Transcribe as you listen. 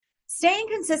Staying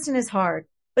consistent is hard,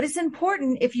 but it's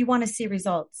important if you want to see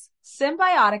results.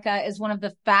 Symbiotica is one of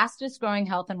the fastest growing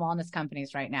health and wellness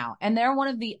companies right now, and they're one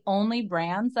of the only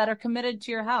brands that are committed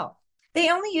to your health. They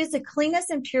only use the cleanest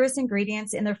and purest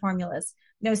ingredients in their formulas.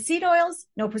 No seed oils,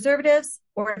 no preservatives,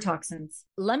 or toxins.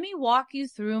 Let me walk you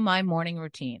through my morning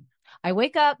routine. I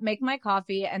wake up, make my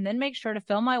coffee, and then make sure to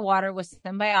fill my water with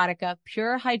Symbiotica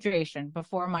Pure Hydration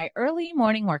before my early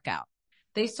morning workout.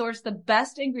 They source the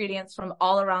best ingredients from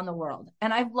all around the world,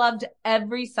 and I've loved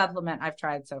every supplement I've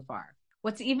tried so far.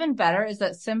 What's even better is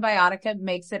that Symbiotica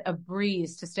makes it a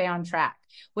breeze to stay on track.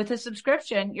 With a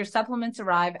subscription, your supplements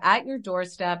arrive at your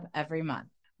doorstep every month.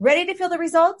 Ready to feel the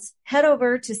results? Head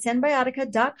over to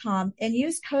Symbiotica.com and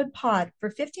use code POD for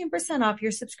 15% off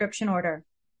your subscription order.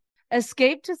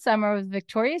 Escape to summer with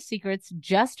Victoria's Secret's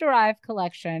just arrived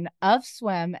collection of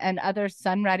swim and other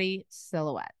sun-ready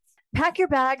silhouettes. Pack your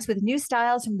bags with new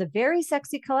styles from the Very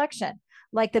Sexy collection,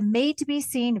 like the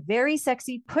made-to-be-seen Very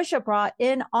Sexy push-up bra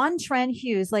in on-trend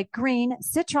hues like green,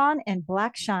 citron, and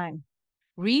black shine.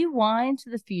 Rewind to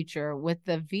the future with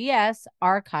the VS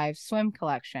Archive swim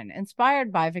collection, inspired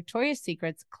by Victoria's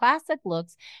Secret's classic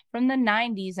looks from the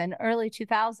 90s and early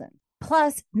 2000s.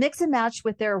 Plus, mix and match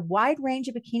with their wide range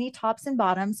of bikini tops and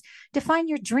bottoms to find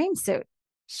your dream suit.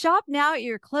 Shop now at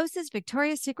your closest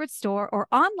Victoria's Secret store or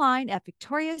online at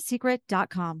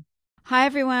victoriassecret.com. Hi,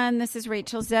 everyone. This is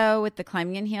Rachel Zoe with the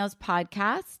Climbing in Heels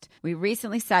podcast. We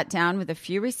recently sat down with a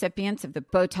few recipients of the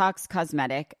Botox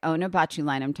Cosmetic,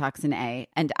 Onabotulinum Toxin A,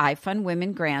 and iFund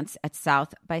Women grants at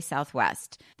South by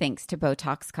Southwest, thanks to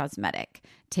Botox Cosmetic.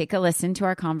 Take a listen to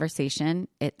our conversation.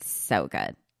 It's so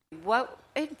good. What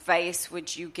advice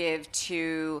would you give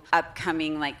to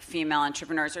upcoming female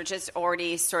entrepreneurs or just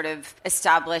already sort of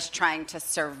established trying to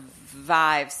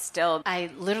survive still? I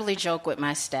literally joke with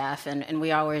my staff and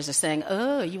we always are saying,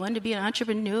 oh, you want to be an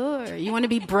entrepreneur? You want to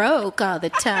be broke all the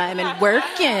time and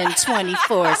working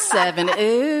 24/7.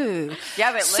 Ooh.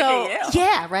 Yeah, but look at you.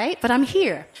 Yeah, right? But I'm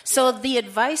here. So the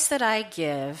advice that I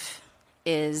give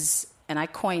is, and I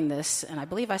coined this, and I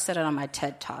believe I said it on my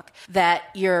TED Talk, that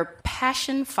your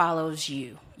passion follows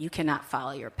you. You cannot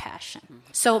follow your passion.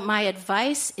 Mm-hmm. So my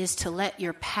advice is to let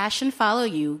your passion follow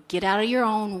you, get out of your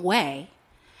own way,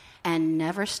 and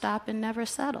never stop and never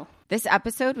settle. This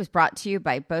episode was brought to you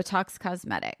by Botox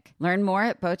Cosmetic. Learn more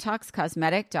at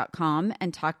BotoxCosmetic.com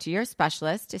and talk to your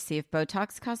specialist to see if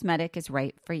Botox Cosmetic is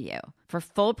right for you. For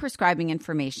full prescribing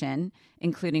information,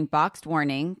 including boxed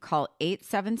warning, call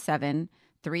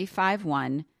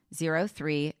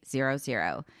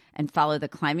 877-351-0300 and follow the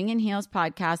Climbing in Heels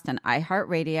podcast on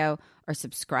iHeartRadio or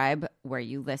subscribe where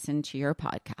you listen to your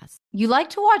podcast. You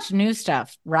like to watch new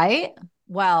stuff, right?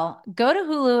 Well, go to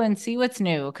Hulu and see what's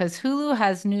new because Hulu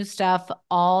has new stuff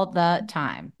all the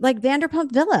time. Like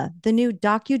Vanderpump Villa, the new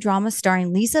docudrama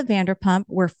starring Lisa Vanderpump,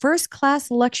 where first-class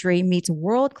luxury meets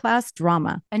world-class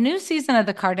drama. A new season of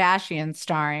The Kardashians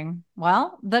starring,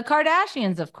 well, the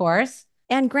Kardashians, of course.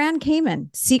 And Grand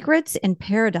Cayman, Secrets in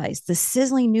Paradise, the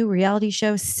sizzling new reality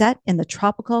show set in the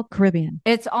tropical Caribbean.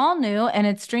 It's all new and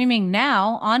it's streaming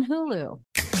now on Hulu.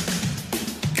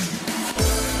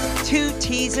 Two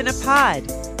Teas in a Pod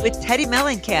with Teddy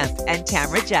Mellencamp and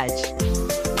Tamra Judge.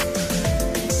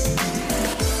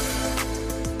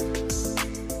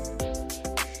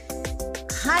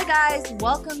 Hi, guys.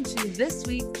 Welcome to this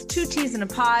week's Two Teas in a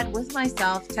Pod with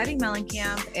myself, Teddy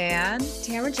Mellencamp, and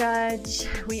Tamra Judge.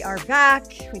 We are back.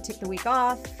 We took the week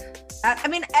off. I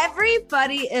mean,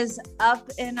 everybody is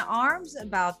up in arms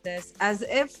about this as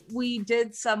if we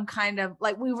did some kind of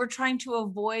we were trying to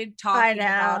avoid talking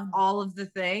about all of the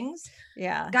things.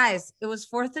 Yeah. Guys, it was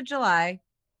 4th of July.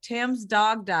 Tam's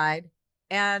dog died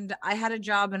and I had a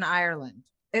job in Ireland.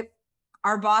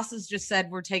 Our bosses just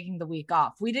said we're taking the week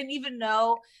off. We didn't even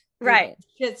know the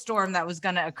shitstorm that was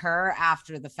going to occur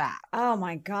after the fact. Oh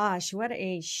my gosh, what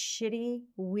a shitty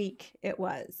week it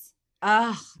was.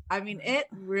 I mean, it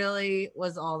really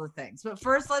was all the things. But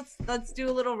first, let's do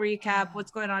a little recap. What's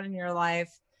going on in your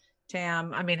life,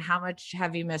 Tam? I mean, how much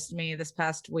have you missed me this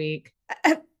past week?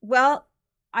 Well,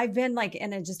 I've been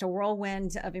in just a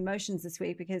whirlwind of emotions this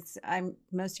week because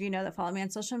most of you know that follow me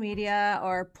on social media,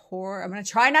 I'm going to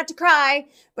try not to cry,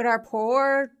 but our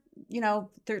poor,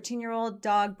 13-year-old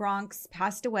dog Bronx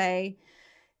passed away.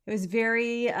 It was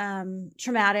very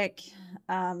traumatic,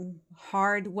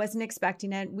 hard, wasn't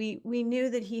expecting it. We knew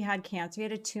that he had cancer. He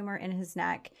had a tumor in his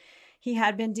neck. He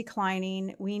had been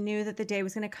declining. We knew that the day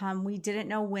was going to come. We didn't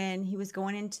know when. He was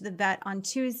going into the vet on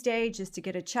Tuesday just to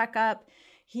get a checkup.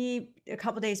 He, a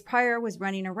couple days prior, was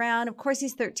running around. Of course,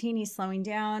 he's 13. He's slowing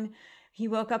down. He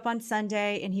woke up on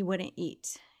Sunday and he wouldn't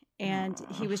eat. and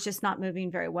he was just not moving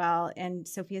very well. And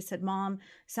Sophia said, Mom,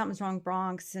 something's wrong with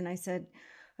Bronx. And I said,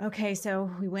 okay.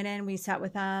 So we went in, we sat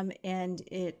with him, and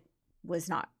it was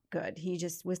not good. He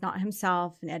just was not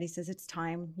himself. And Eddie says, it's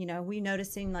time. You know, we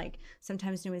noticing like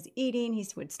sometimes when he was eating, he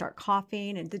would start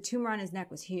coughing, and the tumor on his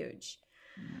neck was huge.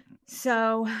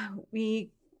 So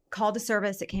we called the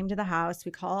service. It came to the house.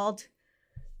 We called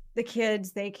the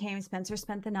kids. They came. Spencer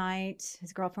spent the night.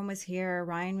 His girlfriend was here.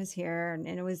 Ryan was here. And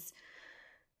it was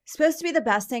supposed to be the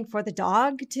best thing for the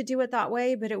dog to do it that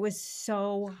way, but it was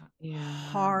so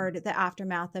hard, the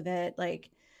aftermath of it. Like,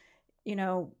 you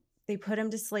know, they put him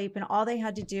to sleep, and all they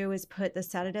had to do is put the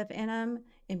sedative in him.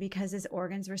 And because his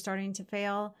organs were starting to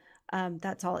fail,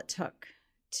 that's all it took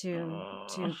to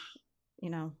you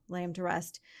know, lay him to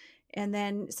rest. And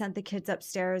then sent the kids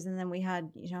upstairs. And then we had,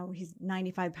 you know, he's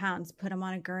 95 pounds, put him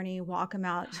on a gurney, walk him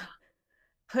out,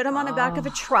 put him on the back of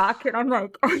a truck. And I'm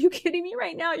like, are you kidding me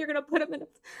right now? You're going to put him in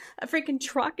a freaking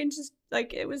truck? And just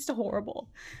like, it was horrible.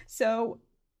 So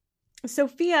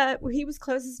Sophia, he was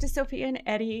closest to Sophia and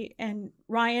Eddie and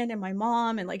Ryan and my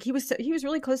mom. And like, he was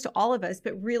really close to all of us,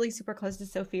 but really super close to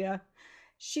Sophia.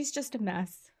 She's just a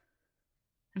mess.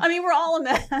 I mean, we're all a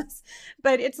mess,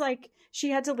 but it's like, she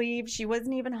had to leave. She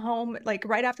wasn't even home. Like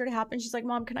right after it happened, she's like,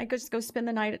 Mom, can I just go spend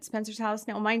the night at Spencer's house?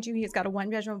 Now, mind you, he's got a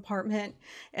 1-bedroom apartment.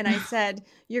 And I said,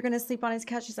 you're going to sleep on his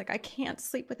couch. She's like, I can't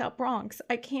sleep without Bronx.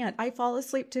 I can't. I fall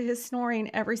asleep to his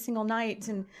snoring every single night,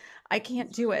 and I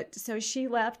can't do it. So she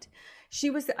left.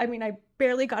 I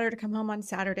barely got her to come home on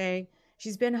Saturday.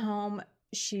 She's been home.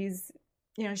 She's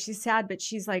sad, but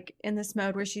she's like in this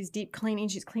mode where she's deep cleaning.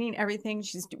 She's cleaning everything.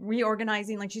 She's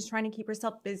reorganizing. Like she's trying to keep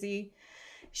herself busy.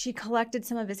 She collected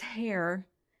some of his hair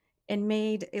and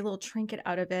made a little trinket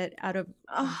out of it, out of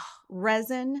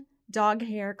resin, dog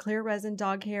hair, clear resin,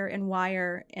 dog hair, and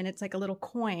wire. And it's like a little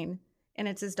coin, and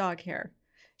it's his dog hair.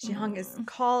 She hung his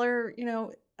collar, you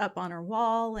know, up on her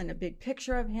wall, and a big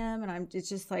picture of him. And it's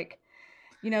just like,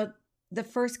 you know, the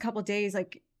first couple of days,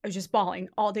 like I was just bawling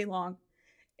all day long.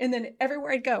 And then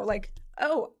everywhere I'd go, like,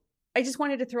 oh, I just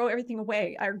wanted to throw everything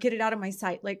away or get it out of my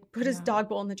sight, like put his dog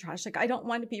bowl in the trash. Like, I don't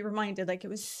want to be reminded. Like, it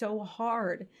was so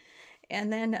hard. And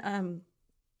then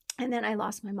I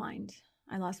lost my mind.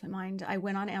 I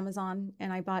went on Amazon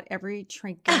and I bought every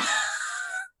trinket.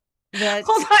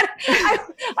 Hold on.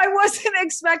 I wasn't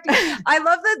expecting. I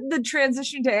love the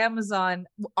transition to Amazon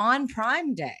on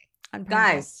Prime Day.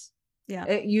 Guys.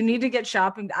 Yeah, you need to get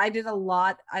shopping. I did a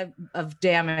lot of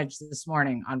damage this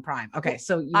morning on Prime. Okay,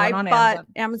 so you went on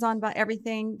Amazon. Bought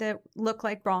everything that looked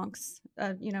like Bronx,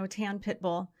 you know, tan pit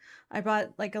bull. I bought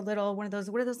like a little what are those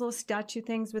little statue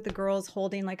things with the girls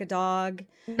holding like a dog?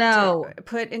 No, to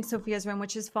put in Sophia's room,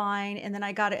 which is fine. And then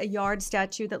I got a yard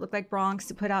statue that looked like Bronx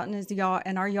to put out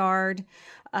in our yard.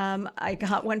 I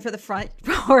got one for the front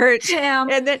porch. Damn.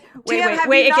 And then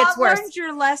wait, it gets worse. Learned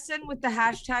your lesson with the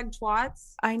hashtag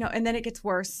twats? I know, and then it gets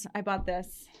worse. I bought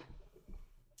this.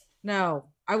 No,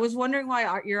 I was wondering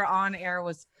why your on air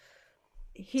was.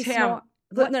 No,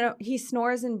 he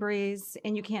snores and breathes,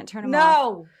 and you can't turn him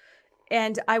off.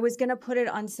 And I was gonna put it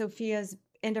on Sophia's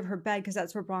end of her bed because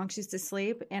that's where Bronx used to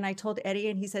sleep. And I told Eddie,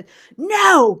 and he said,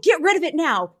 "No, get rid of it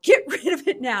now. Get rid of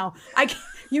it now.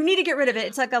 You need to get rid of it.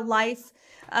 It's like a life.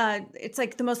 It's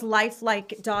like the most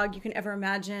lifelike dog you can ever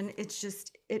imagine. It's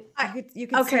just you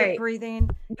can see it breathing.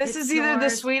 This is either the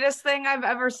sweetest thing I've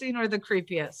ever seen or the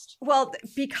creepiest. Well,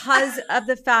 because of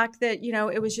the fact that, you know,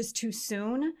 it was just too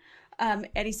soon.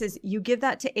 Eddie says, you give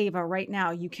that to Ava right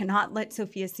now. You cannot let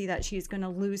Sophia see that. She's going to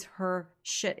lose her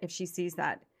shit if she sees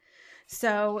that.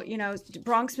 So, you know,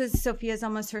 Bronx was Sophia's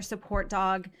almost her support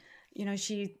dog. You know,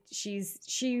 she's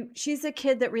a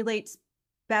kid that relates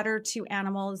better to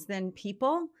animals than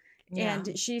people. Yeah.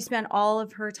 And she spent all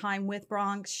of her time with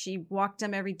Bronx. She walked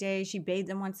him every day. She bathed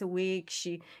him once a week.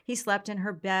 He slept in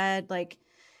her bed. Like,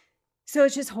 so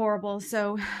it's just horrible.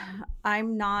 So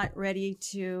I'm not ready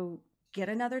to get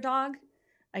another dog.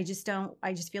 I just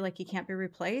feel like he can't be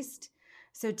replaced.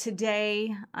 So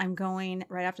today I'm going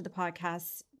right after the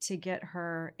podcast to get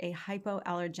her a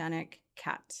hypoallergenic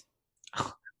cat.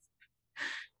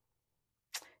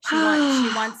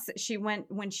 She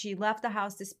went when she left the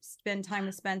house to spend time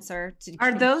with Spencer.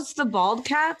 Are those the bald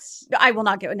cats? I will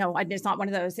not get. No, it's not one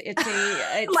of those. It's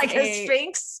like a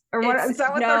Sphinx or what? Is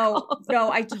that what they're called?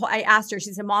 No, I asked her.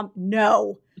 She said, "Mom,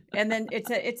 no." And then it's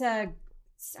a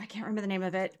I can't remember the name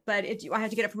of it, but I have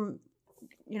to get it from,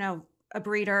 you know, a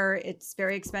breeder. It's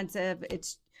very expensive.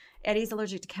 Eddie's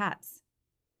allergic to cats.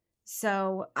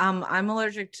 So I'm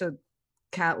allergic to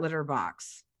cat litter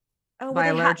box. Oh, by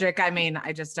allergic, I mean,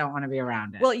 I just don't want to be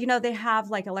around it. Well, you know, they have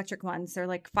like electric ones. They're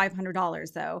like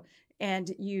 $500 though. And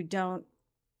you don't,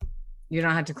 You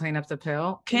don't have to clean up the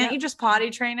poo. Can't No. you just potty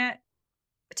train it?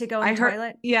 To go in the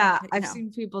toilet? Yeah, Okay, I've no.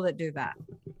 seen people that do that.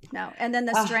 No. And then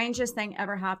the Ugh. strangest thing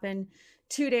ever happened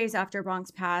 2 days after Bronx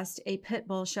passed. A pit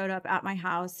bull showed up at my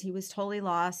house. He was totally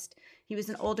lost. He was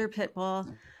an older pit bull.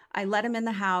 I let him in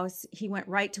the house. He went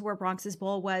right to where Bronx's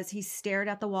bowl was. He stared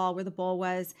at the wall where the bowl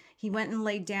was. He went and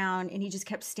laid down and he just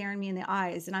kept staring me in the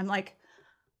eyes. And I'm like,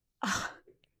 ugh.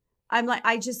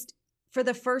 I just, for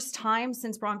the first time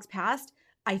since Bronx passed,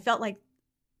 I felt like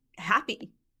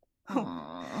happy.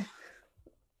 Aw.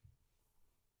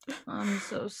 I'm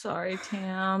so sorry,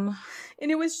 Tam.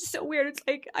 And it was just so weird. It's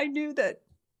like I knew that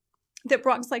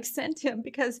Bronx like sent him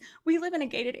because we live in a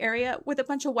gated area with a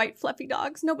bunch of white fluffy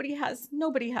dogs. Nobody has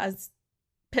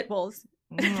pit bulls.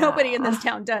 Nobody in this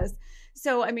town does.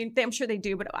 So I mean, I'm sure they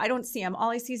do, but I don't see them.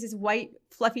 All I see is white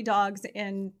fluffy dogs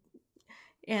and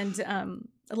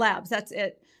labs. That's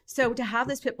it. So to have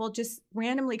this pit bull just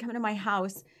randomly come into my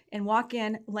house and walk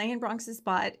in, lay in Bronx's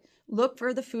butt, look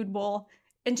for the food bowl,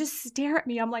 and just stare at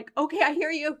me. I'm like, okay, I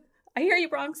hear you. I hear you,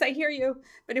 Bronx. I hear you.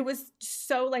 But it was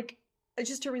so like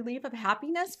just a relief of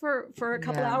happiness for a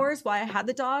couple hours while I had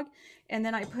the dog. And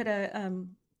then I put I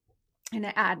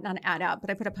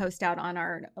put a post out on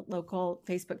our local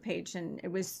Facebook page, and it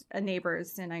was a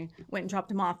neighbor's, and I went and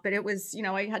dropped him off. But it was,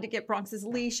 I had to get Bronx's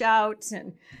leash out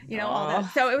and, all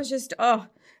that. So it was just,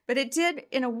 but it did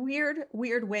in a weird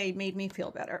way made me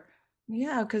feel better.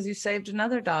 Yeah, because you saved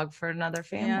another dog for another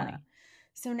family. Yeah.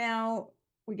 So now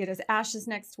we get his ashes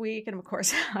next week. And of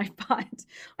course I bought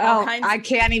all kinds. I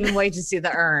can't even wait to see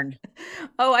the urn.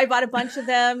 I bought a bunch of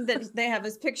them that they have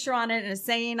his picture on it and a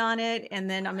saying on it. And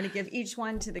then I'm going to give each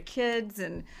one to the kids.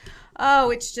 And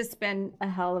it's just been a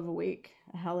hell of a week,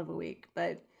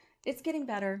 but it's getting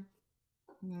better.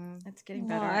 It's getting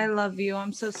better. I love you.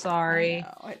 I'm so sorry.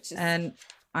 And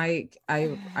I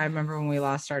remember when we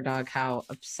lost our dog, how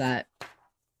upset,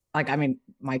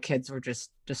 my kids were just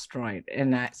destroyed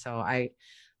in that. So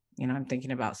I'm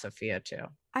thinking about Sophia too.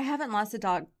 I haven't lost a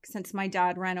dog since my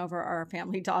dad ran over our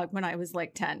family dog when I was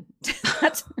like 10.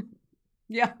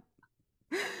 Yeah.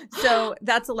 So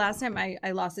that's the last time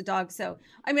I lost a dog. So,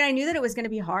 I knew that it was going to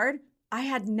be hard. I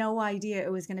had no idea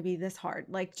it was going to be this hard.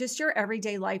 Like, just your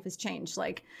everyday life has changed.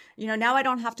 Like, now I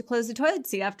don't have to close the toilet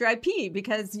seat after I pee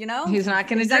because, he's not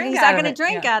going to drink he's not going to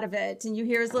drink out of it. And you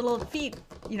hear his little feet,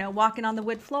 walking on the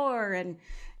wood floor and,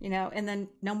 and then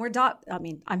no more dog.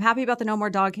 I'm happy about the no more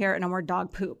dog hair and no more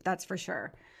dog poop. That's for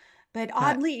sure. But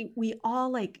oddly, we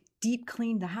all deep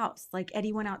cleaned the house. Like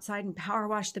Eddie went outside and power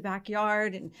washed the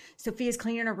backyard, and Sophia's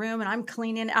cleaning her room, and I'm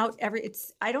cleaning out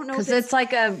I don't know. Because it's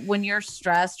like when you're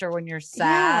stressed or when you're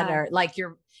sad or like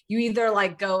you either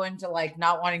go into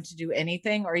not wanting to do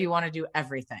anything or you want to do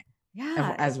everything.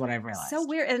 Yeah. As what I've realized. So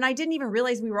weird. And I didn't even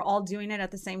realize we were all doing it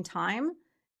at the same time.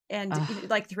 And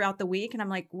throughout the week. And I'm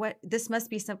like, what? This must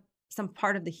be some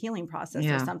part of the healing process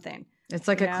or something. It's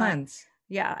like a cleanse.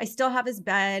 Yeah. I still have his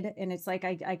bed, and it's like,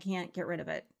 I can't get rid of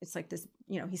it. It's like this,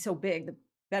 he's so big. The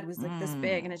bed was like this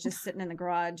big, and it's just sitting in the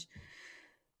garage.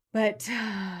 But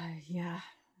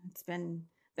it's been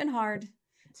hard.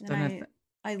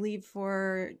 I leave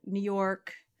for New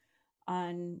York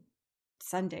on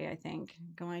Sunday, I think,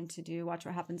 going to do Watch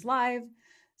What Happens Live.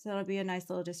 So that'll be a nice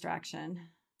little distraction.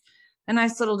 A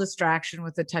nice little distraction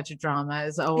with a touch of drama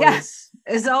is always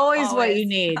what you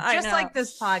need. Just like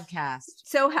this podcast.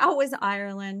 So how was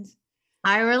Ireland?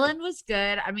 Ireland was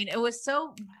good. It was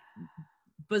so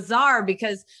bizarre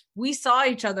because we saw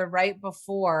each other right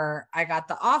before I got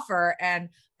the offer, and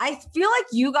I feel like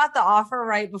you got the offer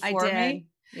right before me.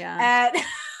 Yeah. And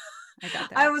I got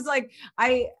that. I was like,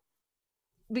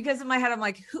 because in my head, I'm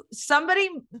like, somebody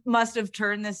must have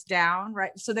turned this down,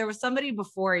 right? So there was somebody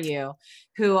before you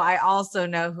who I also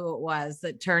know who it was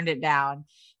that turned it down,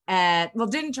 and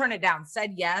didn't turn it down,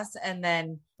 said yes, and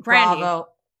then Brandy. Bravo,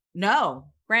 no.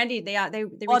 Brandy, they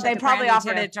probably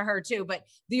offered it to her too, but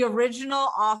the original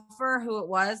offer, who it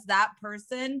was, that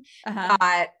person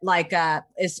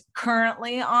is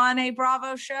currently on a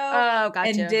Bravo show. Oh, gotcha.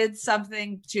 And did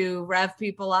something to rev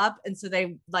people up, and so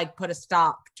they put a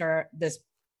stop to this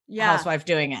housewife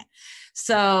doing it.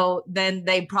 So then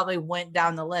they probably went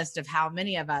down the list of how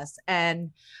many of us,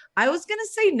 and I was gonna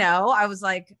say no. I was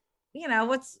like,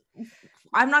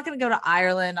 I'm not gonna go to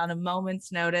Ireland on a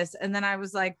moment's notice. And then I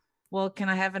was like, well, can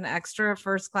I have an extra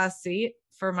first class seat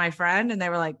for my friend? And they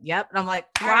were like, yep. And I'm like,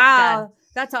 wow,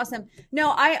 that's awesome.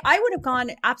 No, I would have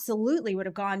gone, absolutely would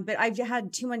have gone, but I've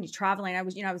had too many traveling. I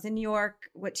was in New York,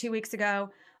 2 weeks ago.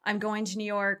 I'm going to New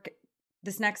York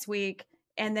this next week.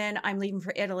 And then I'm leaving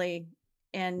for Italy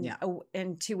in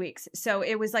 2 weeks. So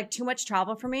it was too much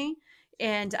travel for me.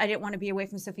 and I didn't want to be away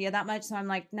from Sophia that much. So I'm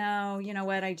like, no, you know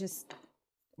what?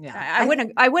 Yeah. I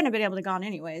wouldn't have been able to gone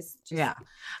anyways. Yeah.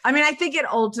 I mean, I think it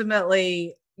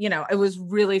ultimately, it was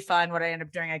really fun what I ended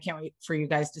up doing. I can't wait for you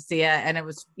guys to see it. And it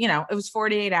was, it was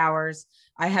 48 hours.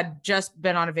 I had just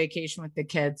been on a vacation with the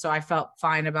kids, so I felt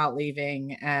fine about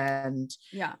leaving. And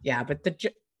but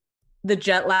the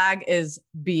jet lag is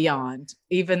beyond,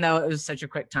 even though it was such a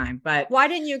quick time. But why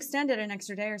didn't you extend it an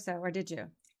extra day or so, or did you?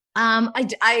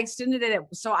 I extended it.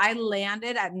 So I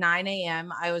landed at 9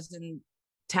 a.m. I was in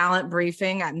talent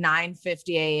briefing at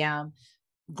 9:50 a.m.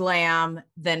 Glam,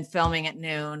 then filming at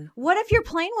noon. What if your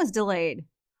plane was delayed?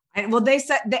 They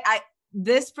said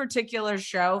this particular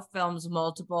show films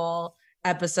multiple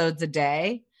episodes a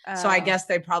day. So I guess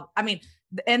they probably,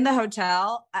 in the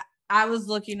hotel, I was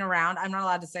looking around. I'm not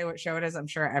allowed to say what show it is. I'm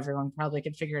sure everyone probably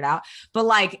could figure it out. But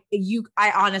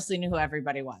I honestly knew who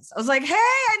everybody was. I was like, hey,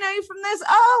 I know you from this.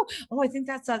 Oh, I think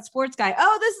that's that sports guy.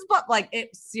 Oh, this is what,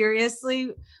 it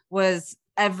seriously was.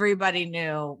 Everybody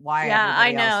knew why. Yeah,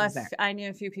 I know. I knew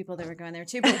a few people that were going there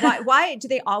too. But why do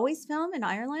they always film in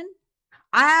Ireland?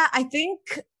 I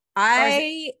think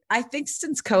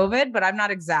since COVID, but I'm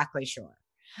not exactly sure.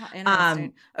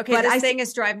 Interesting. Okay, but this thing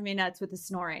is driving me nuts with the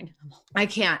snoring. I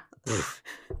can't.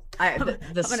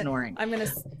 Snoring. I'm gonna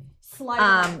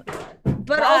slide.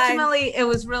 But ultimately, it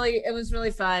was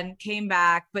really fun. Came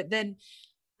back, but then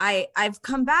I've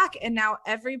come back, and now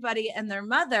everybody and their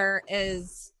mother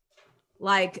is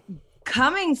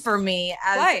coming for me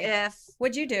as if.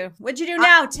 What'd you do? What'd you do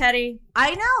now, Teddy?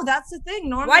 I know, that's the thing.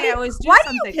 Normally I always do something.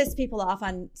 Why do you piss people off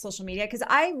on social media? Because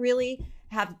I really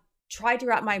have tried to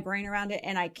wrap my brain around it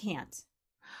and I can't.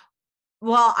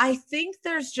 Well, I think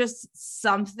there's just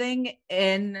something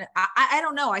I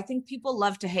don't know. I think people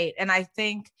love to hate. And I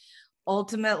think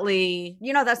ultimately,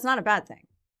 that's not a bad thing.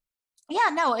 Yeah,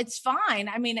 no, it's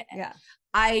fine.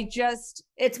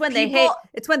 It's when they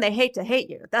hate to hate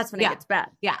you. That's when it gets bad.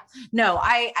 Yeah. No,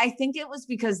 I think it was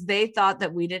because they thought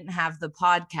that we didn't have the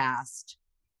podcast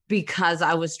because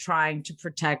I was trying to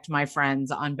protect my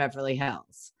friends on Beverly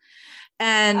Hills.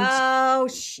 And oh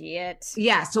shit.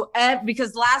 Yeah. So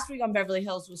because last week on Beverly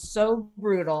Hills was so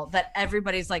brutal that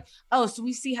everybody's like, oh, so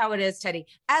we see how it is, Teddy,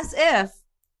 as if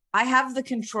I have the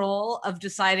control of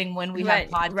deciding when we have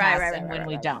podcasts and when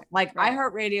we don't.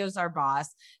 iHeartRadio is our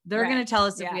boss. They're going to tell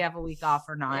us if we have a week off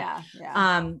or not.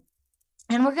 Yeah.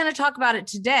 And we're going to talk about it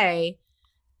today.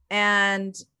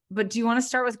 But do you want to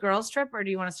start with Girls Trip or do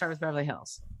you want to start with Beverly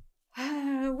Hills?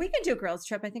 We can do Girls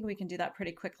Trip. I think we can do that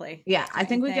pretty quickly. Yeah, I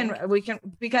think we can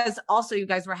because also you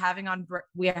guys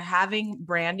we are having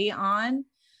Brandy on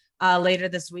later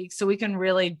this week, so we can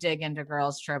really dig into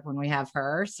Girls Trip when we have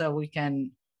her. So we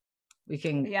can.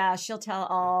 Yeah, she'll tell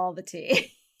all the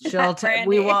tea. She'll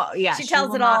we will. Yeah, she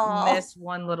tells it all. Miss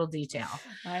one little detail.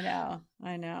 I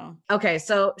know. Okay,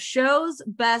 so show's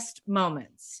best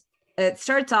moments. It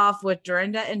starts off with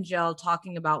Dorinda and Jill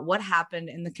talking about what happened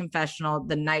in the confessional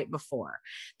the night before.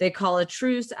 They call a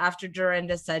truce after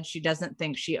Dorinda said she doesn't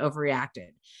think she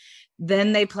overreacted.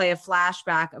 Then they play a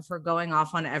flashback of her going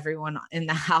off on everyone in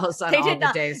the house on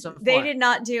the days before. They did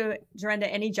not do Dorinda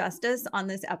any justice on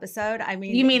this episode.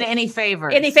 You mean any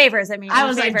favors? Any favors. I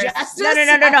was favors. Like, justice? No.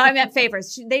 I meant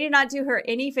favors. They did not do her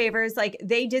any favors.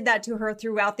 They did that to her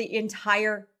throughout the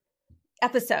entire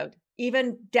episode.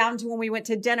 Even down to when we went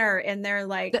to dinner and they're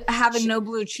having no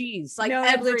blue cheese,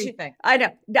 everything. I know.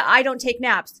 I don't take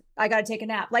naps. I got to take a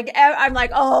nap. I'm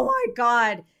like, oh my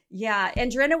God. Yeah.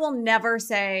 And Dorinda will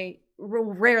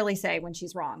rarely say when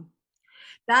she's wrong.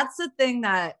 That's the thing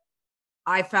that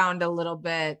I found a little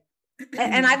bit,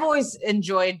 and I've always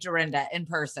enjoyed Dorinda in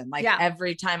person.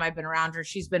 Every time I've been around her,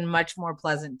 she's been much more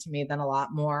pleasant to me than a lot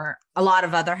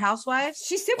of other housewives.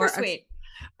 She's super sweet.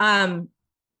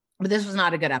 But this was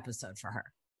not a good episode for her.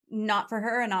 Not for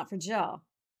her and not for Jill.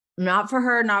 Not for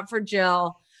her, not for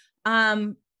Jill.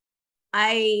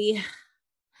 Okay.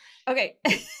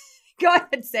 Go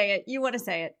ahead, say it. You want to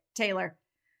say it, Taylor.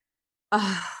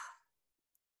 I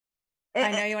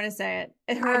know you want to say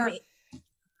it.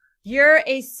 You're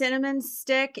a cinnamon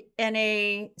stick in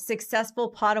a successful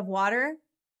pot of water.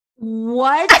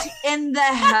 What in the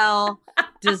hell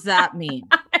does that mean?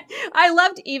 I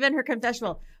loved even her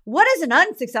confessional. What is an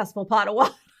unsuccessful pot of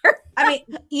water?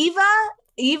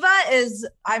 Eva is,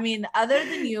 other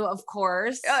than you, of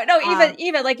course.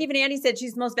 Even Andy said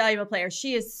she's the most valuable player.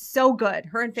 She is so good.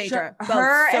 Her and Phaedra.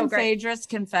 Phaedra's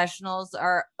confessionals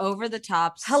are over the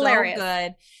top. Hilarious. So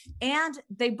good. And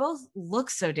they both look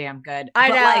so damn good.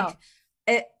 I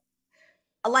know.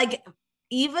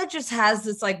 Eva just has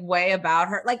this like way about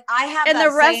her. Like I have, and that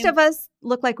the rest same... of us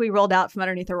look like we rolled out from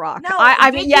underneath a rock. No,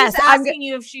 I mean, yes, I'm asking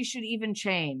you if she should even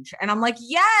change, and I'm like,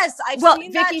 yes, I've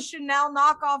seen Vicky, that Chanel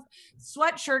knockoff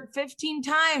sweatshirt 15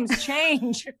 times.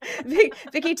 Change.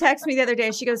 Vicky texted me the other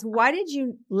day. She goes, "Why did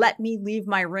you let me leave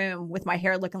my room with my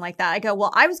hair looking like that?" I go,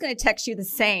 "Well, I was going to text you the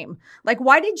same. Like,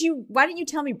 why didn't you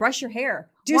tell me brush your hair?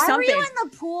 Do why something." Why were you in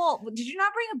the pool? Did you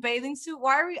not bring a bathing suit?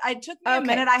 Why were you? It took me a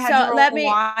minute. I had to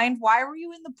rewind. Why were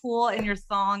you in the pool in your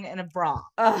thong and a bra?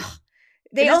 Ugh.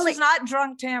 This was not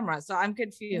drunk Tamra, so I'm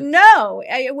confused. No,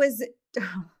 it was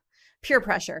pure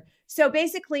pressure. So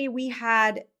basically, we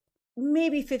had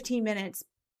maybe 15 minutes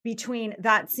between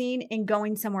that scene and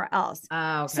going somewhere else.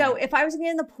 Oh, okay. So if I was going to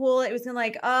get in the pool, it was going to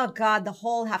like, oh God, the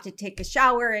whole have to take a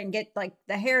shower and get like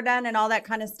the hair done and all that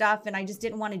kind of stuff. And I just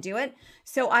didn't want to do it.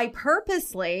 So I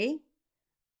purposely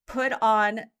put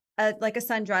on a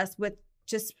sundress with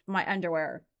just my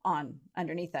underwear on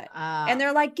underneath it. And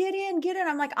they're like, get in.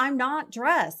 I'm like, I'm not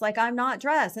dressed.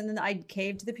 And then I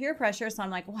caved to the peer pressure. So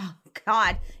I'm like, wow,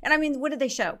 God. And I mean, what did they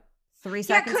show? 3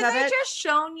 seconds of it? Could they just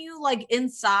shown you like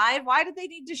inside? Why did they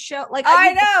need to show like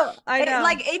I know.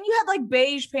 Like, and you had like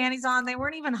beige panties on. They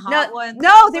weren't even hot ones.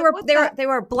 No, they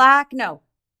were black. No,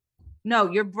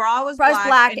 your bra was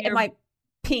black and my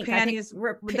pink panties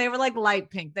they were like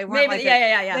light pink. They weren't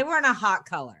They weren't a hot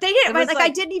color. They didn't, but like I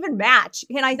didn't even match.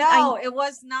 And it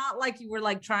was not like you were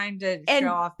like trying to show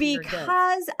off.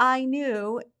 Because I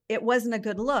knew it wasn't a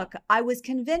good look, I was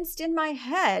convinced in my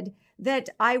head that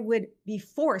I would be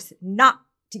forced not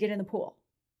to get in the pool.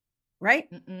 Right?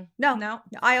 No.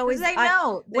 I always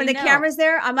know when the camera's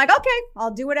there, I'm like, okay,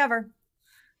 I'll do whatever.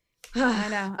 I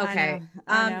know. Okay.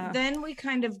 I know. Then we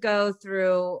kind of go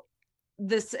through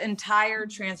this entire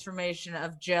transformation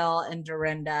of Jill and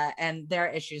Dorinda and their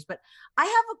issues. But I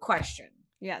have a question.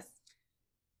 Yes.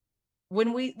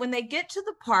 When they get to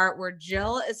the part where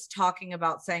Jill is talking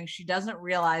about saying she doesn't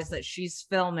realize that she's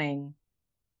filming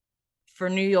for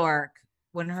New York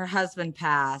when her husband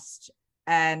passed,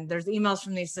 and there's emails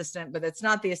from the assistant, but it's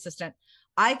not the assistant.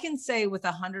 I can say with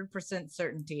 100%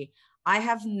 certainty, I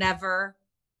have never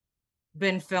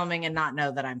been filming and not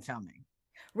know that I'm filming.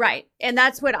 Right. And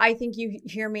that's what I think you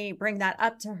hear me bring that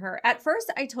up to her. At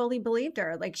first, I totally believed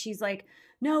her. Like, she's like,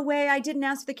 no way, I didn't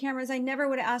ask for the cameras. I never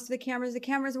would have asked for the cameras. The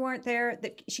cameras weren't there.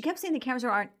 She kept saying the cameras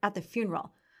weren't at the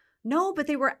funeral. No, but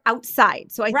they were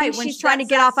outside. So I think she's trying to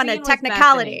get off on a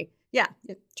technicality. Yeah,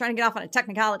 trying to get off on a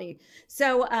technicality.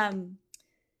 So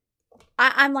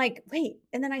I'm like, wait.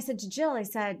 And then I said to Jill, I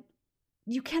said,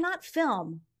 you cannot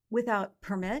film without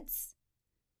permits,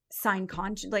 signed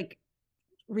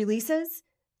releases.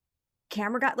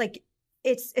 Camera guy, like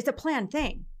it's a planned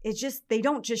thing. It's just they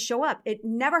don't just show up. It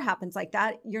never happens like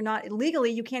that. You're not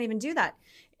legally, you can't even do that.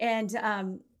 And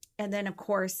then of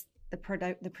course the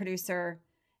producer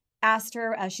asked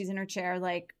her as she's in her chair,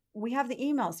 like, we have the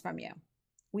emails from you.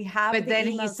 We have. But then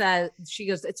he says, she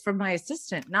goes, it's from my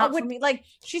assistant, not from me. Like,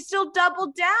 she still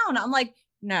doubled down. I'm like,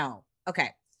 no.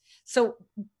 Okay, so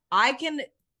I can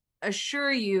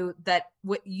assure you that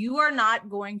what you are not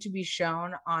going to be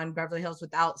shown on Beverly Hills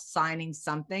without signing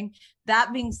something.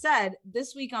 That being said,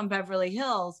 this week on Beverly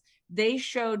Hills, they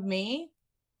showed me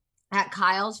at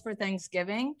Kyle's for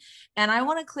Thanksgiving. And I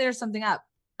want to clear something up.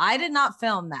 I did not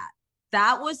film that.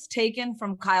 That was taken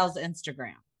from Kyle's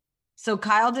Instagram. So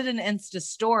Kyle did an Insta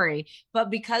story,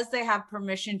 but because they have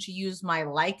permission to use my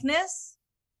likeness,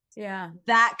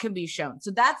 that can be shown. So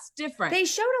that's different. They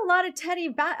showed a lot of Teddy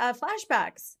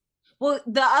flashbacks. Well,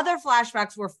 the other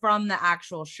flashbacks were from the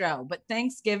actual show, but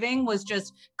Thanksgiving was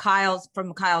just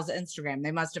from Kyle's Instagram.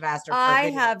 They must have asked her. I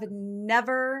have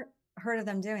never heard of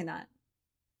them doing that.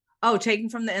 Oh, taken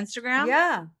from the Instagram?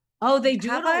 Yeah. Oh, they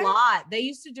do it a lot. They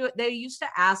used to do it. They used to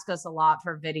ask us a lot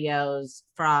for videos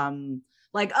from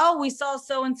like, oh, we saw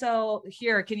so-and-so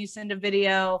here. Can you send a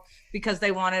video? Because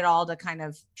they wanted all to kind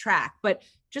of track. But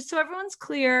just so everyone's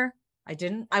clear,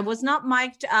 I was not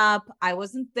mic'd up. I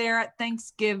wasn't there at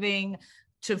Thanksgiving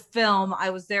to film. I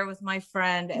was there with my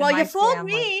friend. And you fooled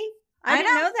me. I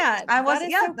didn't know that. I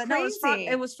wasn't. Yeah, so crazy.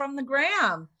 It was from the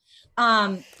gram.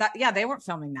 They weren't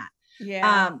filming that.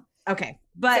 Yeah. Okay,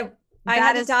 but so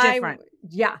that is different.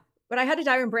 Yeah, but I had to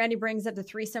die when Brandy brings up the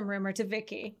threesome rumor to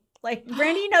Vicky. Like,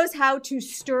 Brandy knows how to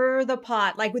stir the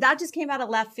pot. Like, that just came out of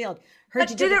left field. But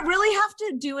did it really have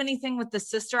to do anything with the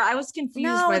sister? I was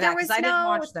confused by that because I didn't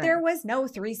watch them. There was no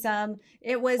threesome.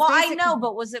 It was. Well, I know,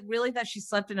 but was it really that she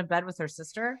slept in a bed with her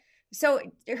sister? So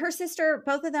her sister,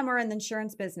 both of them are in the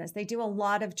insurance business. They do a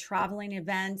lot of traveling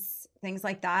events, things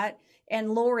like that. And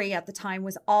Lori at the time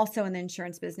was also in the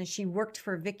insurance business. She worked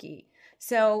for Vicky.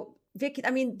 So Vicky,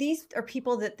 I mean, these are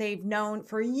people that they've known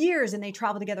for years and they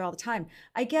travel together all the time.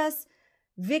 I guess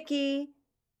Vicky,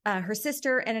 her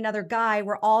sister, and another guy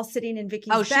were all sitting in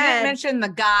Vicky's bed. Oh, she didn't mention the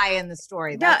guy in the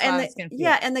story. That's why I was confused.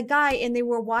 Yeah, and the guy, and they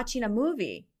were watching a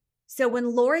movie. So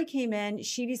when Lori came in,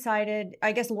 she decided,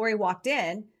 I guess Lori walked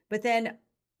in, but then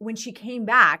when she came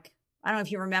back, I don't know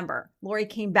if you remember, Lori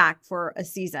came back for a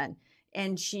season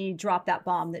and she dropped that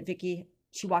bomb that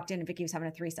she walked in and Vicky was having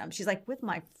a threesome. She's like, with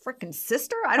my freaking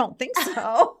sister? I don't think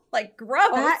so. Like,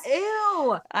 gross.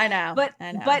 Ew. I know.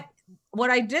 But what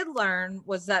I did learn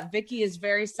was that Vicky is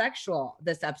very sexual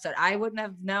this episode. I wouldn't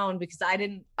have known because I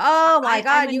didn't. Oh my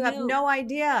God. You have no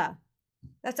idea.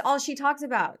 That's all she talks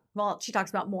about. Well, she talks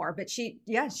about more, but she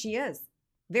is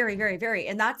very, very, very.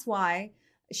 And that's why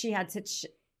she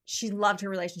loved her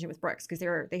relationship with Brooks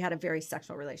because they had a very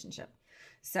sexual relationship.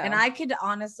 So, and I could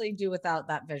honestly do without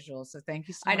that visual. So thank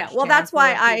you so much. I know. Well, that's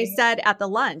why I said at the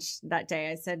lunch that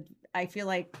day, I said, I feel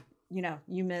like,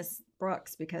 you miss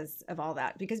Brooks because of all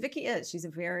that, because Vicky she's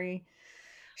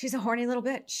a horny little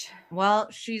bitch.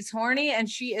 Well, she's horny and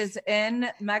she is in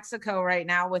Mexico right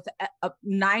now with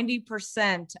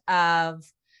 90% of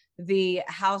the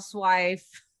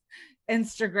housewife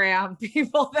Instagram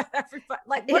people that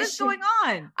everybody what is going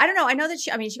on? I don't know. I know that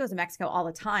she goes to Mexico all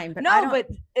the time, but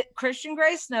Christian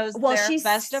Grace knows. Well, she's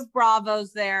Best of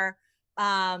Bravo's there.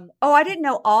 I didn't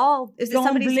know all. Is it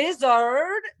somebody's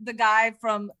Blizzard, the guy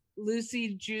from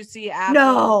Lucy Juicy Apple?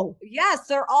 No. Yes,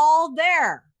 they're all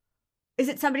there. Is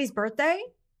it somebody's birthday?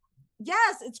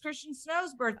 Yes, it's Christian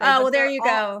Snow's birthday. Oh, well, there you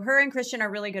go. Her and Christian are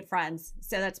really good friends.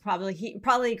 So that's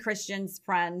probably Christian's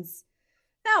friends.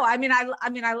 No, I mean,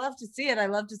 I love to see it. I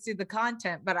love to see the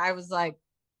content, but I was like,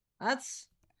 that's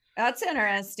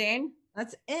interesting.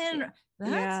 That's interesting.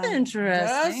 That's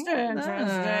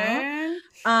interesting.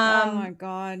 Oh my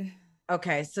God.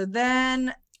 Okay. So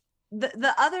then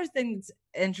the other thing that's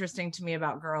interesting to me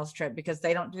about Girls Trip, because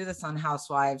they don't do this on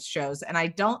Housewives shows, and I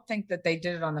don't think that they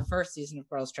did it on the first season of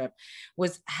Girls Trip,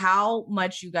 was how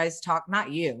much you guys talk,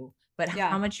 not you, but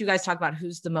how much you guys talk about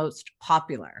who's the most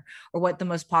popular or what the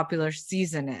most popular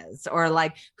season is, or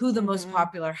like who the most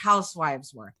popular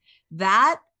housewives were.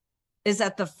 That is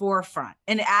at the forefront.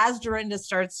 And as Dorinda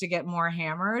starts to get more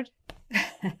hammered,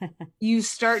 you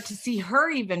start to see her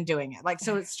even doing it. Like,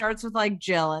 so it starts with like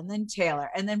Jill and then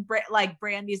Taylor and then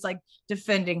Brandy's like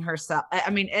defending herself. I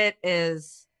mean,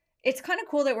 it's kind of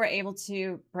cool that we're able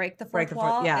to break the fourth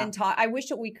wall and talk. I wish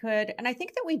that we could. And I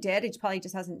think that we did. It probably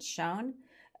just hasn't shown.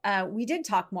 We did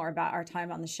talk more about our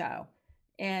time on the show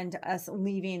and us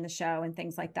leaving the show and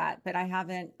things like that. But I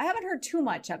haven't heard too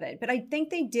much of it. But I think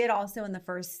they did also in the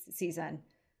first season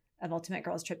of Ultimate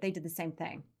Girls Trip. They did the same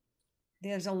thing.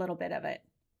 There's a little bit of it.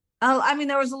 I mean,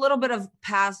 there was a little bit of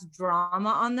past drama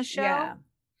on the show. Yeah.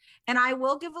 And I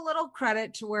will give a little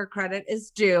credit to where credit is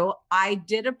due. I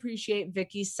did appreciate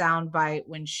Vicky's soundbite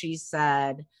when she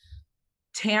said,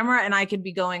 Tamara and I could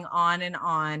be going on and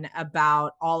on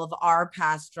about all of our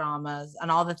past dramas and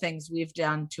all the things we've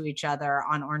done to each other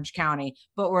on Orange County,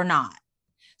 but we're not.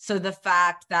 So the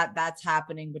fact that that's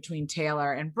happening between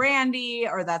Taylor and Brandy,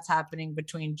 or that's happening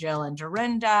between Jill and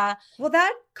Dorinda. Well,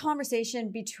 that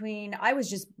conversation I was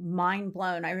just mind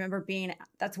blown. I remember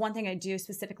that's one thing I do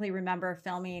specifically remember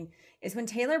filming is when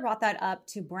Taylor brought that up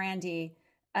to Brandy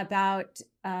about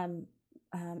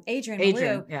Adrian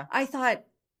Malou. Yeah. I thought,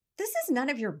 this is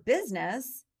none of your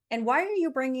business. And why are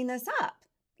you bringing this up?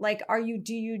 Like,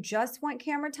 do you just want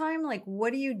camera time? Like,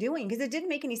 what are you doing? Because it didn't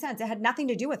make any sense. It had nothing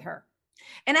to do with her.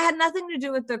 And it had nothing to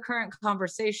do with the current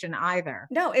conversation either.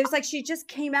 No, it was like she just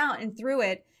came out and threw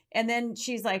it. And then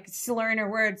she's like slurring her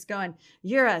words going,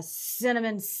 you're a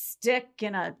cinnamon stick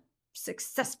in a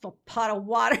successful pot of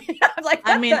water. I'm like,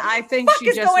 I think she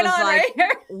just was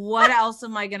like, what else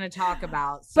am I going to talk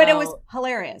about? So, but it was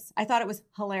hilarious. I thought it was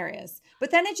hilarious. But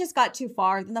then it just got too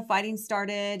far. Then the fighting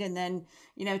started. And then,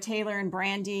 Taylor and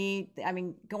Brandy,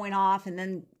 going off. And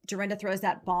then Dorinda throws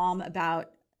that bomb about,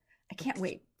 I can't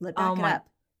wait. Let's back it up.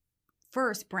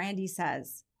 First, Brandy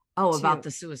says, about the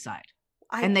suicide.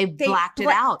 And they blacked it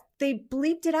out. They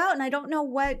bleeped it out. And I don't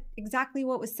know exactly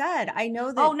what was said. I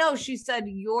know that. Oh, no. She said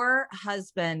your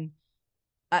husband,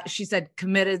 she said,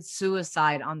 committed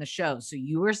suicide on the show. So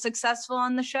you were successful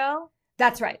on the show?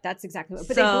 That's right. That's exactly what.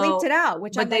 But they bleeped it out.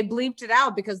 They bleeped it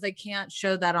out because they can't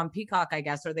show that on Peacock, I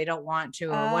guess, or they don't want to,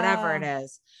 or whatever it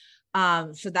is.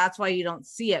 So that's why you don't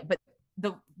see it. But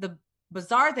the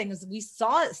bizarre thing is we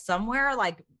saw it somewhere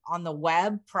like on the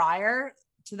web prior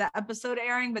to that episode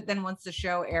airing, but then once the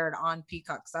show aired on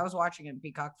Peacock, because I was watching it in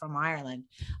Peacock from Ireland,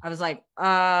 I was like,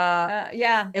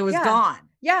 it was gone.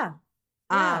 Yeah.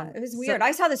 Yeah, it was weird.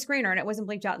 I saw the screener and it wasn't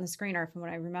bleeped out in the screener from what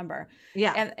I remember.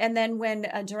 Yeah. And then when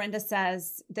Dorinda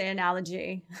says the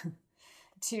analogy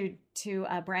to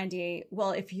Brandy,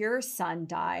 well, if your son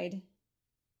died,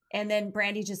 and then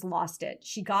Brandy just lost it.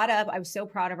 She got up. I was so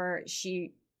proud of her.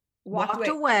 She walked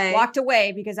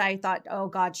away because I thought, oh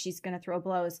God, she's going to throw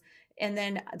blows. And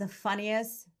then the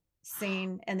funniest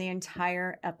scene in the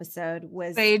entire episode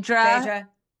was Phaedra.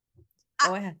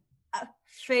 Go ahead.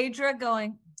 Phaedra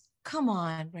going, come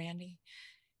on, Brandy.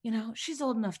 She's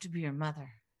old enough to be your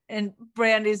mother. And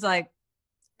Brandy's like,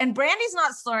 and Brandy's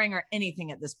not slurring or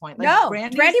anything at this point. Like, no,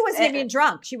 Brandy wasn't even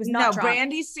drunk. She was not drunk.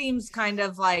 Brandy seems kind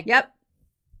of like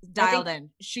dialed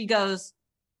in. She goes,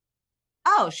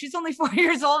 oh, she's only 4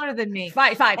 years older than me.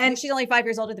 Five. And she's only 5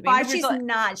 years older than me. But she's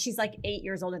not. She's like 8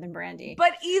 years older than Brandy.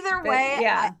 But either way,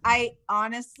 yeah. I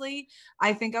honestly,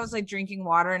 I think I was like drinking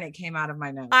water and it came out of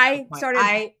my nose. I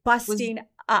started busting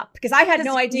up because I had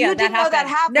no idea you didn't know that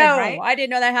happened. No, right? I didn't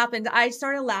know that happened. I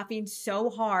started laughing so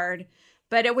hard,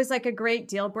 but it was like a great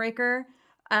deal breaker.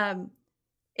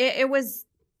 It was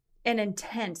an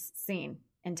intense scene.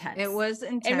 It was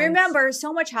intense. And remember,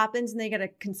 so much happens and they got to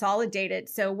consolidate it.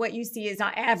 So what you see is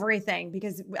not everything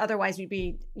because otherwise we'd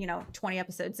be, 20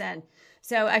 episodes in.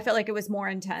 So I felt like it was more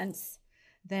intense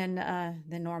than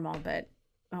normal, but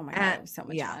oh my God, it was so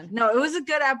much fun. No, it was a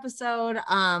good episode.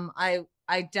 I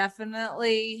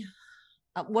definitely,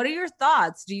 what are your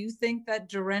thoughts? Do you think that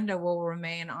Dorinda will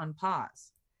remain on pause?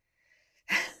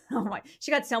 Oh my, she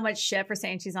got so much shit for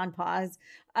saying she's on pause.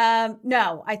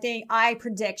 No, I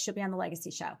predict she'll be on the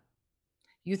Legacy show.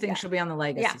 You think she'll be on the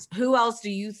Legacy? Yeah. Who else do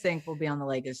you think will be on the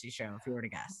Legacy show if you were to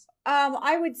guess?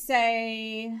 I would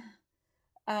say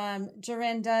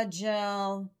Dorinda,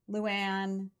 Jill,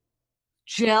 Luann.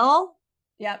 Jill?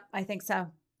 Yep, I think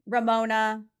so.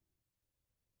 Ramona.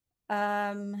 Who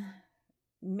else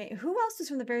was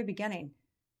from the very beginning?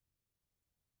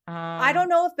 I don't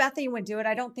know if Bethany would do it.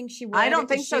 I don't think she would. I don't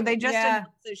think so. They just announced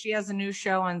that she has a new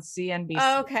show on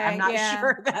CNBC. Okay, I'm not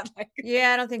sure that.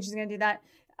 I don't think she's going to do that.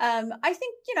 I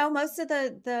think most of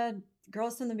the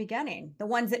girls from the beginning, the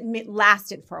ones that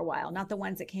lasted for a while, not the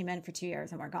ones that came in for 2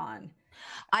 years and were gone.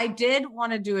 I did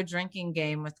want to do a drinking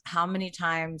game with how many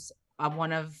times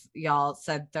one of y'all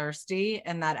said thirsty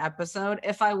in that episode.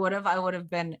 If I would have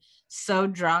been so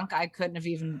drunk I couldn't have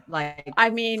even I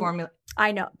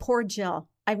know, poor Jill.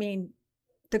 I mean,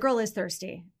 the girl is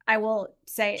thirsty. I will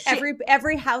say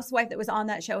every housewife that was on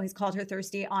that show has called her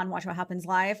thirsty on Watch What Happens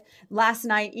Live. Last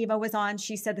night, Eva was on.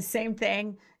 She said the same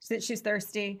thing, that she's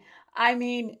thirsty. I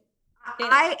mean,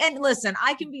 and listen,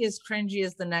 I can be as cringy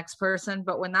as the next person,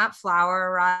 but when that flower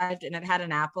arrived and it had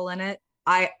an apple in it,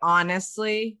 I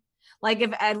honestly, like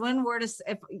if Edwin were to,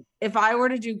 if I were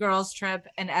to do girls trip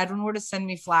and Edwin were to send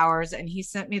me flowers and he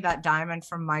sent me that diamond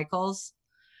from Michael's,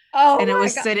 and it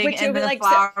was sitting in the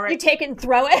flower. So you take it and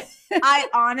throw it?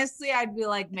 I'd be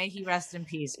like, may he rest in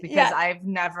peace, because I've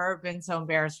never been so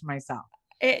embarrassed for myself.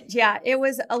 It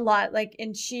was a lot. Like,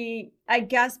 and I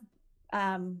guess,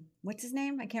 what's his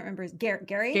name? I can't remember.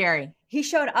 Gary? Gary. He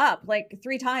showed up like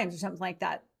 3 times or something like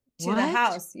that to the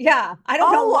house. Yeah. I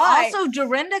don't know why. Also,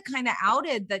 Dorinda kind of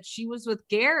outed that she was with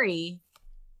Gary.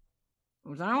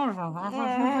 But anyways,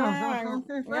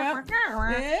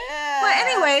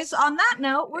 on that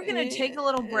note, we're going to take a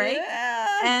little break.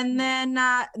 And then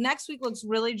next week looks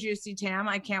really juicy, Tam.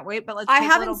 I can't wait. But I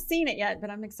haven't seen it yet, but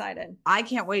I'm excited. I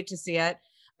can't wait to see it.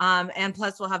 And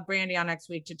plus we'll have Brandy on next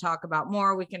week to talk about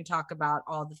more. We can talk about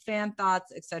all the fan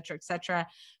thoughts, et cetera, et cetera.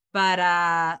 But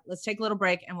let's take a little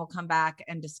break and we'll come back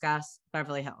and discuss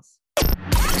Beverly Hills.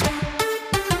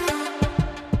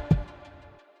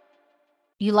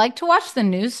 You like to watch the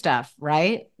new stuff,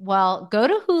 right? Well, go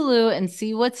to Hulu and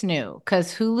see what's new,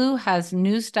 because Hulu has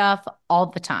new stuff all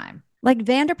the time. Like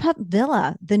Vanderpump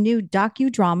Villa, the new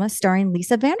docudrama starring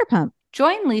Lisa Vanderpump.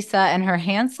 Join Lisa and her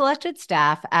hand-selected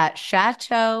staff at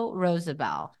Chateau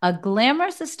Rosabelle, a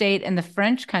glamorous estate in the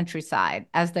French countryside,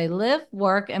 as they live,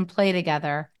 work, and play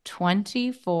together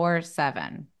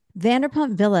 24/7.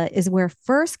 Vanderpump Villa is where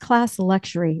first-class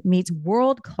luxury meets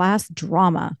world-class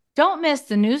drama. Don't miss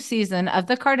the new season of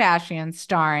The Kardashians,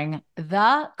 starring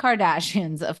The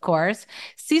Kardashians, of course.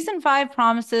 Season 5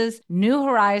 promises new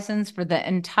horizons for the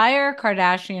entire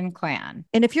Kardashian clan.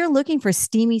 And if you're looking for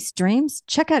steamy streams,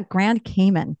 check out Grand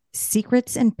Cayman,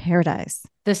 Secrets in Paradise.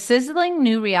 The sizzling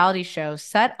new reality show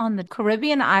set on the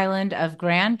Caribbean island of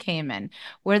Grand Cayman,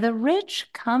 where the rich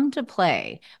come to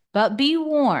play. But be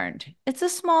warned, it's a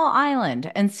small island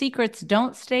and secrets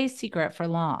don't stay secret for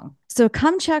long. So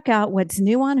come check out what's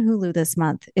new on Hulu this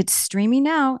month. It's streaming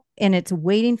now and it's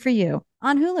waiting for you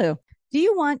on Hulu. Do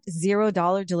you want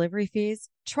 $0 delivery fees?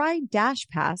 Try Dash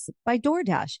Pass by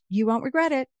DoorDash. You won't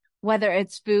regret it. Whether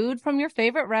it's food from your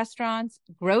favorite restaurants,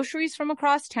 groceries from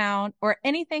across town, or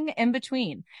anything in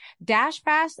between,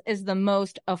 DashPass is the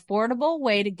most affordable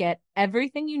way to get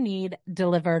everything you need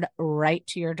delivered right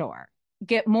to your door.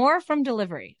 Get more from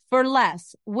delivery for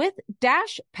less with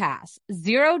DashPass,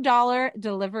 $0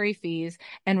 delivery fees,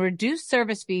 and reduced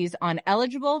service fees on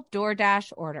eligible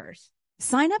DoorDash orders.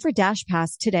 Sign up for Dash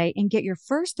Pass today and get your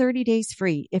first 30 days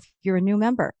free if you're a new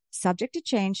member. Subject to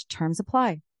change, terms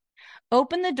apply.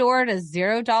 Open the door to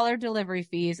 $0 delivery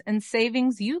fees and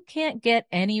savings you can't get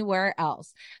anywhere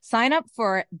else. Sign up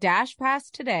for Dash Pass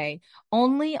today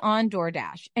only on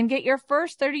DoorDash and get your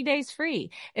first 30 days free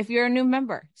if you're a new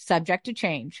member. Subject to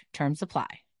change. Terms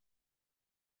apply.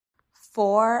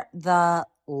 For the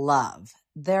love,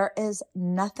 there is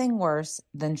nothing worse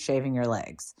than shaving your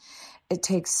legs. It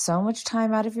takes so much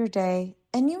time out of your day,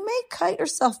 and you may cut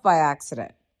yourself by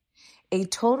accident. A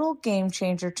total game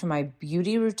changer to my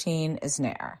beauty routine is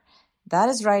Nair. That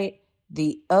is right,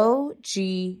 the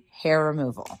OG hair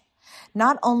removal.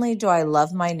 Not only do I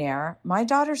love my Nair, my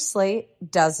daughter Slate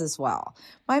does as well.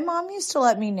 My mom used to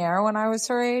let me Nair when I was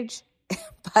her age,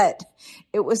 but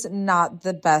it was not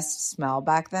the best smell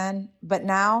back then. But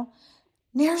now,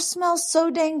 Nair smells so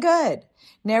dang good.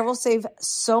 Nair will save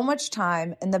so much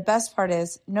time, and the best part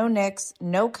is no nicks,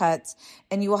 no cuts,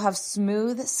 and you will have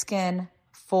smooth skin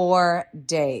for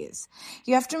days.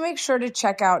 You have to make sure to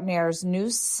check out Nair's new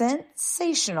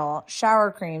sensational shower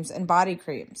creams and body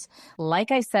creams.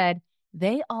 Like I said,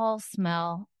 they all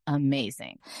smell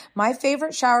amazing. My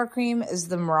favorite shower cream is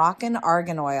the Moroccan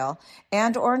Argan Oil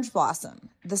and Orange Blossom.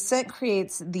 The scent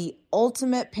creates the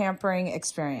ultimate pampering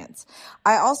experience.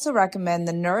 I also recommend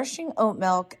the Nourishing Oat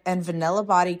Milk and Vanilla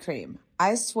Body Cream.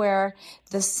 I swear,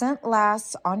 the scent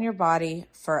lasts on your body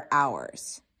for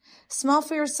hours. Smell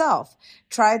for yourself.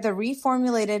 Try the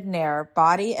reformulated Nair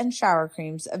body and shower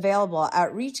creams available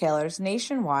at retailers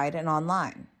nationwide and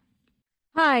online.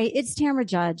 Hi, it's Tamara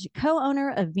Judge,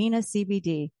 co-owner of Vina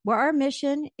CBD, where our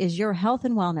mission is your health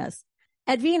and wellness.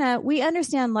 At Vina, we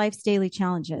understand life's daily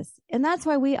challenges, and that's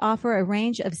why we offer a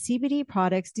range of CBD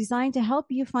products designed to help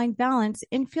you find balance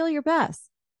and feel your best.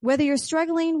 Whether you're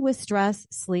struggling with stress,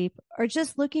 sleep, or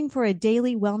just looking for a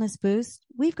daily wellness boost,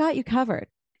 we've got you covered.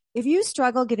 If you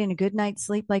struggle getting a good night's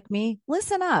sleep like me,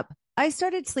 listen up. I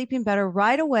started sleeping better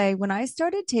right away when I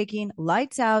started taking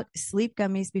Lights Out sleep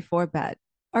gummies before bed.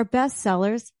 Our best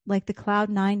sellers, like the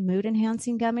Cloud9 Mood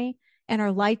Enhancing Gummy and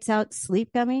our Lights Out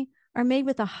Sleep Gummy, are made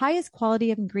with the highest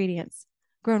quality of ingredients,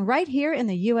 grown right here in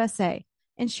the USA,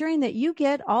 ensuring that you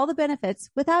get all the benefits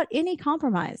without any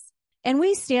compromise. And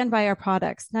we stand by our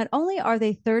products. Not only are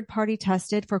they third-party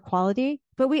tested for quality,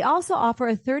 but we also offer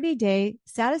a 30-day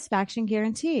satisfaction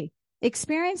guarantee.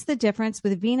 Experience the difference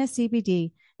with Vina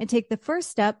CBD and take the first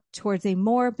step towards a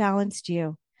more balanced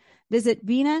you. Visit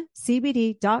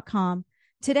vinacbd.com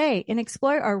today and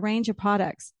explore our range of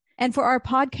products. And for our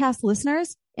podcast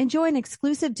listeners, enjoy an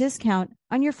exclusive discount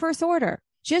on your first order.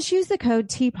 Just use the code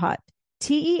TEAPOD,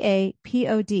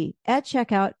 TEAPOD, at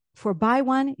checkout for buy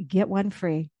one, get one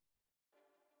free.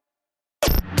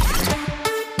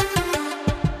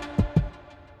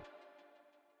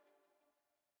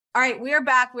 All right, we are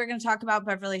back. We're going to talk about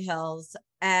Beverly Hills,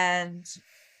 and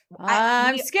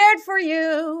I'm scared for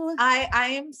you.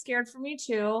 I am scared for me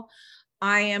too.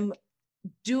 I am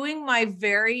doing my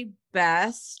very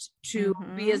best to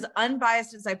be as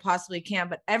unbiased as I possibly can,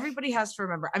 but everybody has to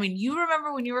remember. I mean, you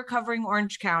remember when you were covering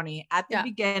Orange County at the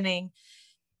beginning,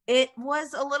 it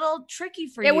was a little tricky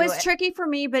for you. It was tricky for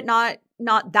me, but not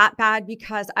that bad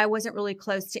because I wasn't really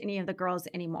close to any of the girls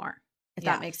anymore. If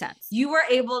that makes sense. You were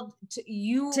able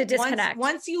to disconnect.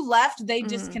 Once you left, they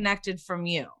disconnected from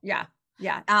you. Yeah.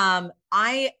 Yeah.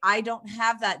 I don't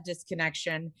have that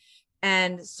disconnection.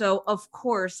 And so of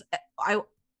course I,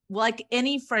 like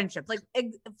any friendship, like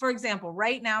for example,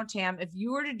 right now, Tam, if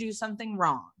you were to do something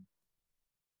wrong,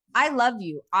 I love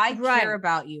you. I care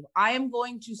about you. I am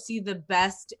going to see the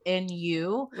best in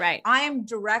you. Right. I am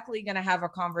directly going to have a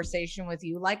conversation with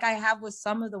you like I have with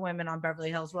some of the women on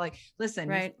Beverly Hills. We're like, listen,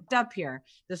 you fucked up here.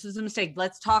 This was a mistake.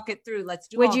 Let's talk it through. Let's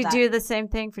do Would you do the same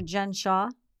thing for Jen Shaw?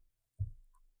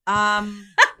 I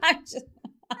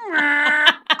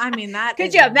mean, that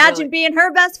could you imagine being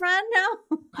her best friend now?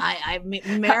 I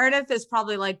mean, Meredith is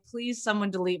probably like, please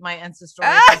someone delete my Insta story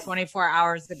from 24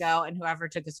 hours ago and whoever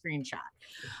took a screenshot.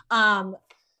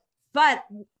 But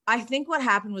I think what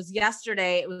happened was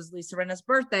yesterday, it was Lisa Rinna's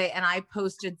birthday, and I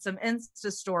posted some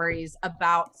Insta stories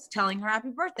about telling her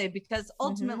happy birthday because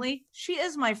ultimately she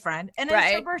is my friend and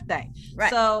it's her birthday.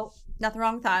 Right. So nothing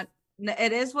wrong with that.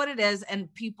 It is what it is.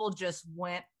 And people just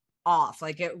went off.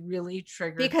 Like it really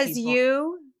triggered because people.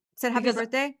 you said happy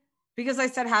birthday. Because I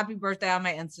said happy birthday on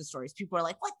my Insta stories. People are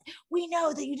like, what? We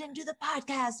know that you didn't do the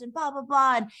podcast and blah, blah,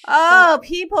 blah. And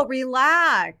people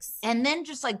relax. And then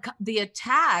just like the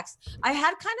attacks, I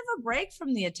had kind of a break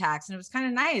from the attacks and it was kind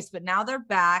of nice, but now they're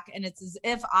back and it's as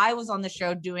if I was on the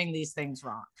show doing these things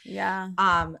wrong. Yeah.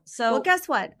 So well, guess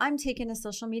what? I'm taking a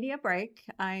social media break.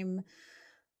 I'm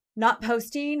not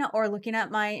posting or looking at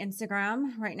my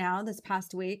Instagram right now this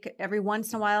past week. Every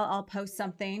once in a while I'll post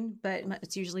something, but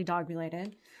it's usually dog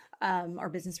related. Or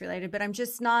business related, but I'm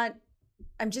just not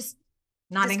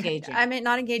engaging. I mean,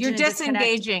 not engaging. You're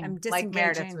disengaging. I'm disengaging, like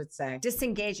Meredith would say.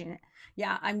 Disengaging.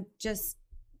 Yeah. I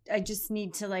just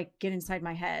need to like get inside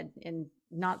my head and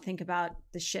not think about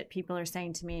the shit people are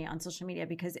saying to me on social media,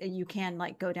 because you can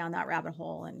like go down that rabbit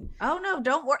hole and. Oh no,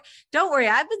 don't worry.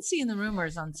 I've been seeing the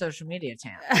rumors on social media,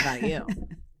 Tam, about you.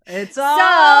 It's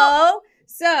all.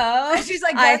 So she's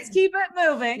like, let's keep it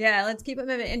moving. Yeah. Let's keep it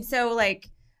moving. And so like,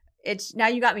 it's now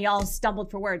you got me all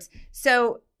stumbled for words.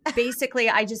 So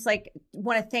basically I just like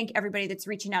want to thank everybody that's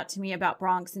reaching out to me about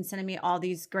Bronx and sending me all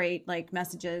these great like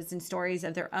messages and stories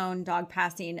of their own dog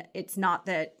passing. It's not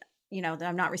that, that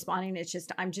I'm not responding. It's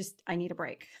just, I need a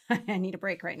break. I need a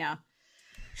break right now.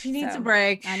 She needs a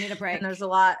break. I need a break. And there's a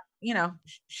lot,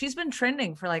 she's been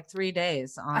trending for like 3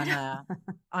 days on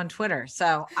Twitter.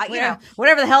 So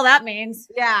whatever the hell that means.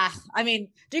 Yeah. I mean,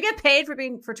 do you get paid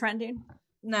for trending?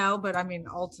 No, but I mean,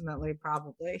 ultimately,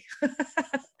 probably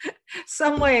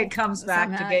some way it comes back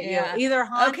to get you, either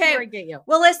haunt you or get you.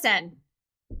 Well, listen,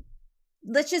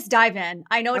 let's just dive in.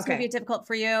 I know it's going to be difficult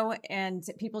for you, and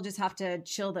people just have to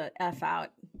chill the F out.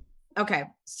 Okay,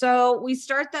 so we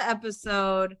start the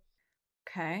episode.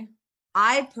 Okay,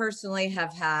 I personally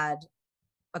have had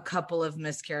a couple of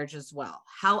miscarriages as well.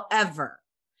 However,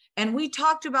 and we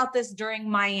talked about this during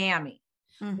Miami.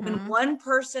 Mm-hmm. When one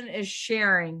person is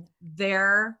sharing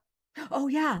their. Oh,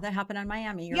 yeah. That happened on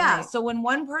Miami. You're right. So So when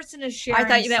one person is sharing. I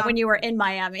thought you meant when you were in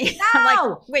Miami. No. I'm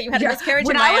like, wait, you had a miscarriage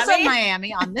in Miami? When I was in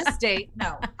Miami on this date,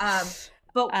 no.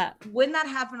 But when that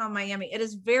happened on Miami, it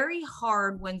is very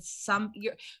hard when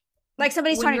like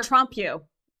somebody's trying to trump you.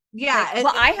 Yeah.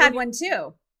 Like, I had one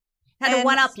too. Had to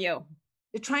one up you.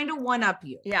 Trying to one up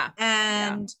you. Yeah.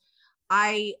 And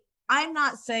I'm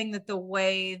not saying that the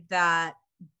way that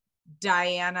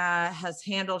Diana has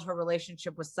handled her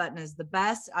relationship with Sutton is the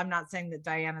best. I'm not saying that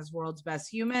Diana's world's best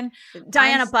human.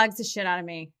 Diana bugs the shit out of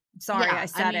me. Sorry, I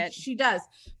said it. She does.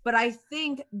 But I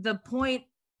think the point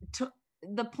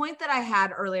that I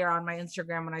had earlier on my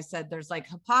Instagram when I said there's like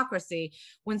hypocrisy,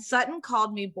 when Sutton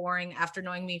called me boring after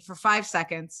knowing me for 5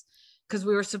 seconds, because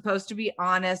we were supposed to be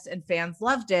honest and fans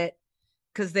loved it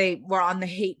because they were on the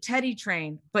hate Teddy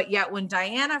train. But yet when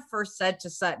Diana first said to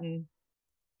Sutton,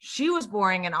 she was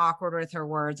boring and awkward with her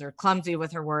words or clumsy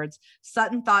with her words,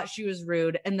 Sutton thought she was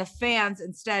rude. And the fans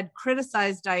instead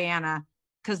criticized Diana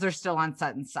because they're still on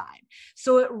Sutton's side.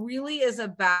 So it really is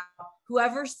about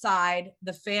whoever side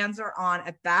the fans are on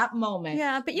at that moment.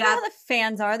 Yeah, but you know how the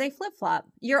fans are. They flip-flop.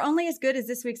 You're only as good as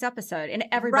this week's episode in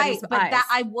everybody's eyes. But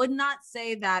I would not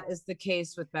say that is the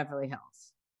case with Beverly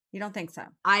Hills. You don't think so?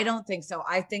 I don't think so.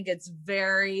 I think it's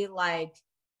very like,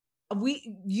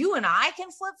 you and I can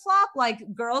flip flop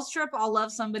like girls trip. I'll love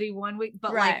somebody one week,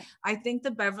 but like, I think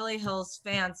the Beverly Hills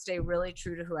fans stay really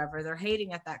true to whoever they're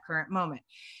hating at that current moment.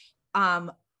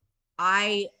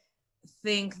 I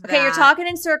think that. Okay, you're talking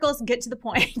in circles. Get to the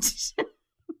point.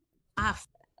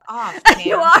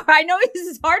 You are. I know this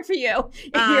is hard for you.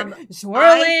 You're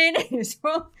swirling.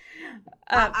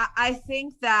 I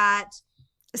think that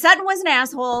Sutton was an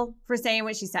asshole for saying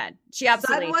what she said. She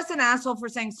absolutely Sutton was an asshole for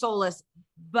saying soulless.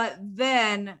 But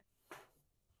then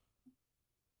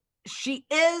she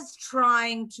is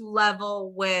trying to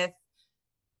level with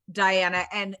Diana,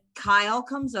 and Kyle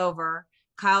comes over.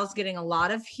 Kyle's getting a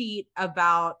lot of heat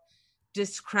about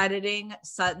discrediting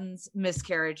Sutton's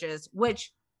miscarriages,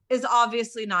 which is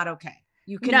obviously not okay.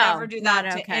 You can never do that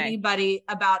to anybody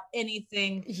about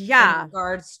anything in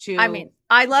regards to. I mean,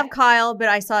 I love Kyle, but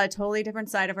I saw a totally different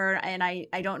side of her. And I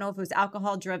don't know if it was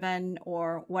alcohol driven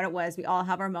or what it was. We all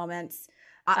have our moments.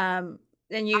 And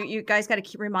you guys got to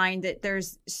keep remind that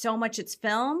there's so much it's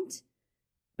filmed,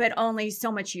 but only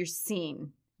so much you're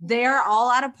seeing. They're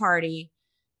all at a party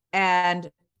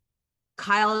and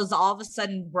Kyle is all of a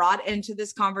sudden brought into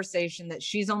this conversation that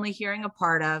she's only hearing a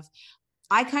part of.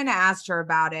 I kind of asked her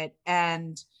about it.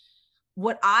 And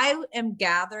what I am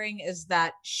gathering is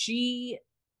that she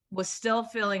was still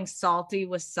feeling salty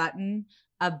with Sutton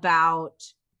about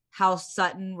how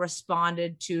Sutton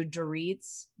responded to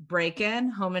Dorit's break-in,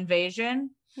 home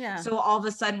invasion. Yeah. So all of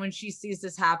a sudden when she sees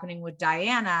this happening with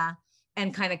Diana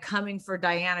and kind of coming for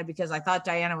Diana, because I thought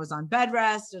Diana was on bed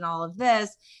rest and all of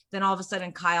this, then all of a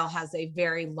sudden Kyle has a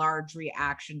very large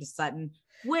reaction to Sutton,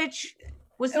 which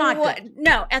was not good.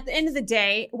 No, at the end of the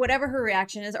day, whatever her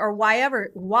reaction is, or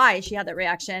why she had that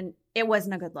reaction, it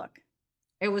wasn't a good look.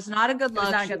 It was not a good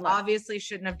look. She look. obviously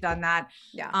shouldn't have done that.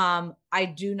 Yeah. I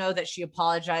do know that she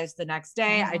apologized the next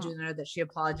day. I do know that she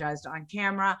apologized on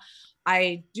camera.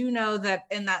 I do know that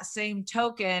in that same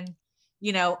token,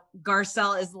 you know,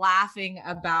 Garcelle is laughing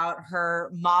about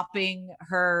her mopping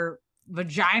her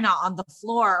vagina on the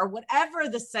floor or whatever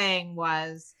the saying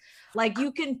was. Like,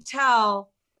 you can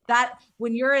tell that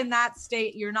when you're in that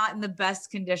state, you're not in the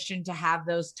best condition to have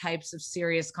those types of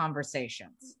serious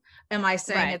conversations. Am I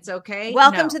saying it's okay?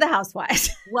 Welcome to the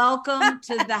Housewives. Welcome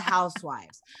to the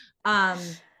Housewives. But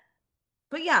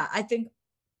yeah, I think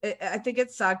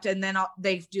it sucked. And then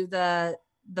they do the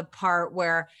part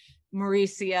where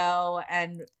Mauricio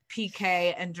and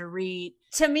PK and Dorit.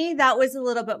 To me, that was a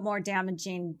little bit more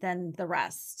damaging than the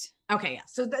rest. Okay, yeah.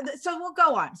 So we'll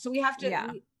go on. So we have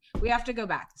to we have to go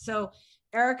back. So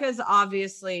Erica's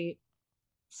obviously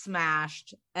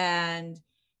smashed, and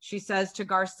she says to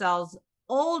Garcelle's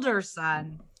older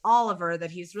son, Oliver,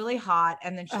 that he's really hot,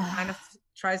 and then she kind of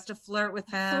tries to flirt with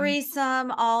him.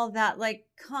 Threesome, all that. Like,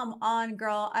 come on,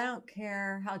 girl. I don't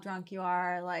care how drunk you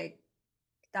are. Like,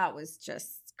 that was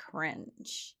just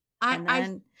cringe. And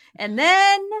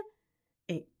then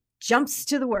it jumps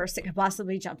to the worst it could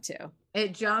possibly jump to.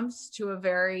 It jumps to a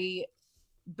very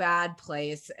bad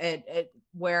place. It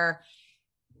where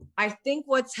I think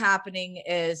what's happening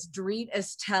is Dorit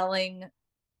is telling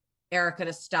Erica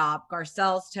to stop.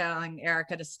 Garcelle's telling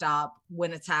Erica to stop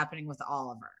when it's happening with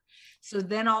Oliver. So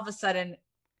then all of a sudden,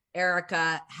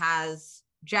 Erica has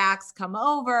Jax come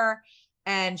over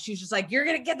and she's just like, you're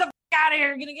going to get the out of here.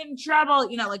 You're going to get in trouble.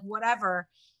 You know, like whatever.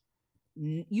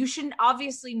 You should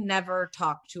obviously never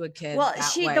talk to a kid. Well,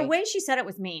 way. The way she said it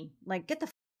was mean. Like, get the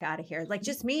out of here. Like,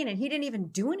 just mean. And he didn't even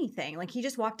do anything. Like, he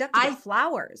just walked up to get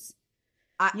flowers.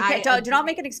 Do not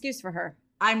make an excuse for her.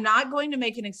 I'm not going to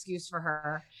make an excuse for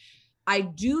her. I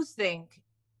do think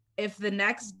if the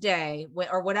next day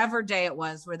or whatever day it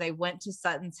was where they went to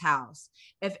Sutton's house,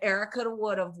 if Erica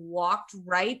would have walked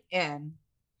right in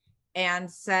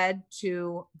and said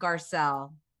to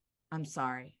Garcelle, I'm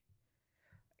sorry.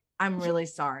 I'm really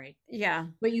sorry. Yeah.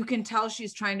 But you can tell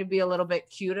she's trying to be a little bit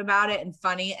cute about it and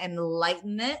funny and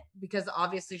lighten it because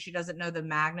obviously she doesn't know the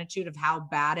magnitude of how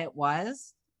bad it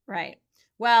was. Right.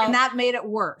 Well, and that made it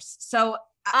worse. So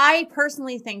I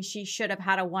personally think she should have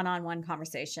had a one-on-one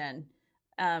conversation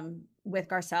with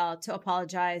Garcelle to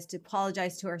apologize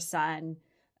to her son.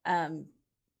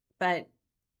 But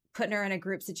putting her in a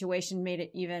group situation made it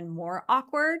even more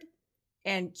awkward.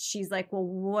 And she's like, well,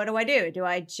 what do I do? Do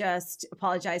I just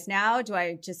apologize now? Do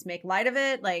I just make light of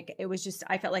it? Like, it was just,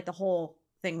 I felt like the whole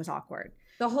thing was awkward.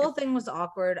 The whole thing was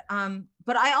awkward.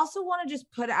 But I also want to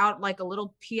just put out like a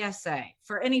little PSA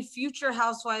for any future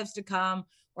housewives to come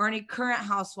or any current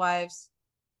housewives.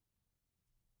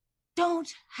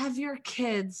 Don't have your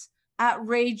kids at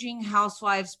raging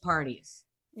housewives parties.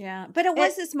 Yeah. But it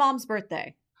was his mom's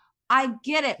birthday. I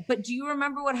get it. But do you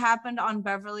remember what happened on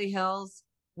Beverly Hills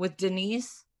with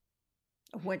Denise?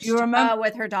 Which you remember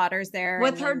with her daughters there?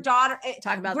 With her daughter.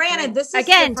 Talking about granted, this is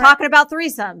again different. Talking about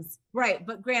threesomes. Right.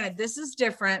 But granted, this is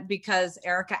different because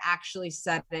Erica actually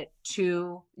said it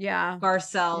to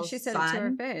Garcelle's She said son. it to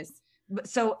her face.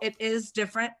 So it is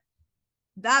different.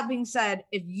 That being said,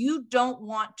 if you don't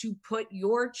want to put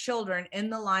your children in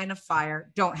the line of fire,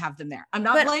 don't have them there. I'm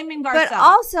not blaming Garcelle. But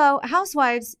also,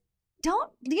 housewives,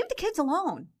 don't leave the kids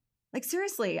alone. Like,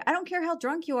 seriously, I don't care how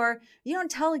drunk you are. You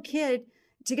don't tell a kid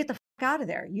to get the out of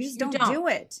there. You just don't do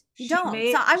it. You don't.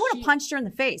 So I would have punched her in the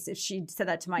face if she said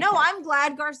that to my kid. I'm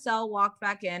glad Garcelle walked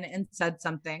back in and said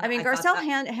something. I mean, Garcelle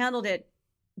handled it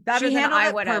better than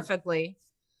I would have. Perfectly.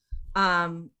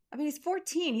 I mean, he's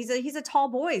 14. He's a tall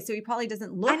boy, so he probably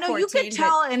doesn't look 14. I know, you could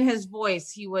tell in his voice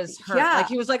he was hurt. Yeah. Like,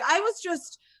 he was like, I was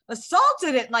just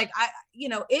assaulted.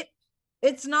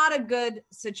 It's not a good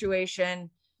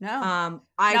situation. No.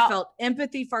 I felt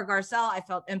empathy for Garcelle. I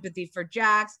felt empathy for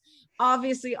Jax.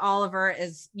 Obviously, Oliver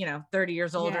is, 30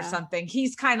 years old or something.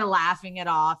 He's kind of laughing it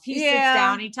off. He sits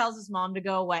down. He tells his mom to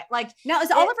go away. Like, now,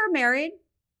 is Oliver married?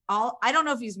 I don't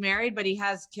know if he's married, but he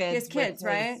has kids. He has kids,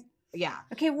 right? Yeah.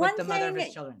 Okay, one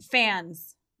thing,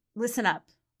 fans, listen up.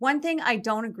 One thing I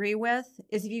don't agree with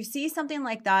is if you see something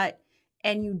like that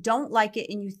and you don't like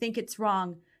it and you think it's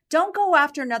wrong, don't go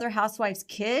after another housewife's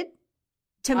kid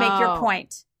to make your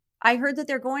point. I heard that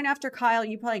they're going after Kyle.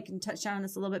 You probably can touch on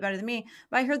this a little bit better than me,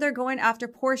 but I heard they're going after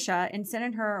Portia and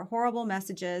sending her horrible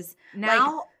messages.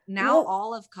 Now well,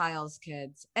 all of Kyle's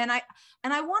kids. And I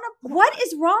want to, what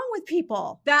is wrong with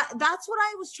people? that's what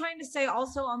I was trying to say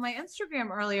also on my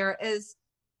Instagram earlier is,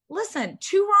 listen,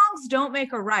 two wrongs don't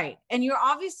make a right. And you're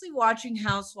obviously watching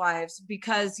Housewives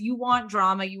because you want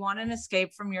drama, you want an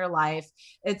escape from your life.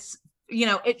 It's, you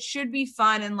know, it should be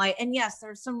fun and light. And yes,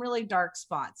 there's some really dark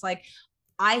spots. Like,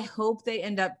 I hope they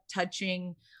end up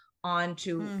touching on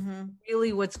to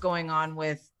really what's going on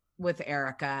with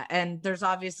Erica. And there's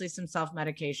obviously some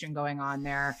self-medication going on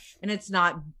there, and it's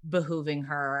not behooving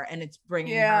her, and it's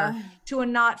bringing her to a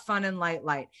not fun and light.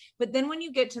 But then when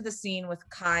you get to the scene with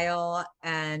Kyle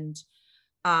and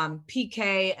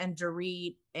PK and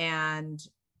Dorit and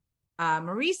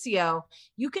Mauricio,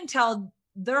 you can tell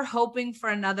they're hoping for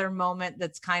another moment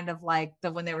that's kind of like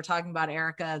when they were talking about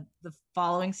Erica the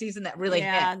following season that really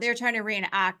hit. They're trying to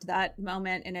reenact that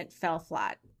moment, and it fell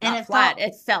flat. It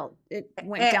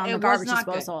went down the garbage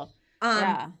disposal.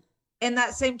 In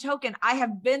that same token, I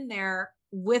have been there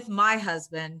with my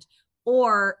husband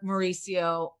or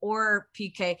Mauricio or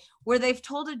PK where they've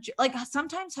told like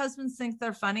sometimes husbands think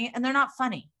they're funny and they're not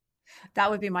funny. That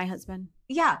would be my husband.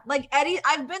 Yeah. Like Eddie,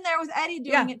 I've been there with Eddie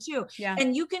doing it too. Yeah.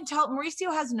 And you can tell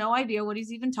Mauricio has no idea what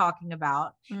he's even talking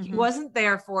about. He wasn't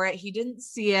there for it. He didn't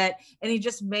see it. And he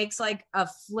just makes like a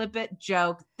flippant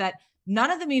joke that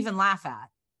none of them even laugh at.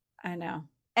 I know.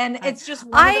 And it's just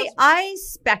I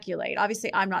speculate.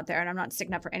 Obviously, I'm not there and I'm not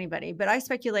sticking up for anybody, but I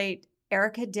speculate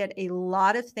Erica did a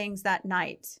lot of things that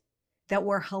night that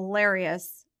were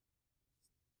hilarious.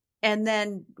 And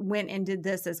then went and did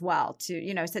this as well to,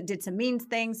 you know, did some mean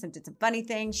things and did some funny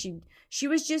things. She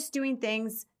was just doing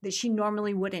things that she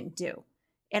normally wouldn't do.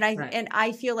 And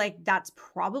I feel like that's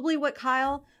probably what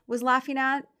Kyle was laughing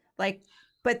at. Like,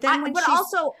 but then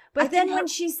when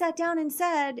she sat down and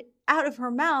said out of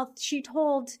her mouth, she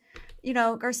told, you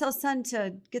know, Garcelle's son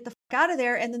to get the fuck out of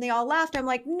there. And then they all laughed. I'm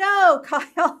like, no,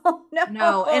 Kyle,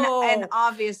 no. And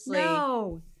obviously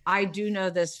I do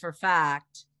know this for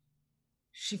fact.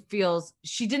 She feels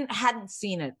she hadn't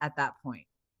seen it at that point.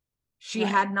 She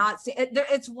had not seen it.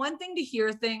 It's one thing to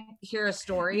hear a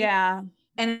story. Yeah.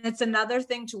 And it's another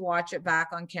thing to watch it back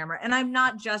on camera. And I'm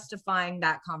not justifying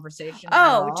that conversation.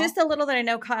 Just a little that I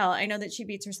know Kyle. I know that she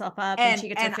beats herself up and she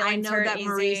gets her feelings hurt easy.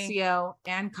 Mauricio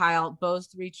and Kyle both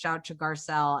reached out to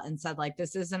Garcelle and said, like,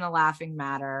 this isn't a laughing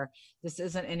matter. This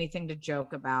isn't anything to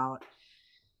joke about.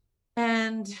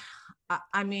 And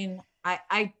I mean,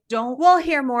 I don't. We'll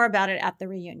hear more about it at the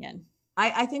reunion.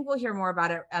 I think we'll hear more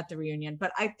about it at the reunion,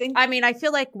 but I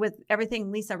feel like with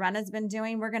everything Lisa Rinna's been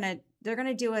doing, they're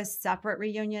gonna do a separate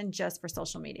reunion just for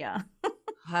social media.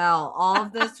 Hell, all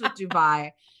of this with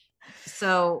Dubai.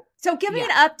 So give me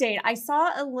an update. I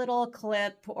saw a little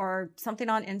clip or something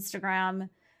on Instagram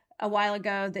a while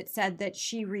ago that said that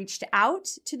she reached out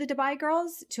to the Dubai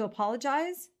girls to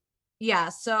apologize. Yeah.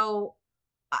 So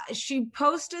she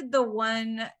posted the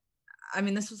one. I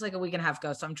mean, this was like a week and a half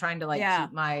ago, so I'm trying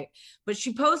to but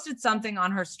she posted something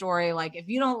on her story, like, if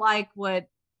you don't like what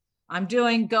I'm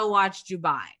doing, go watch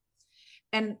Dubai.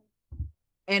 And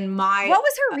what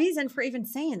was her reason for even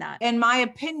saying that? In my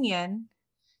opinion,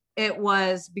 it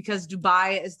was because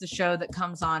Dubai is the show that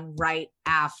comes on right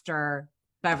after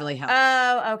Beverly Hills.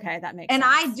 Oh, okay. That makes sense.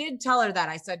 And I did tell her that.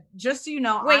 I said, just so you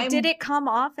know, did it come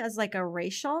off as like a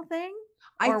racial thing?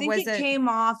 I think it came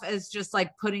off as just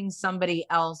like putting somebody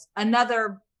else,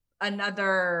 another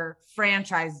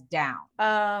franchise down.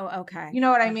 Oh, okay. You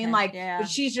know what I mean? Like, but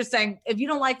she's just saying, if you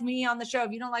don't like me on the show,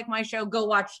 if you don't like my show, go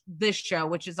watch this show,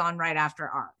 which is on right after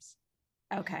ours.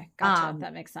 Okay. Gotcha.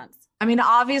 That makes sense. I mean,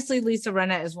 obviously Lisa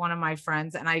Rinna is one of my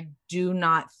friends, and I do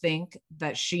not think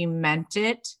that she meant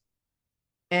it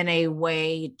in a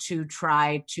way to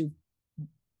try to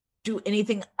do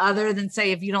anything other than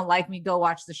say, if you don't like me, go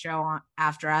watch the show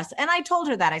after us. And I told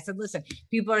her that. I said, listen,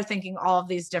 people are thinking all of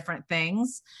these different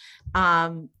things.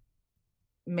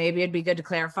 Maybe it'd be good to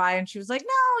clarify. And she was like,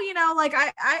 no, you know, like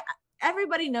I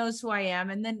everybody knows who I am.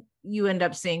 And then you end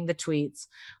up seeing the tweets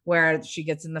where she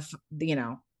gets in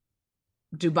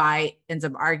Dubai ends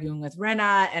up arguing with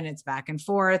Rinna, and it's back and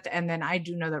forth. And then I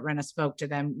do know that Rinna spoke to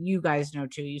them. You guys know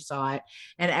too, you saw it,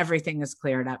 and everything is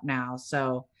cleared up now.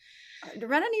 So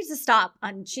Rinna needs to stop.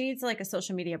 She needs like a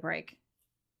social media break.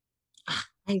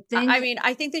 I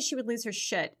think that she would lose her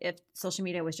shit if social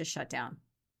media was just shut down.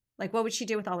 Like, what would she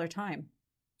do with all her time?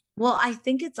 Well, I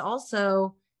think it's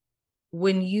also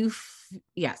when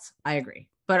yes, I agree.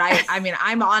 But I mean,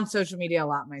 I'm on social media a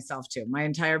lot myself too. My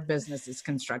entire business is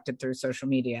constructed through social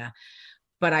media.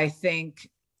 But I think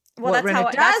Well, what that's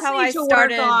Rinna that's how need I to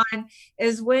started. work on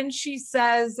is when she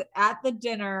says at the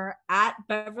dinner at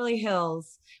Beverly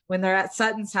Hills, when they're at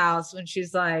Sutton's house, when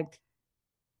she's like,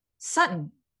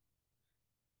 Sutton,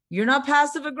 you're not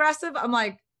passive aggressive. I'm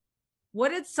like, what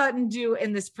did Sutton do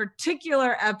in this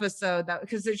particular episode? That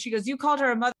because she goes, you called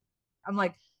her a mother. I'm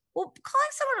like, well, calling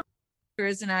someone a mother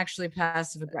isn't actually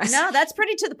passive aggressive. No, that's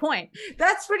pretty to the point.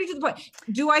 That's pretty to the point.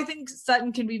 Do I think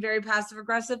Sutton can be very passive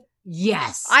aggressive?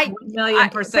 Yes, I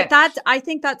 1,000,000%. But I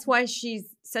think that's why she's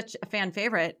such a fan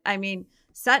favorite. I mean,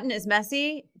 Sutton is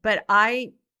messy, but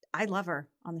I love her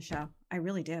on the show. I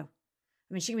really do.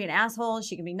 I mean, she can be an asshole.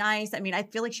 She can be nice. I mean, I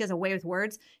feel like she has a way with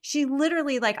words. She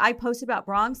literally, like, I posted about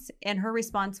Bronx and her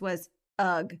response was,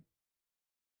 ugh,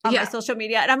 on my social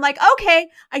media. And I'm like, okay,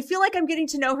 I feel like I'm getting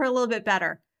to know her a little bit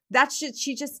better. That's just,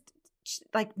 she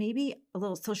like maybe a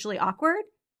little socially awkward.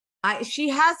 She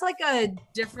has like a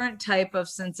different type of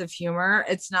sense of humor.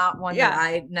 It's not one that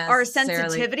I necessarily... Or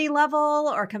sensitivity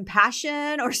level or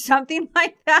compassion or something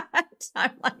like that.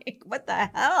 I'm like, what the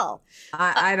hell?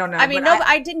 I don't know. I mean,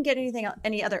 I didn't get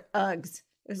any other ughs.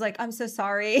 It was like, I'm so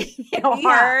sorry,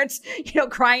 heart,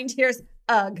 crying tears,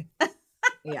 ugh.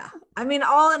 Yeah. I mean,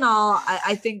 all in all,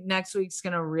 I think next week's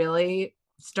going to really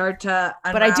start to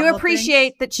unravel. But I do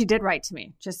appreciate that she did write to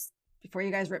me. Just before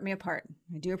you guys rip me apart,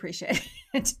 I do appreciate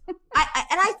it.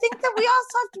 I think that we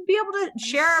also have to be able to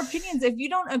share our opinions. If you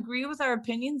don't agree with our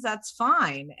opinions, that's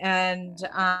fine. And,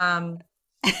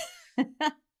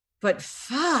 but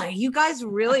you guys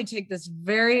really take this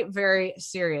very, very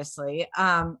seriously.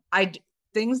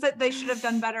 Things that they should have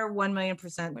done better,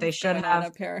 1,000,000%. They should have.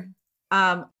 Up here.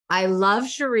 I love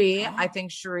Cherie. I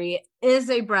think Cherie is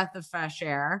a breath of fresh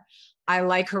air. I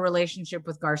like her relationship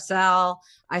with Garcelle.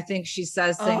 I think she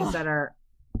says things that are,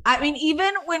 I mean,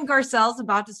 even when Garcelle's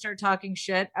about to start talking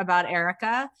shit about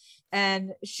Erica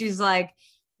and she's like,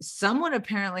 someone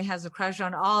apparently has a crush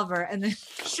on Oliver. And then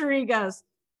Cherie goes,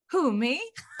 who, me?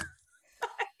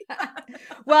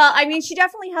 Well, I mean, she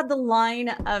definitely had the line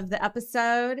of the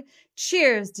episode.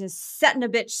 Cheers to setting a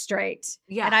bitch straight.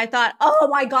 Yeah. And I thought, oh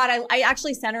my God, I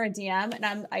actually sent her a DM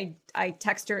and I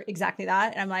text her exactly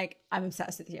that. And I'm like, I'm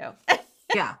obsessed with you.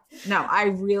 Yeah. No,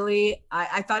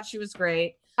 I thought she was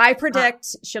great. I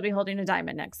predict she'll be holding a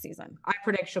diamond next season. I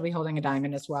predict she'll be holding a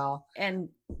diamond as well. And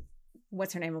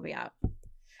what's her name will be out.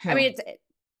 Who? I mean,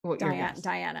 it's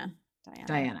Diana.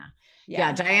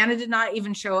 Yeah, Diana did not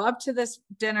even show up to this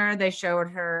dinner. They showed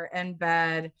her in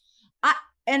bed.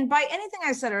 And by anything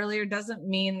I said earlier doesn't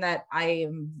mean that I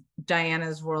am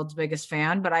Diana's world's biggest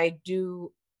fan, but I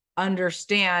do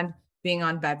understand being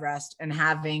on bed rest and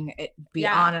having it be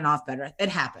on and off bed rest. It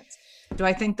happens. Do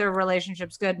I think their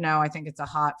relationship's good? No, I think it's a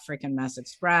hot freaking mess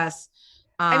express.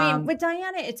 I mean, with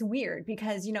Diana, it's weird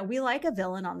because, we like a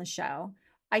villain on the show.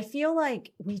 I feel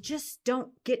like we just don't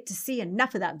get to see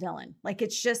enough of that villain. Like,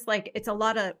 it's just like, it's a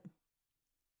lot of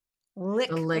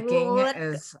licking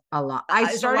is a lot.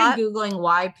 I started Googling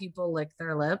why people lick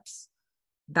their lips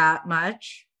that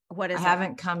much. What is I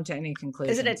haven't come to any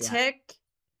conclusions. Is it a tick?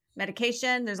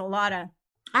 Medication? There's a lot of...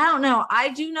 I don't know. I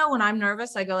do know when I'm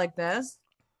nervous, I go like this.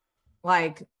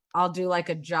 Like, I'll do like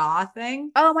a jaw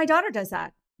thing. Oh, my daughter does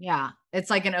that. Yeah. It's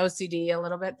like an OCD a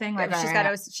little bit thing. Like she's got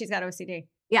OCD.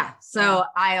 Yeah. So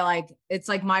it's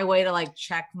like my way to like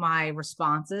check my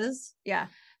responses. Yeah.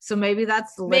 So maybe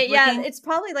that's the lip licking. It's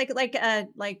probably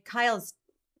like Kyle's.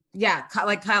 Yeah.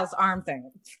 Like Kyle's arm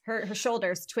thing. Her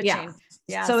shoulders twitching.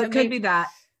 Yeah. So it could be that.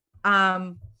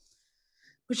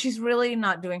 But she's really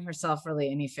not doing herself really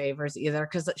any favors either,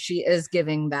 because she is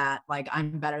giving that, like,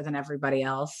 I'm better than everybody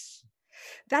else.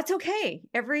 That's okay.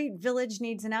 Every village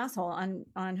needs an asshole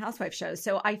on housewife shows.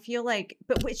 So I feel like,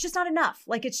 but it's just not enough.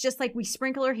 Like, it's just like we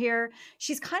sprinkle her here.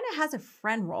 She's kind of has a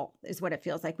friend role is what it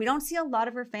feels like. We don't see a lot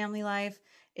of her family life.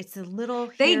 It's a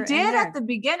little. They did at the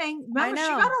beginning. Remember, she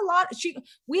got a lot.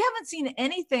 We haven't seen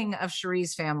anything of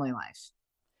Cherie's family life.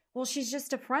 Well, she's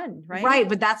just a friend, right? Right.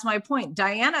 But that's my point.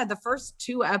 Diana, the first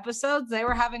 2 episodes, they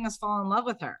were having us fall in love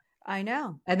with her. I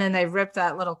know. And then they ripped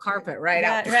that little carpet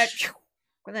out.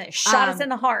 They shot us in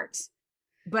the heart.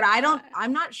 But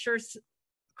I'm not sure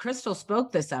Crystal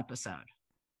spoke this episode.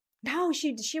 No,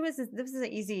 she was, this was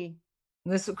an easy.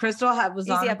 Crystal was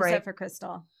on a break. Episode for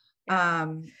Crystal.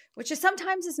 Yeah. Which is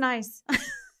sometimes is nice.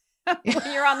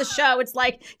 When you're on the show, it's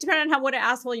like, depending on what an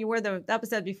asshole you were the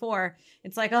episode before,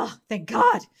 it's like, oh, thank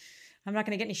God. I'm not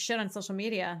going to get any shit on social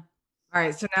media. All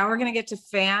right. So now we're going to get to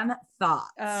fan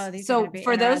thoughts. So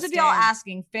for those of y'all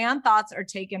asking, fan thoughts are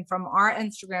taken from our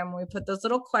Instagram. We put those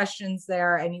little questions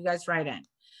there and you guys write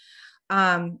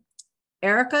in.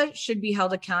 Erica should be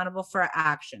held accountable for her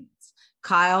actions.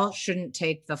 Kyle shouldn't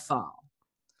take the fall.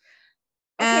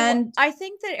 Okay, And I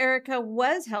think that Erica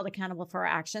was held accountable for her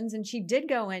actions, and she did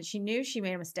go in. She knew she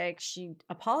made a mistake. She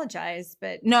apologized,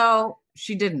 but no,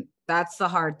 she didn't. That's the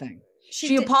hard thing.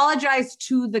 She apologized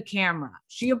to the camera.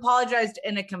 She apologized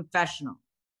in a confessional.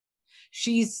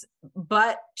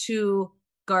 But to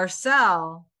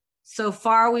Garcelle, so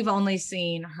far we've only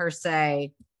seen her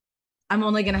say, I'm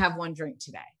only going to have one drink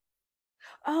today.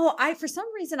 Oh, for some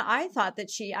reason I thought that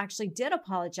she actually did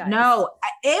apologize. No,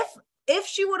 if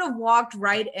she would have walked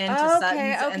right into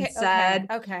Sutton's and said,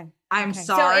 I'm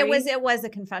sorry. So it was a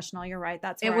confessional. You're right.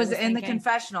 That's what it was in the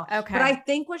confessional. Okay. But I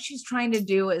think what she's trying to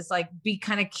do is like be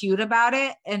kind of cute about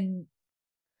it. And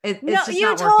it's just you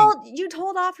not working. You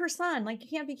told off her son. Like, you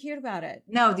can't be cute about it.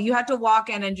 No, you have to walk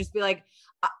in and just be like,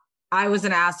 I was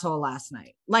an asshole last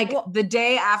night. Like the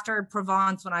day after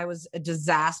Provence, when I was a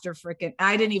disaster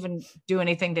I didn't even do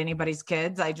anything to anybody's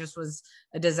kids. I just was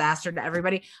a disaster to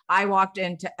everybody. I walked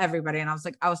into everybody and I was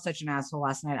like, I was such an asshole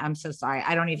last night. I'm so sorry.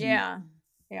 I don't even.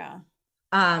 Yeah.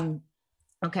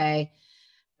 Okay.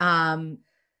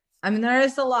 I mean, there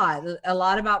is a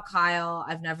lot about Kyle.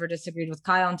 I've never disagreed with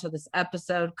Kyle until this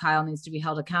episode. Kyle needs to be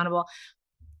held accountable.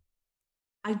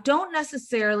 I don't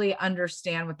necessarily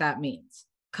understand what that means.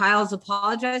 Kyle's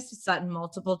apologized to Sutton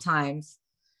multiple times.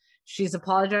 She's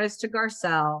apologized to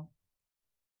Garcelle.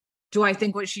 Do I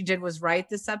think what she did was right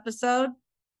this episode?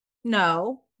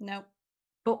 No. Nope.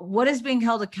 But what does being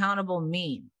held accountable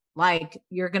mean? Like,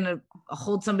 you're going to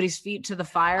hold somebody's feet to the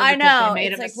fire because they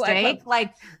made a mistake?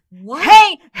 Like, what?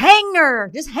 Hey, hang her.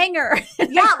 Just hang her.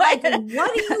 Yeah, like,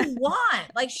 what do you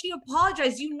want? Like, she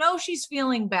apologized. You know she's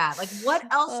feeling bad. Like, what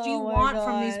else do you want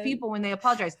from these people when they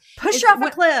apologize? Push her off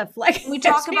a cliff. Like, we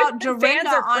talk about Dorinda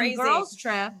on Girls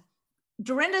Trip.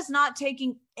 Dorinda's not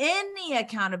taking any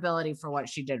accountability for what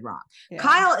she did wrong. Yeah.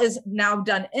 Kyle is now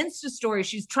done Insta story.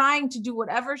 She's trying to do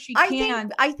whatever she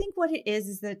can. I think what it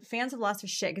is that fans have lost their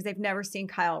shit because they've never seen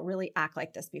Kyle really act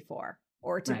like this before,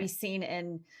 or to be seen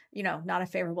in, not a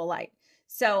favorable light.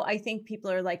 So I think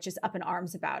people are like just up in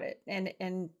arms about it.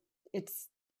 And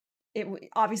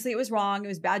obviously it was wrong. It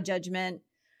was bad judgment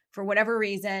for whatever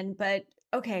reason, but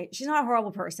okay, she's not a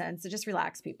horrible person. So just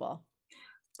relax, people.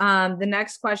 The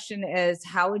next question is,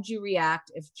 how would you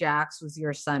react if Jax was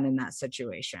your son in that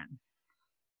situation?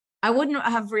 I wouldn't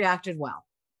have reacted well.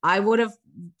 I would have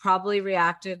probably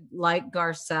reacted like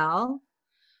Garcelle.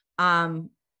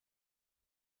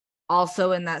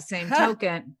 Also in that same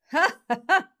token,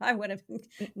 I would have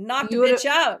knocked a bitch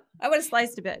out. I would have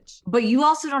sliced a bitch. But you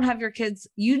also don't have your kids.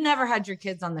 You never had your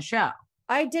kids on the show.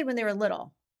 I did when they were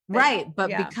little. Right.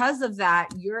 But because of that,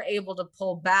 you're able to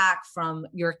pull back from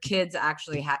your kids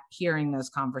actually hearing those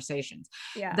conversations.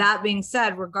 Yeah. That being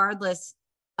said, regardless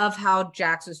of how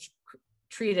Jax was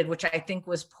treated, which I think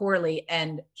was poorly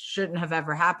and shouldn't have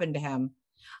ever happened to him,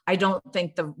 I don't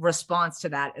think the response to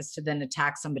that is to then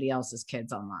attack somebody else's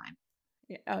kids online.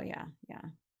 Oh, yeah. Yeah.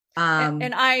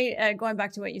 And I, going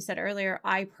back to what you said earlier,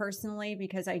 I personally,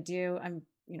 because I didn't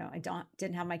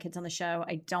have my kids on the show.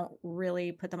 I don't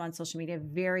really put them on social media.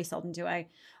 Very seldom do I.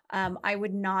 I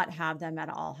would not have them at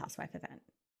an all housewife event.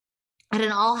 At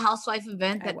an all housewife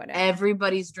event that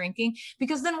everybody's drinking,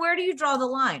 because then where do you draw the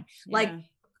line? Yeah. Like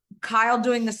Kyle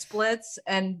doing the splits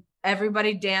and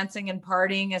everybody dancing and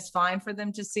partying is fine for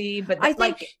them to see. But I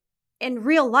think in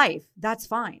real life, that's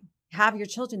fine. Have your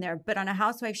children there. But on a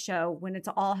housewife show, when it's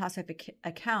an all housewife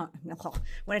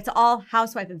when it's an all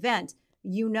housewife event,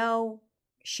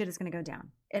 shit is going to go down.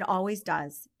 It always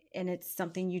does. And it's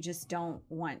something you just don't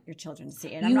want your children to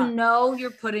see. And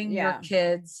you're putting your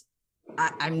kids,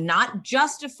 I'm not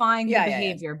justifying the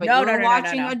behavior, but you're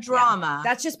watching a drama. Yeah.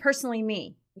 That's just personally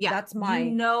me. Yeah. That's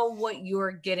you know what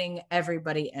you're getting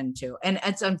everybody into. And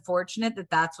it's unfortunate that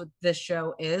that's what this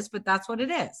show is, but that's what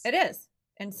it is. It is.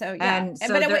 And so,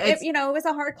 it was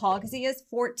a hard call because he is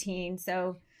 14.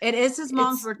 So it is his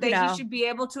mom's birthday. He should be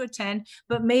able to attend,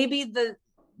 but maybe the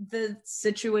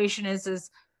situation is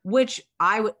which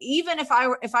I would, even if I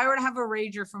were to have a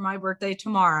rager for my birthday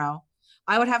tomorrow,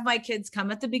 I would have my kids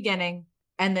come at the beginning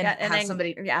and then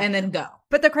somebody and then go.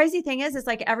 But the crazy thing is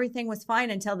like everything was fine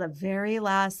until the very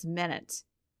last minute.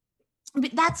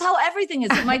 But that's how everything is.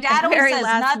 My dad always says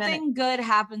nothing good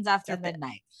happens after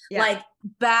midnight. Yeah. Like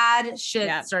bad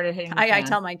shit started hitting. I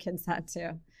tell my kids that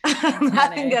too.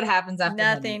 Nothing good happens after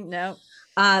nothing. Midnight.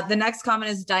 No. The next comment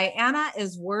is Diana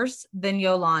is worse than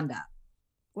Yolanda.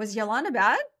 Was Yolanda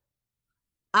bad?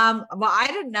 Well, I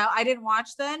didn't know. I didn't watch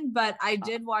then, but I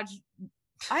did watch.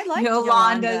 I like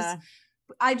Yolanda's. Yolanda.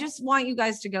 I just want you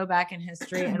guys to go back in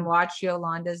history and watch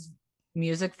Yolanda's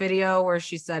music video where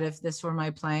she said, "If this were my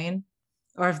plane,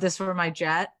 or if this were my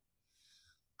jet."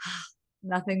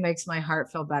 Nothing makes my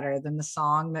heart feel better than the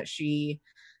song that she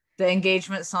the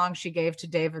engagement song she gave to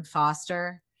David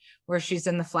Foster, where she's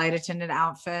in the flight attendant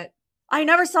outfit. I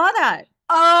never saw that.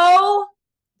 Oh,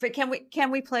 But can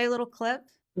we play a little clip?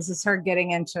 this is her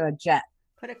getting into a jet.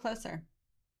 Put it closer.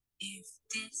 If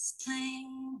this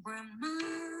plane were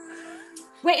mine,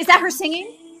 Wait, is that her singing?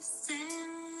 they said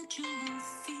you would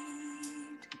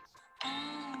feed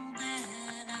all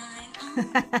that I own.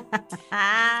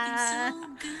 It's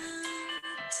so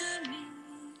good to me.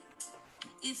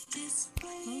 If this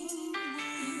plane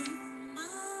were mine,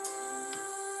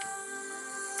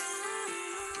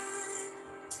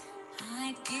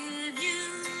 I'd give you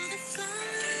the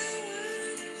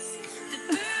flowers, the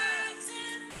birds,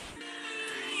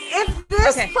 and If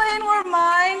this Okay. plane were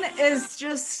mine is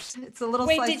just, it's a little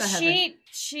Wait, slice did of heaven.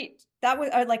 she that was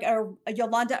like a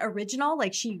Yolanda original?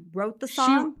 Like she wrote the She,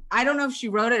 song? I don't know if she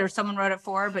wrote it or someone wrote it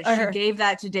for her, but Or she her. gave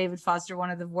that to David Foster, one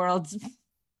of the world's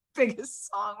biggest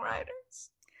songwriters.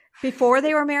 Before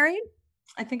they were married?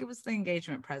 I think it was the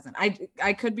engagement present.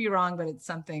 I could be wrong, but it's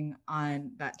something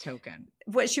on that token.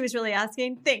 What she was really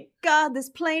asking? Thank God this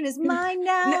plane is mine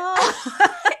now.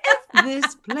 If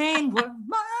this plane were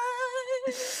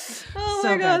mine. Oh So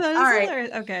my God, good. that is All right.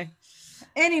 hilarious. Okay.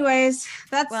 Anyways,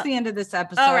 that's Well, the end of this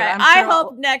episode. All right. I'm I sure-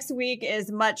 hope next week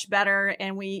is much better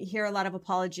and we hear a lot of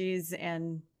apologies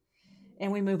and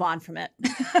we move on from it.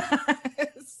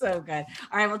 So good.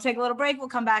 All right, we'll take a little break. We'll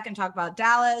come back and talk about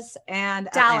Dallas and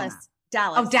Atlanta.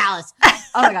 Dallas. Oh, Dallas.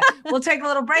 Oh my God. We'll take a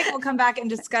little break. We'll come back and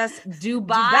discuss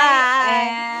Dubai.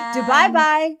 And Dubai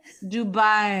bye.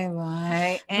 Dubai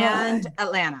bye, and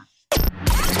Atlanta.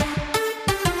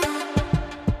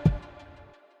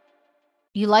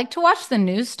 You like to watch the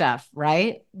new stuff,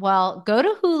 right? Well, go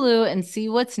to Hulu and see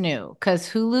what's new, because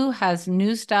Hulu has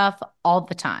new stuff all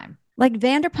the time. Like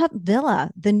Vanderpump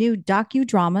Villa, the new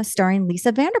docudrama starring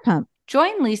Lisa Vanderpump.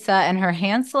 Join Lisa and her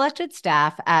hand-selected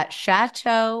staff at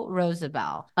Chateau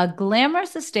Rosabelle, a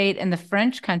glamorous estate in the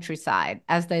French countryside,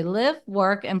 as they live,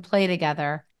 work, and play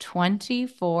together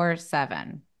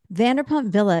 24/7. Vanderpump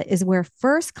Villa is where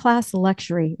first-class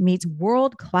luxury meets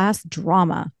world-class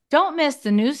drama. Don't miss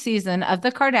the new season of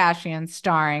The Kardashians,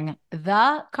 starring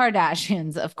The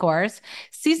Kardashians, of course.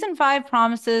 Season 5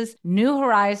 promises new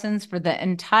horizons for the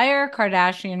entire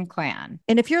Kardashian clan.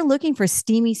 And if you're looking for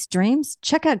steamy streams,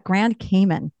 check out Grand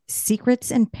Cayman, Secrets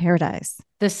in Paradise.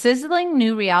 The sizzling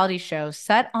new reality show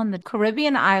set on the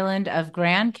Caribbean island of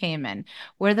Grand Cayman,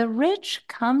 where the rich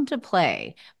come to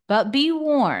play. But be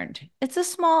warned, it's a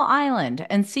small island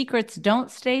and secrets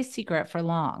don't stay secret for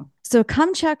long. So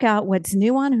come check out what's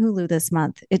new on Hulu this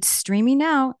month. It's streaming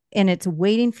now and it's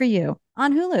waiting for you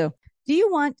on Hulu. Do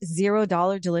you want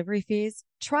 $0 delivery fees?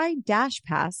 Try Dash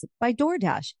Pass by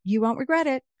DoorDash. You won't regret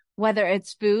it. Whether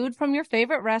it's food from your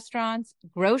favorite restaurants,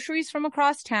 groceries from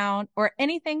across town, or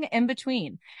anything in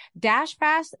between,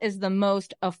 DashPass is the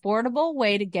most affordable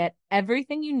way to get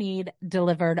everything you need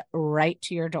delivered right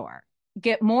to your door.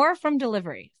 Get more from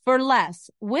delivery for less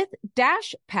with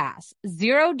DashPass.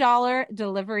 $0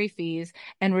 delivery fees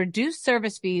and reduced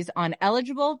service fees on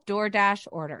eligible DoorDash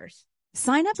orders.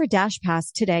 Sign up for Dash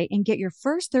Pass today and get your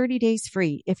first 30 days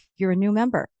free if you're a new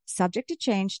member. Subject to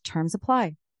change, terms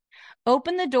apply.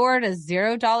 Open the door to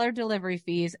 $0 delivery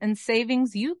fees and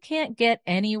savings you can't get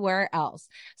anywhere else.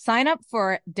 Sign up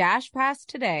for Dash Pass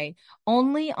today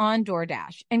only on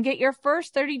DoorDash and get your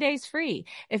first 30 days free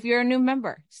if you're a new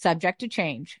member. Subject to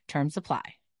change. Terms apply.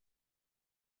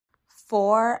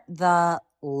 For the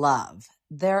love,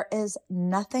 there is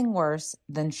nothing worse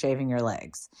than shaving your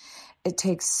legs. It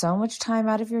takes so much time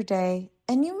out of your day,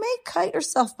 and you may cut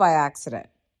yourself by accident.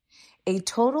 A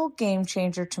total game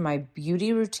changer to my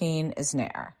beauty routine is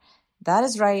Nair. That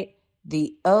is right,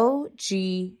 the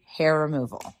OG hair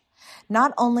removal.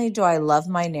 Not only do I love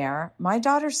my Nair, my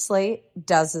daughter Slate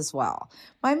does as well.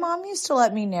 My mom used to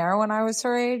let me Nair when I was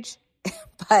her age,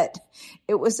 but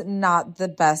it was not the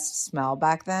best smell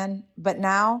back then. But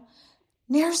now,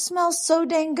 Nair smells so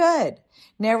dang good.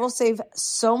 Nair will save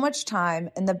so much time,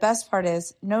 and the best part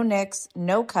is no nicks,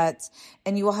 no cuts,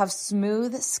 and you will have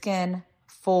smooth skin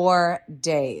for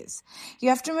days. You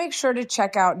have to make sure to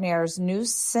check out Nair's new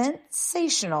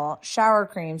sensational shower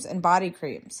creams and body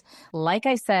creams. Like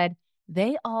I said,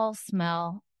 they all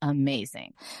smell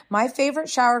amazing. My favorite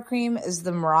shower cream is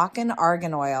the Moroccan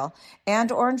Argan Oil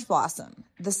and Orange Blossom.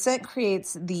 The scent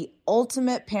creates the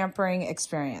ultimate pampering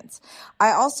experience.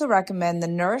 I also recommend the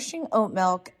Nourishing Oat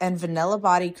Milk and Vanilla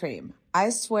Body Cream. I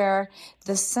swear,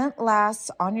 the scent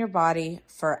lasts on your body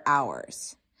for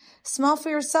hours. Smell for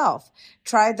yourself.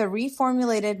 Try the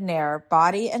reformulated Nair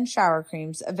body and shower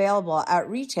creams available at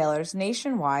retailers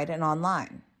nationwide and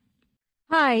online.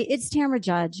 Hi, it's Tamara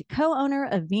Judge, co-owner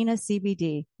of Vina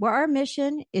CBD, where our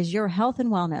mission is your health and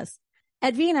wellness.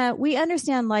 At Vina, we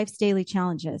understand life's daily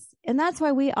challenges, and that's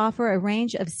why we offer a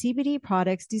range of CBD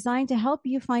products designed to help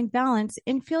you find balance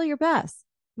and feel your best.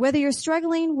 Whether you're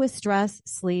struggling with stress,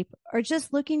 sleep, or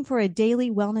just looking for a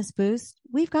daily wellness boost,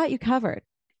 we've got you covered.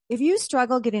 If you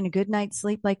struggle getting a good night's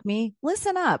sleep like me,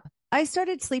 listen up. I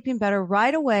started sleeping better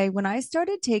right away when I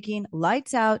started taking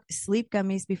Lights Out sleep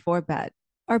gummies before bed.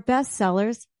 Our best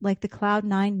sellers, like the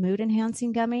Cloud9 Mood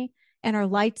Enhancing Gummy and our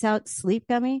Lights Out Sleep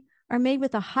Gummy, are made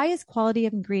with the highest quality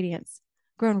of ingredients,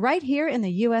 grown right here in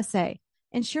the USA,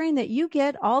 ensuring that you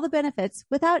get all the benefits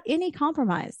without any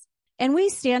compromise. And we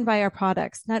stand by our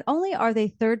products. Not only are they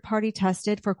third-party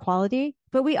tested for quality,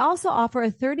 but we also offer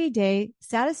a 30-day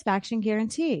satisfaction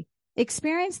guarantee.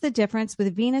 Experience the difference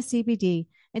with Vina CBD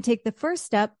and take the first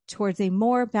step towards a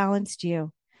more balanced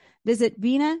you. Visit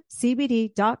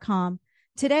vinacbd.com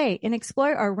today and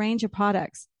explore our range of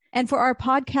products. And for our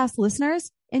podcast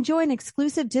listeners, enjoy an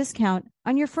exclusive discount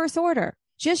on your first order.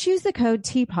 Just use the code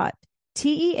TEAPOD,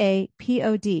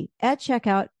 TEAPOD, at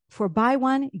checkout for buy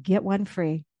one, get one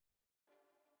free.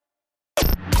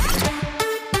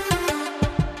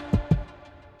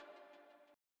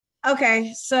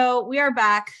 Okay, so we are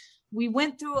back. We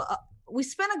went through, we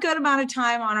spent a good amount of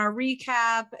time on our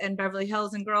recap and Beverly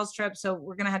Hills and girls trip. So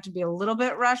we're going to have to be a little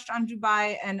bit rushed on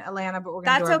Dubai and Atlanta, but we're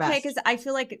going to do our best. That's okay, because I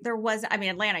feel like there was, I mean,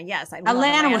 Atlanta, yes. I love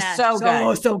Atlanta was so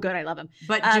good. So good. I love him.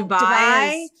 But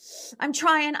Dubai I'm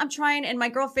trying. And my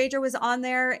girl Phaedra was on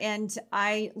there and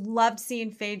I loved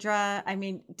seeing Phaedra. I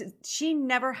mean, she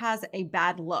never has a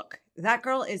bad look. That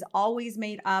girl is always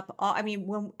made up. I mean,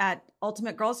 when at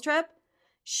Ultimate Girls Trip,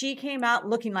 she came out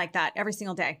looking like that every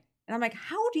single day. And I'm like,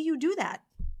 how do you do that?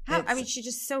 I mean, she's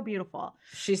just so beautiful.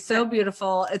 She's so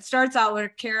beautiful. It starts out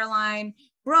with Caroline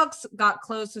Brooks got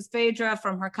close with Phaedra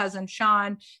from her cousin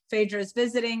Sean. Phaedra is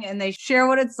visiting and they share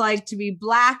what it's like to be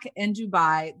Black in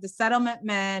Dubai, the settlement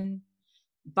men,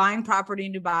 buying property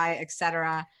in Dubai,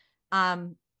 etc. I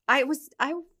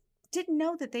didn't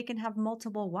know that they can have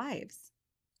multiple wives.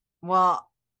 Well,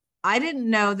 I didn't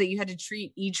know that you had to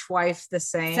treat each wife the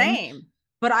same.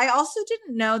 But I also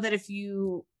didn't know that if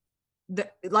you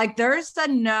there's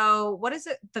what is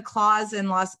it? The clause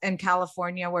in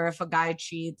California where if a guy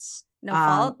cheats,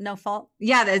 no fault.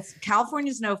 Yeah, that's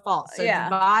California's no fault. So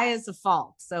Dubai is a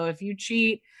fault. So if you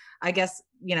cheat, I guess,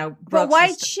 but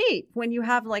why cheat when you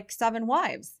have like 7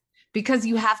 wives? Because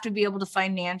you have to be able to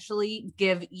financially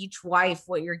give each wife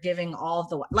what you're giving all of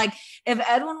the, like if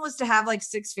Edwin was to have like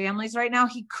 6 families right now,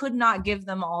 he could not give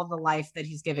them all the life that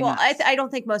he's giving us. I don't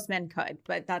think most men could,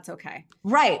 but that's okay.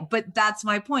 Right. But that's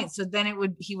my point. So then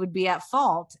he would be at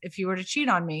fault if he were to cheat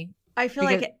on me. I feel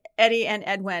like Eddie and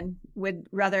Edwin would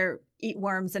rather eat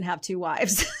worms than have 2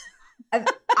 wives.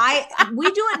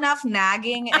 We do enough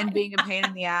nagging and being a pain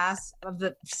in the ass of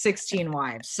the 16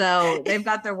 wives. So they've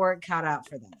got their work cut out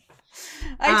for them.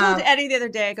 I told Eddie the other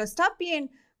day, I go, stop being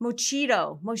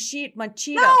mochito. No,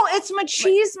 it's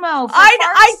machismo.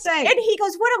 And he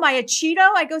goes, what am I, a Cheeto?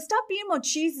 I go, stop being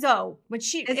mochizo.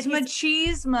 It's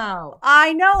machismo.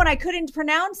 I know, and I couldn't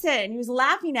pronounce it. And he was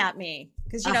laughing at me.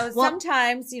 Because,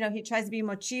 sometimes, he tries to be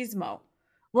machismo.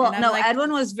 Well, no,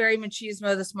 Edwin was very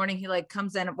machismo this morning. He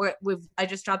comes in. I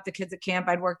just dropped the kids at camp.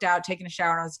 I'd worked out, taken a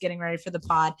shower, and I was getting ready for the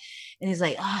pod. And he's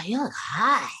like, oh, you look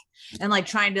high. And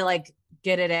trying to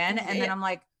get it in. And then I'm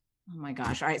like, oh my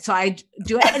gosh. All right. So I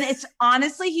do it. And it's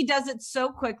honestly, he does it so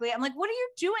quickly. I'm like, what are you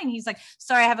doing? He's like,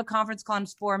 sorry, I have a conference call in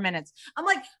 4 minutes. I'm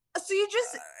like, so you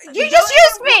just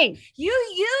used me. You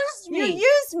used me. You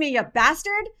used me, you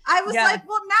bastard. I was like,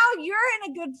 well, now you're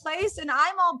in a good place and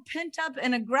I'm all pent up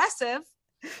and aggressive.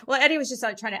 Well, Eddie was just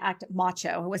trying to act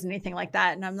macho. It wasn't anything like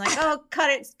that. And I'm like, oh,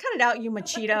 cut it out, you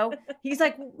machito. He's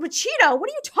like, machito? What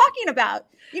are you talking about?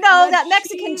 That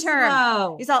Mexican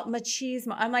term. He's all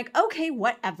machismo. I'm like, okay,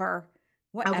 whatever.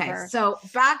 Okay, so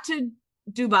back to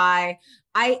Dubai.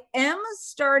 I am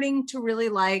starting to really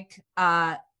like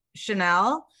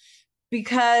Chanel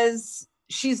because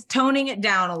she's toning it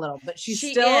down a little, but she's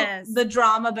still the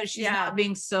drama, but she's not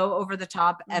being so over the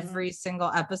top every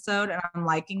single episode. And I'm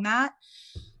liking that.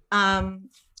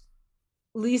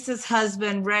 Lisa's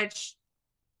husband, Rich,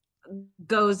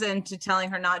 goes into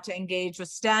telling her not to engage with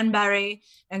Stanberry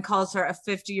and calls her a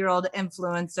 50-year-old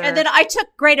influencer. And then I took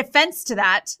great offense to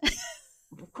that.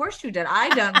 Of course you did. I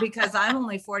don't, because I'm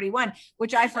only 41,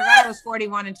 which I forgot I was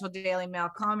 41 until Daily Mail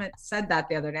comment said that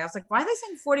the other day. I was like, why are they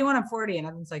saying 41? I'm 40. And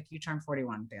everyone's like, you turned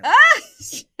 41.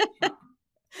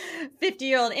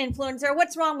 50-year-old influencer.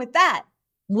 What's wrong with that?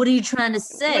 What are you trying to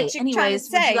say? Anyways,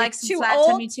 would you like some flat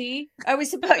tummy tea? Are we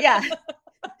supposed? Yeah.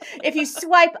 If you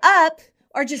swipe up,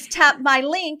 or just tap my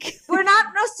link. We're not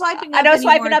swiping up. I know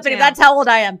swiping anymore, up, and Tam. that's how old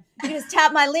I am. You can just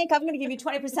tap my link. I'm going to give you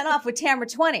 20% off with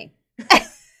Tamra 20.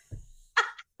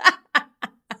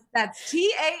 That's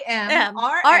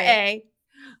TAMRA.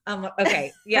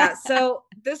 Okay. Yeah. So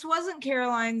this wasn't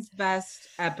Caroline's best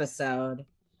episode.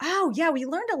 Oh, yeah. We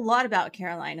learned a lot about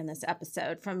Caroline in this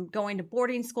episode, from going to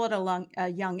boarding school at a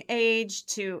young age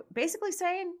to basically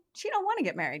saying she don't want to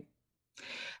get married.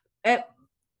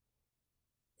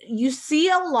 You see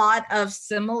a lot of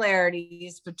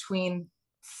similarities between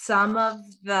some of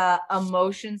the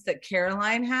emotions that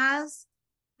Caroline has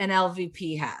and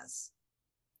LVP has.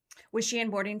 Was she in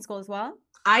boarding school as well?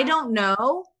 I don't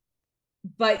know,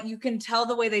 but you can tell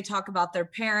the way they talk about their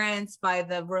parents by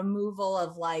the removal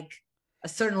of like a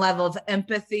certain level of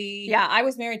empathy. Yeah, I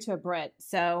was married to a Brit,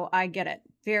 so I get it.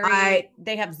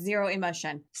 They have zero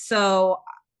emotion. So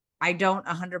I don't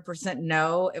 100%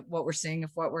 know what we're seeing,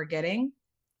 if what we're getting.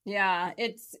 Yeah,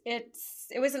 it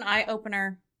was an eye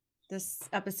opener, this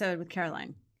episode with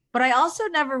Caroline. But I also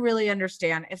never really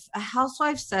understand, if a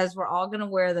housewife says we're all going to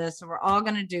wear this and we're all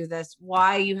going to do this,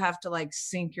 why you have to like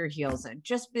sink your heels in.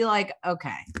 Just be like,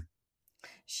 okay.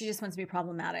 She just wants to be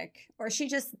problematic, or she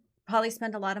just probably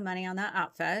spent a lot of money on that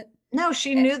outfit. No,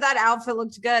 she knew that outfit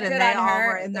looked good, and they all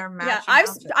were in their matching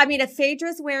outfits. I mean, if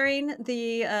Phaedra's wearing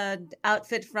the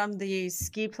outfit from the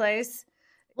ski place.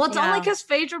 Well, it's only because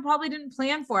Phaedra probably didn't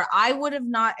plan for it. I would have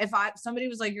not, if somebody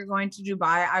was like, you're going to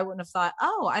Dubai, I wouldn't have thought,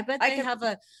 oh, I bet they have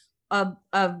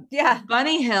a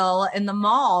bunny hill in the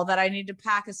mall that I need to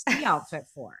pack a ski outfit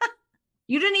for.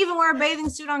 You didn't even wear a bathing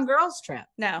suit on girls' trip.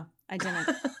 No, I didn't.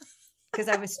 Because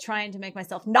I was trying to make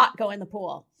myself not go in the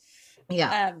pool.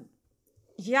 Yeah.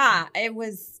 Yeah, it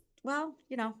was, well,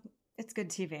 it's good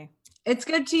TV. It's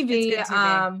good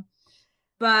TV.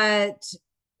 But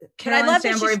Caroline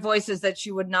Stanbury voices that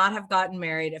she would not have gotten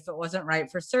married if it wasn't right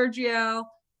for Sergio.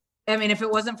 I mean, if it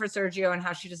wasn't for Sergio, and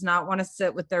how she does not want to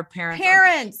sit with their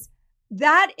parents.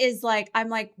 That is like, I'm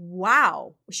like,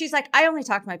 wow. She's like, I only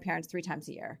talk to my parents 3 times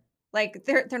a year. Like,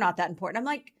 they're not that important. I'm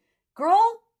like,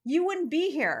 girl, you wouldn't be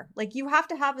here. Like, you have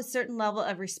to have a certain level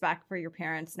of respect for your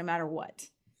parents, no matter what.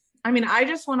 I mean, I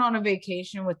just went on a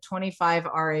vacation with 25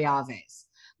 Ariaves.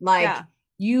 Like,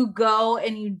 you go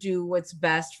and you do what's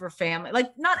best for family.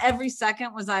 Like, not every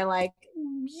second was I like,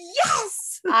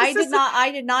 yes. I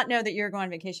did not know that you were going on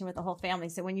vacation with the whole family.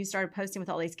 So when you started posting with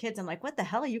all these kids, I'm like, what the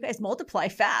hell? You guys multiply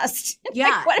fast. Yeah.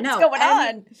 Like, what is going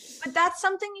on? But that's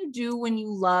something you do when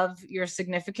you love your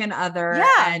significant other.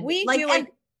 Yeah, and we like, do it.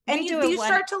 And you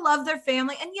start to love their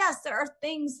family. And yes, there are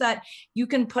things that you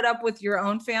can put up with your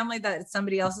own family that it's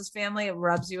somebody else's family. It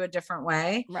rubs you a different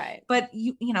way. Right. But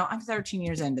you know, I'm 13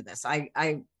 years into this.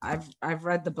 I've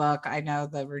read the book. I know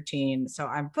the routine. So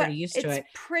I'm pretty used to it. It's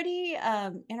pretty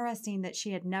interesting that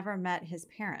she had never met his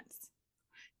parents.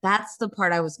 That's the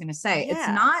part I was going to say. Yeah. It's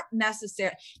not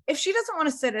necessary. If she doesn't want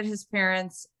to sit at his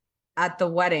parents at the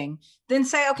wedding, then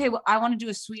say, okay, well, I want to do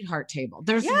a sweetheart table.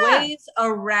 There's ways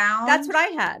around. That's what I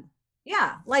had.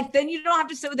 Yeah. Like, then you don't have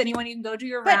to sit with anyone. You can go do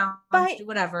your rounds, do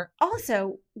whatever.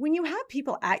 Also, when you have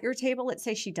people at your table, let's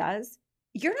say she does,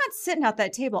 you're not sitting at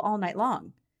that table all night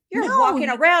long. You're walking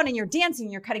around and you're dancing,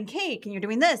 and you're cutting cake, and you're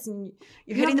doing this, and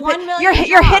you're hitting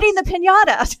you're hitting the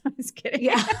piñata. I'm just kidding.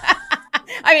 Yeah.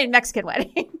 I mean, Mexican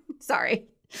wedding. Sorry.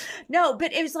 No,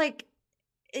 but it was like,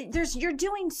 you're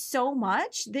doing so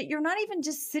much that you're not even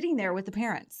just sitting there with the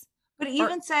parents. But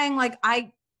even saying like,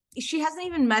 she hasn't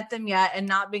even met them yet, and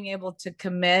not being able to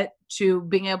commit to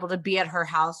being able to be at her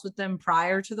house with them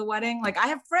prior to the wedding. Like, I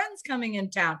have friends coming in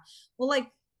town. Well,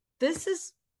 like, this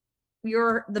is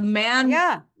the man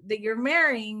that you're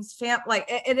marrying's like,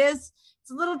 it's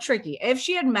a little tricky. If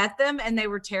she had met them and they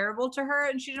were terrible to her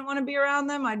and she didn't want to be around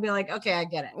them, I'd be like, okay, I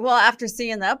get it. Well, after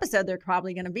seeing the episode, they're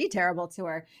probably going to be terrible to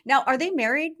her. Now, are they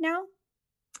married now?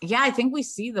 Yeah, I think we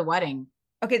see the wedding.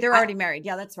 Okay, they're already married.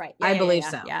 Yeah, that's right. I believe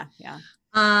so. Yeah.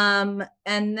 And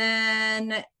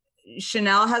then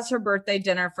Chanel has her birthday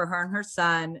dinner for her and her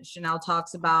son. Chanel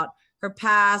talks about her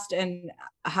past and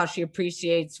how she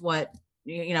appreciates what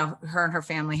her and her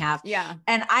family have. Yeah.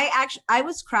 And I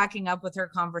was cracking up with her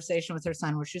conversation with her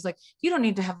son, where she's like, you don't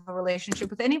need to have a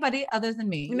relationship with anybody other than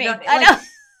me. I know.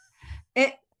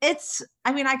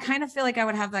 I kind of feel like I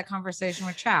would have that conversation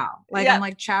with Chow. Like, I'm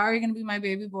like, Chow, are you going to be my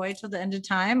baby boy till the end of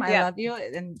time? I love you.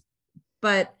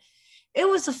 But it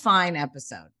was a fine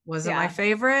episode. Was it my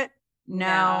favorite?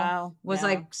 No.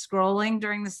 Like scrolling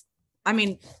during this. I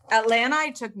mean, Atlanta, I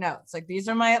took notes. Like, these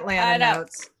are my Atlanta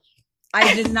notes.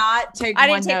 I did not take one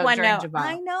note during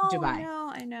Dubai.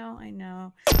 I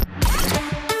know.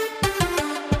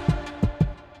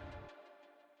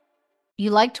 You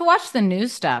like to watch the new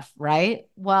stuff, right?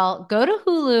 Well, go to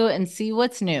Hulu and see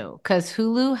what's new because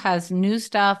Hulu has new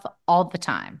stuff all the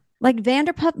time. Like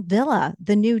Vanderpump Villa,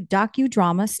 the new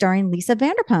docudrama starring Lisa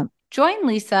Vanderpump. Join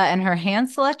Lisa and her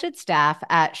hand-selected staff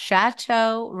at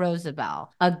Chateau Rosabelle,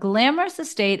 a glamorous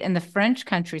estate in the French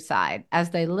countryside,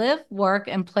 as they live, work,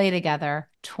 and play together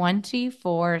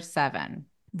 24/7.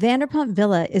 Vanderpump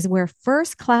Villa is where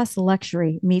first-class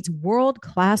luxury meets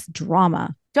world-class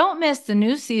drama. Don't miss the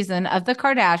new season of The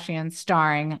Kardashians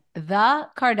starring The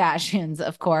Kardashians,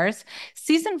 of course.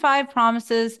 Season 5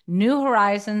 promises new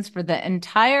horizons for the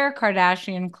entire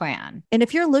Kardashian clan. And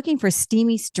if you're looking for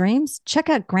steamy streams, check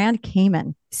out Grand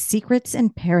Cayman, Secrets in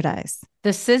Paradise.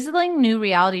 The sizzling new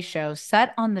reality show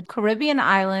set on the Caribbean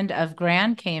island of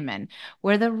Grand Cayman,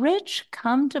 where the rich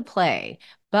come to play.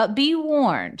 But be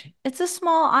warned, it's a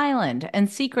small island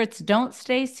and secrets don't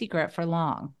stay secret for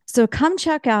long. So come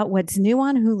check out what's new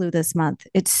on Hulu this month.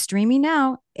 It's streaming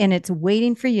now and it's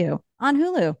waiting for you on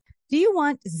Hulu. Do you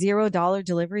want $0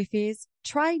 delivery fees?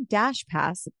 Try Dash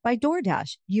Pass by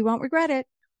DoorDash. You won't regret it.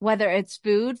 Whether it's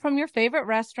food from your favorite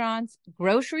restaurants,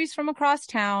 groceries from across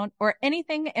town, or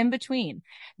anything in between,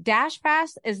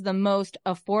 DashPass is the most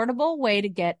affordable way to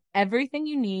get everything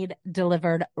you need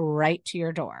delivered right to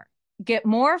your door. Get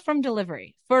more from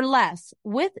delivery for less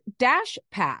with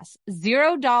DashPass,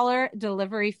 $0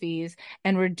 delivery fees,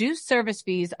 and reduced service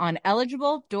fees on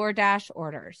eligible DoorDash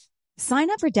orders.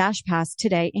 Sign up for Dash Pass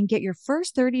today and get your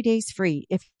first 30 days free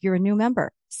if you're a new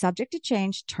member. Subject to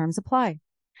change, terms apply.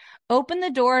 Open the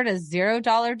door to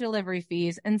 $0 delivery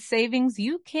fees and savings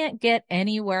you can't get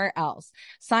anywhere else.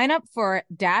 Sign up for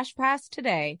Dash Pass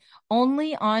today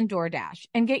only on DoorDash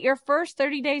and get your first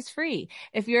 30 days free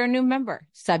if you're a new member.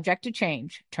 Subject to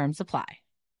change. Terms apply.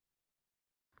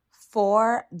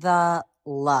 For the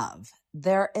love,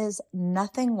 there is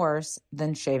nothing worse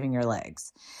than shaving your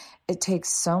legs. It takes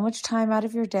so much time out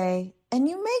of your day, and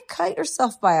you may cut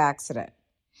yourself by accident.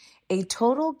 A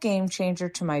total game changer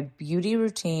to my beauty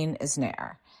routine is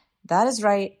Nair. That is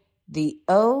right, the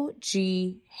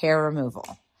OG hair removal.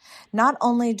 Not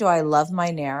only do I love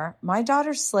my Nair, my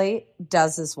daughter Slate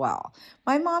does as well.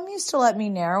 My mom used to let me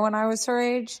Nair when I was her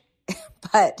age,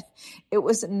 but it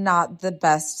was not the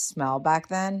best smell back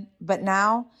then. But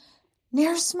now,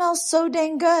 Nair smells so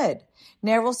dang good.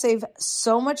 Nair will save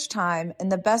so much time,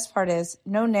 and the best part is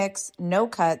no nicks, no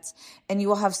cuts, and you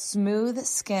will have smooth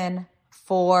skin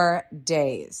for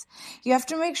days. You have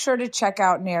to make sure to check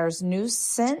out Nair's new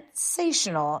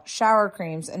sensational shower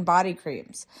creams and body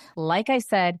creams. Like I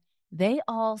said, they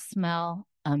all smell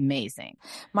amazing.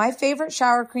 My favorite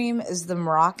shower cream is the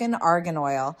Moroccan Argan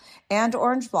Oil and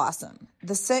Orange Blossom.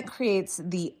 The scent creates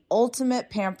the ultimate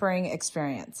pampering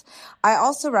experience. I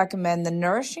also recommend the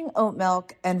Nourishing Oat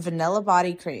Milk and Vanilla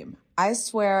Body Cream. I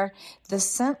swear, the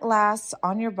scent lasts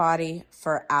on your body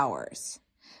for hours.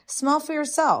 Smell for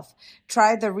yourself.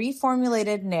 Try the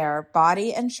reformulated Nair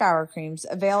body and shower creams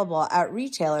available at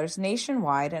retailers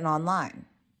nationwide and online.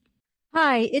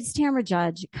 Hi, it's Tamara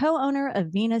Judge, co-owner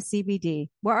of Vina CBD,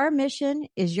 where our mission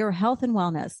is your health and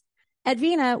wellness. At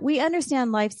Vina, we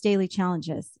understand life's daily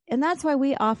challenges, and that's why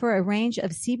we offer a range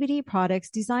of CBD products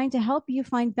designed to help you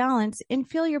find balance and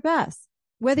feel your best.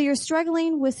 Whether you're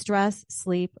struggling with stress,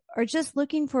 sleep, or just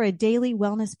looking for a daily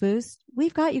wellness boost,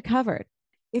 we've got you covered.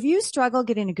 If you struggle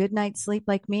getting a good night's sleep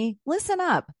like me, listen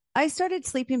up. I started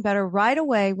sleeping better right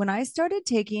away when I started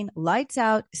taking Lights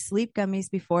Out sleep gummies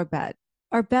before bed.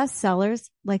 Our best sellers,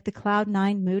 like the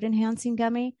Cloud9 Mood Enhancing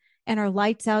Gummy and our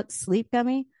Lights Out Sleep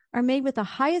Gummy, are made with the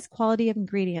highest quality of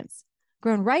ingredients,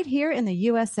 grown right here in the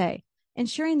USA,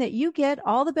 ensuring that you get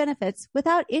all the benefits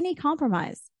without any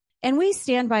compromise. And we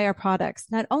stand by our products.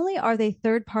 Not only are they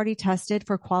third-party tested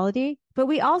for quality, but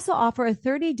we also offer a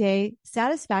 30-day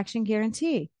satisfaction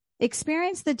guarantee.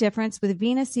 Experience the difference with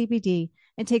Vina CBD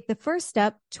and take the first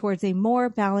step towards a more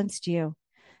balanced you.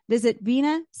 Visit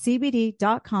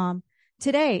vinacbd.com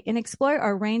today and explore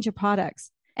our range of products.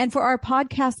 And for our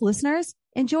podcast listeners,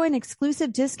 enjoy an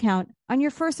exclusive discount on your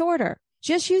first order.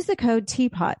 Just use the code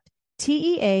TEAPOD,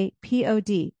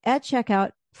 TEAPOD, at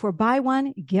checkout for buy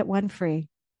one, get one free.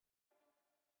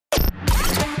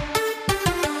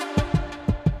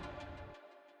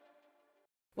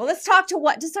 Well, let's talk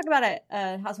about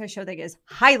a housewife show that is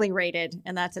highly rated,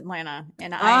 and that's Atlanta.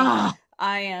 And I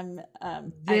am.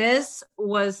 This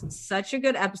was such a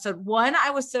good episode. One, I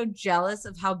was so jealous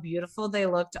of how beautiful they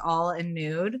looked all in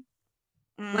nude.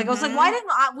 Like, I was like, why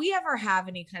didn't we ever have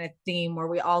any kind of theme where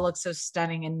we all look so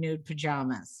stunning in nude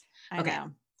pajamas? I know.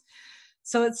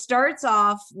 So it starts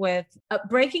off with a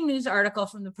breaking news article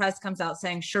from the press comes out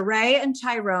saying Sheree and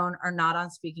Tyrone are not on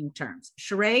speaking terms.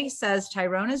 Sheree says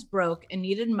Tyrone is broke and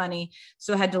needed money,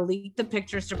 so had to leak the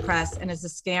pictures to press and is a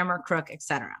scammer, crook,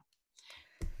 etc.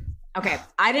 Okay,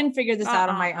 I didn't figure this out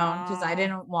on my own because I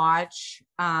didn't watch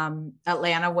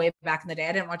Atlanta way back in the day.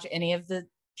 I didn't watch any of the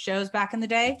shows back in the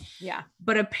day. Yeah.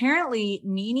 But apparently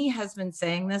Nene has been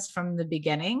saying this from the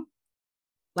beginning.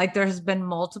 Like there has been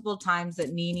multiple times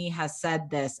that Nene has said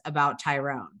this about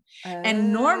Tyrone.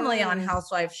 And normally on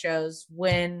Housewife shows,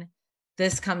 when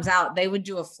this comes out, they would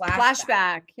do a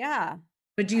flashback. Yeah.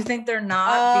 But do you think they're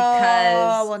not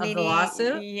because of Nene, the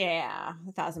lawsuit? Yeah,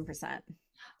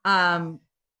 1,000%.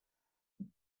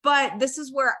 But this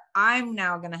is where I'm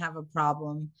now going to have a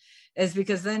problem, is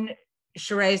because then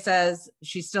Sheree says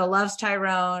she still loves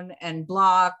Tyrone and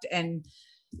blocked and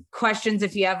questions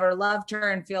if he ever loved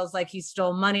her and feels like he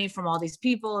stole money from all these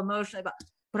people emotionally.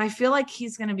 But I feel like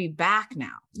he's going to be back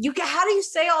now. How do you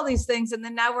say all these things? And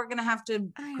then now we're going to have to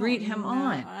greet him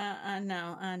on. I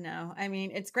know. I mean,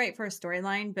 it's great for a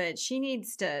storyline, but she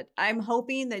needs to, I'm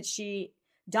hoping that she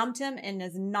dumped him and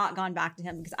has not gone back to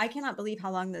him, because I cannot believe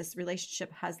how long this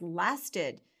relationship has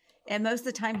lasted. And most of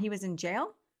the time he was in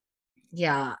jail.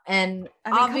 Yeah. And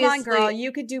I mean, come on, girl,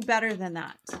 you could do better than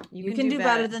that. You can do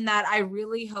better than that. I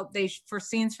really hope for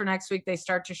scenes for next week, they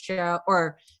start to show,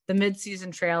 or the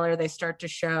mid-season trailer, they start to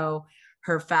show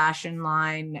her fashion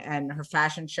line and her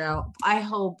fashion show. I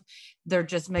hope they're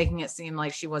just making it seem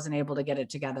like she wasn't able to get it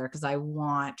together, because I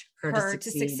want her to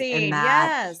succeed in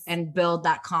that. Yes. And build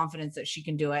that confidence that she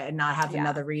can do it and not have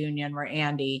another reunion where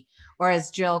Andy, or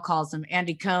as Jill calls him,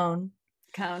 Andy Cohen.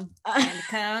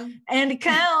 Andy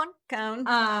Cohen.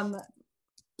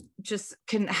 Just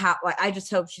can have, like, I just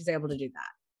hope she's able to do that.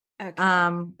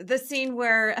 Okay. The scene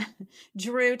where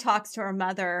Drew talks to her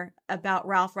mother about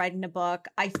Ralph writing a book,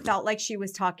 I felt like she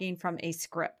was talking from a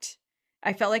script.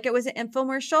 I felt like it was an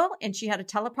infomercial and she had a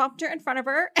teleprompter in front of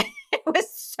her. It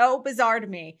was so bizarre to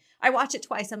me. I watched it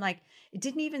twice. I'm like, it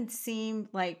didn't even seem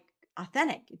like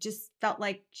authentic. It just felt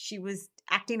like she was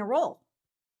acting a role.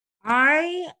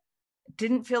 I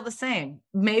didn't feel the same.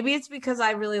 Maybe it's because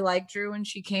I really liked Drew when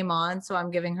she came on, so I'm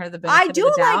giving her the benefit of the doubt.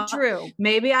 I do like Drew.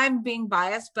 Maybe I'm being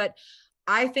biased, but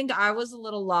I think I was a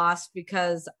little lost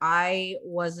because I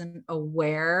wasn't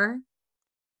aware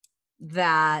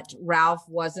that Ralph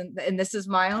wasn't, and this is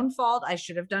my own fault. I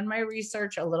should have done my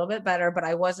research a little bit better, but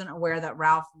I wasn't aware that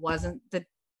Ralph wasn't the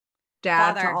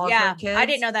dad to all of her kids. I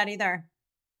didn't know that either.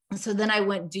 So then I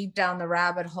went deep down the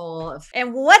rabbit hole of,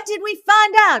 and what did we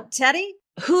find out, Teddy?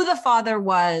 Who the father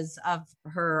was of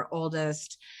her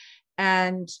oldest.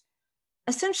 And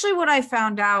essentially what I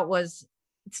found out was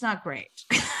it's not great.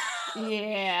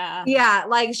 Yeah. Yeah.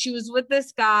 Like she was with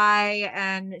this guy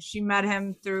and she met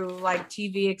him through like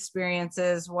TV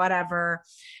experiences, whatever.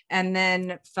 And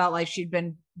then felt like she'd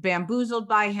been bamboozled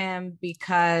by him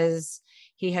because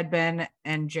he had been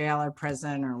in jail or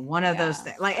prison or one of those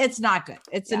things. Like, it's not good.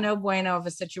 It's a no bueno of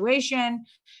a situation.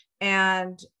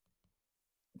 And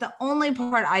the only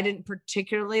part I didn't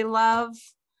particularly love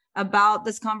about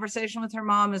this conversation with her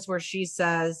mom is where she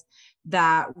says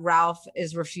that Ralph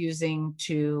is refusing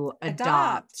to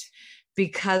adopt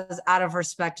because out of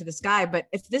respect to this guy. But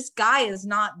if this guy is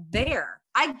not there,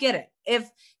 I get it.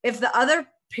 If the other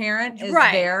parent is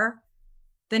there,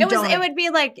 then it would be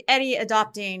like Eddie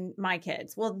adopting my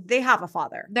kids. Well, they have a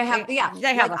father. They have a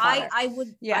father.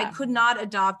 I could not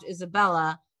adopt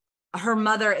Isabella. Her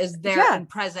mother is there and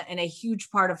present in a huge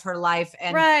part of her life,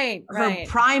 and her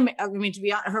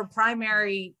her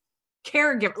primary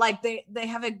caregiver. Like they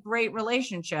have a great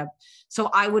relationship. So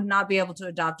I would not be able to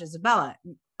adopt Isabella.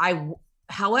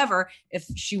 However, if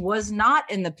she was not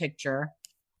in the picture,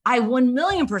 I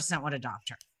 1,000,000% would adopt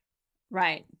her.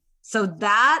 Right. So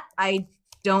that I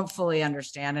don't fully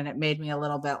understand, and it made me a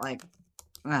little bit like,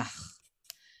 ugh.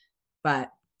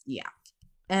 But yeah,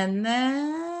 and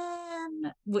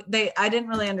then I didn't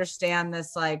really understand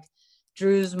this. Like,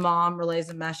 Drew's mom relays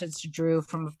a message to Drew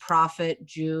from a prophet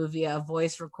Jew via a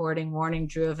voice recording, warning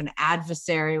Drew of an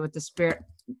adversary with the spirit.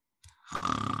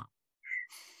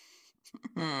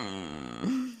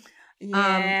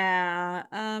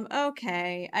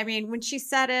 Okay. I mean, when she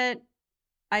said it,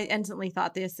 I instantly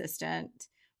thought the assistant.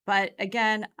 But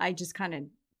again, I just kind of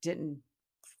didn't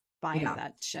buy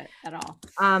that shit at all.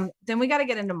 Then we got to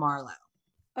get into Marlo.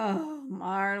 Oh,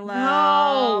 Marlo.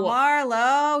 No.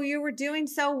 Marlo, you were doing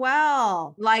so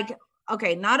well. Like,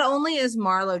 okay, not only is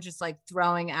Marlo just like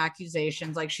throwing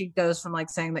accusations, like she goes from like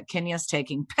saying that Kenya's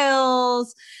taking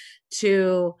pills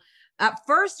to, at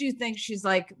first you think she's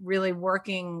like really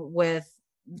working with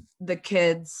the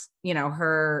kids,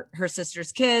 her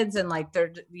sister's kids, and like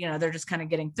they're just kind of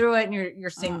getting through it, and you're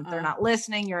seeing that they're not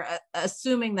listening. You're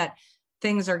assuming that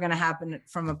things are going to happen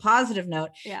from a positive note.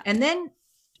 Yeah. And then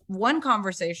one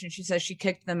conversation, she says she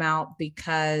kicked them out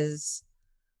because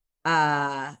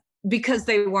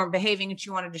they weren't behaving, and she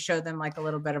wanted to show them like a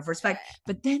little bit of respect.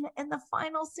 But then in the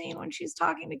final scene, when she's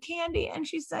talking to Candy and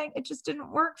she's saying, it just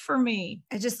didn't work for me.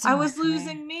 I was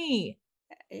losing me.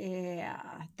 Yeah.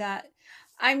 That's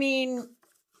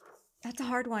a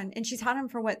hard one. And she's had him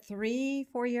for what, 3-4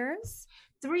 years?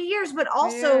 3 years. But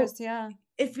also, yeah,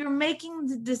 if you're making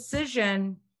the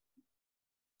decision,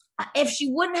 if she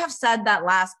wouldn't have said that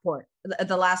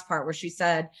the last part where she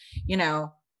said,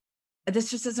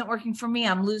 this just isn't working for me,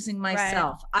 I'm losing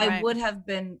myself, I would have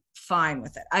been fine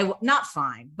with it. Not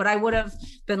fine, but I would have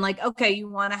been like, okay, you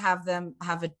want to have them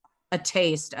have a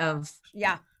taste of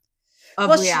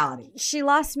reality. She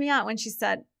lost me out when she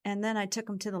said, and then I took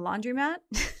him to the laundromat.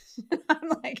 I'm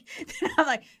like,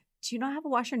 do you not have a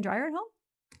washer and dryer at home?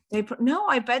 No,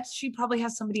 I bet she probably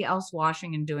has somebody else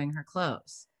washing and doing her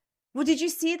clothes. Well, did you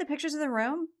see the pictures of the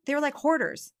room? They were like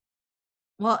hoarders.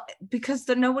 Well, because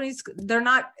they're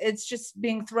not, it's just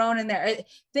being thrown in there.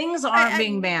 Things aren't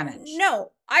being managed.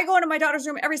 No, I go into my daughter's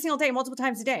room every single day, multiple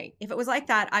times a day. If it was like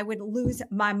that, I would lose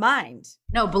my mind.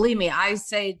 No, believe me, I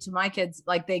say to my kids,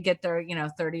 like they get their,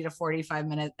 30 to 45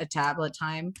 minute a tablet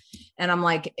time. And I'm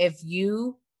like, if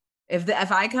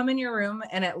I come in your room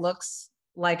and it looks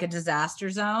like a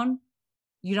disaster zone,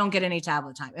 you don't get any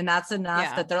tablet time. And that's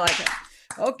enough that they're like,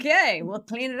 okay, we'll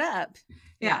clean it up.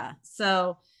 Yeah.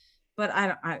 So, but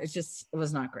it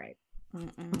was not great.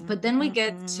 But then we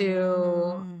get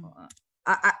to,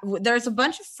 there's a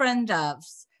bunch of friend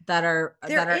ofs that are,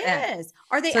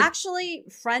 Are they actually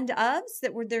friend ofs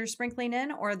that they're sprinkling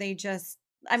in, or are they just,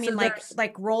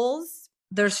 like roles?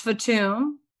 There's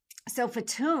Fatum. So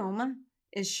Fatum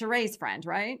is Sheree's friend,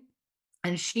 right?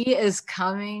 And she is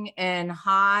coming in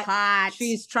hot.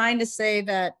 She's trying to say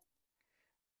that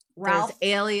Ralph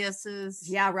aliases.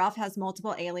 Yeah, Ralph has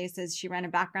multiple aliases. She ran a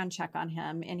background check on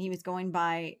him, and he was going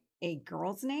by a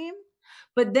girl's name.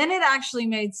 But then it actually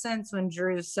made sense when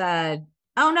Drew said,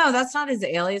 "Oh no, that's not his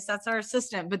alias. That's our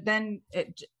assistant." But then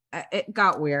it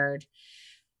got weird.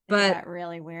 But it got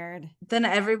really weird. Then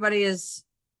everybody is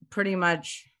pretty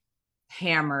much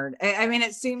hammered. I mean,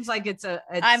 it seems like Kenya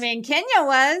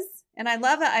was. And I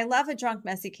love a drunk,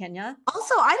 messy Kenya.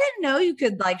 Also, I didn't know you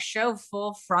could like show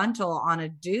full frontal on a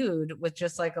dude with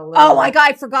just like a little. Oh my God,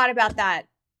 I forgot about that.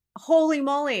 Holy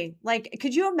moly. Like,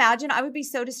 could you imagine? I would be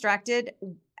so distracted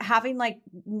having like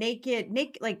naked,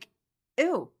 like,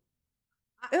 ew.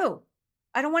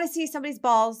 I don't want to see somebody's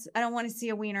balls. I don't want to see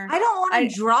a wiener. I don't want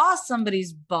to draw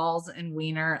somebody's balls and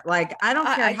wiener. Like, I don't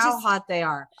care how hot they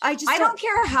are. I don't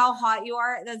care how hot you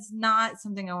are. That's not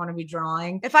something I want to be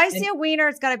drawing. If I see a wiener,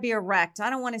 it's got to be erect. I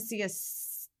don't want to see a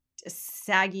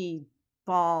saggy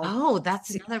ball. Oh,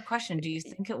 that's another question. Do you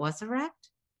think it was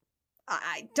erect?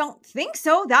 I don't think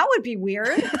so. That would be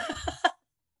weird.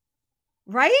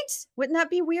 Right? Wouldn't that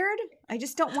be weird? I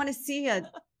just don't want to see a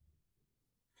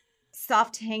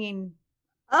soft hanging.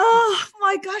 Oh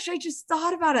my gosh, I just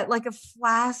thought about it. Like a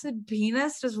flaccid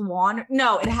penis just wander.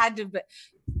 No, it had to be.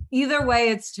 Either way,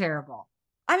 it's terrible.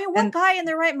 I mean, what guy in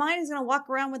their right mind is going to walk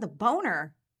around with a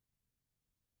boner?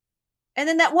 And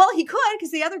then he could,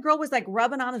 because the other girl was like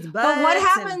rubbing on his butt. But what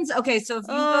happens? Okay, so if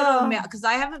you go to a male, because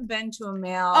I haven't been to a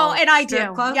male. Oh, and I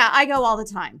do. Club. Yeah, I go all the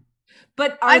time.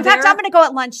 But in fact, I'm going to go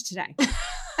at lunch today.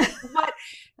 What?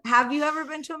 Have you ever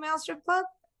been to a male strip club?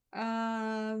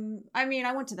 I mean,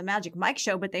 I went to the Magic Mike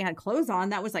show, but they had clothes on.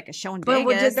 That was like a show in Vegas.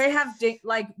 Vegas. Did they have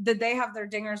did they have their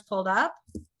dingers pulled up?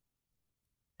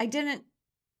 I didn't.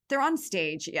 They're on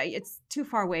stage. Yeah, it's too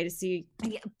far away to see.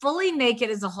 Fully naked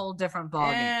is a whole different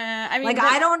ballgame. I mean,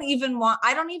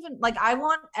 I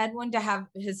want Edwin to have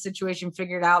his situation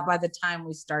figured out by the time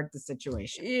we start the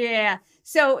situation. Yeah.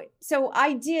 So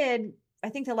I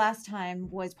think the last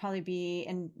time was probably be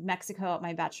in Mexico at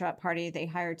my bachelorette party. They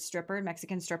hired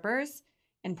Mexican strippers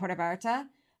in Puerto Vallarta.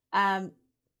 It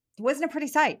wasn't a pretty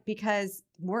sight because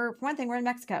for one thing, we're in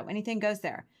Mexico. Anything goes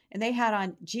there. And they had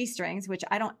on G-strings, which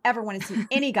I don't ever want to see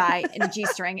any guy in a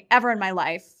G-string ever in my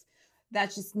life.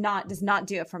 That's just does not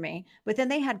do it for me. But then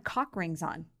they had cock rings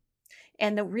on.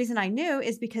 And the reason I knew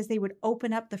is because they would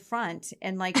open up the front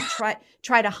and like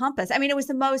try to hump us. I mean, it was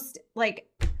the most like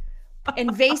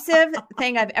invasive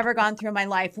thing I've ever gone through in my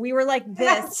life. We were like this.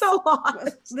 That's so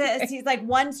hot. This. He's like,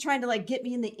 one's trying to like get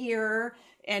me in the ear.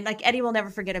 And like Eddie will never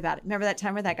forget about it. Remember that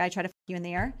time where that guy tried to fuck you in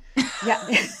the ear? Yeah.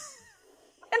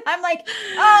 And I'm like,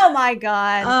 oh my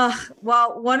God.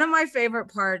 Well, one of my favorite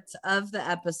parts of the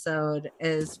episode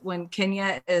is when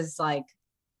Kenya is like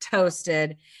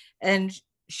toasted and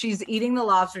she's eating the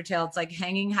lobster tail. It's like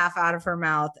hanging half out of her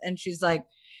mouth. And she's like,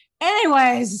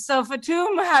 anyways, so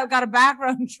Fatum got a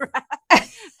background track.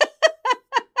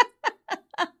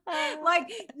 Like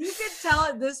you could tell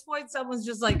at this point, someone's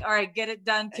just like, all right, get it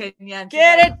done, Kenya. And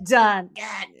Get it done.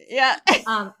 Yeah.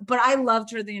 But I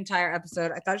loved her the entire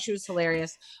episode. I thought she was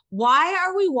hilarious. Why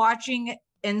are we watching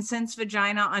Incense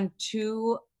Vagina on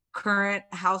 2 current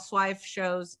housewife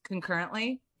shows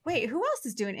concurrently? Wait, who else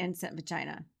is doing Instant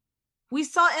Vagina? We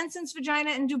saw Incense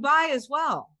Vagina in Dubai as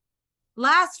well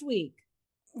last week.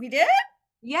 We did?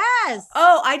 Yes.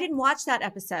 Oh, I didn't watch that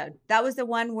episode. That was the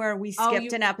one where we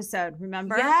skipped an episode.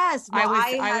 Remember? Yes. Well,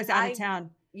 I was out of town.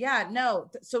 Yeah,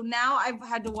 no. So now I've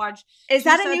had to watch. Is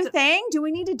that a new thing? Do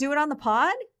we need to do it on the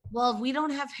pod? Well, we don't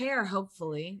have hair.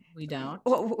 Hopefully, we don't.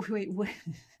 Wait.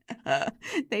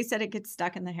 They said it gets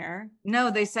stuck in the hair. No,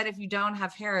 they said if you don't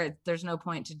have hair, there's no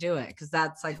point to do it because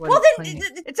that's like what. Well, then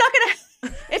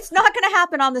it's not gonna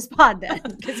happen on this pod then.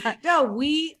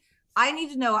 I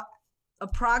need to know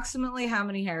approximately how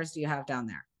many hairs do you have down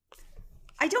there?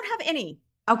 I don't have any.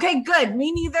 Okay, good.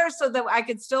 Me neither. So that I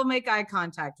could still make eye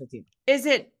contact with you. Is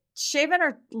it shaven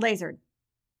or lasered?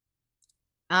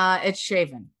 It's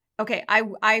shaven. Okay,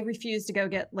 I refuse to go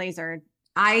get lasered.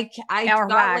 I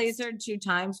got lasered 2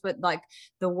 times, but like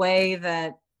the way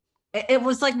that it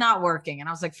was like not working, and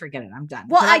I was like, forget it, I'm done.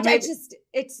 Well, I just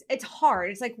it's hard.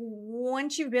 It's like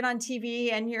once you've been on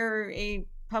TV and you're a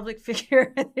public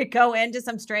figure, to go into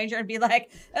some stranger and be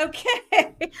like,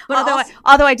 okay. But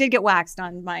although I did get waxed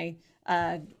on my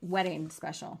wedding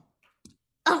special.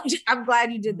 Oh, I'm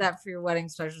glad you did that for your wedding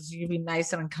special, so you'd be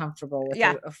nice and uncomfortable with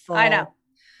a full. I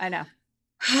know.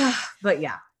 But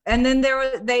yeah. And then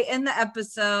they end the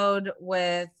episode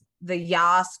with the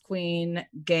Yas Queen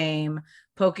game,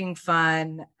 poking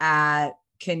fun at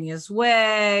Kenya's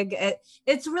wig.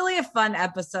 It's really a fun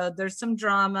episode. There's some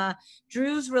drama.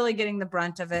 Drew's really getting the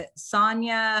brunt of it.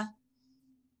 Sonia.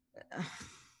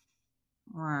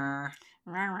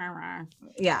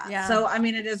 Yeah. So I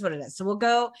mean, it is what it is. So we'll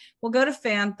go to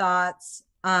fan thoughts.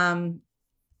 They're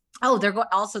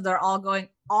all going,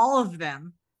 all of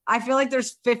them. I feel like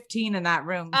there's 15 in that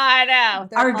room. I know.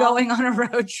 Are going on a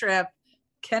road trip.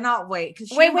 Cannot wait.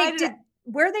 Wait.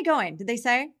 Where are they going? Did they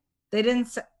say? They didn't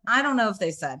say. I don't know if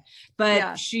they said,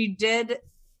 but she did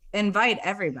invite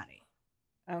everybody.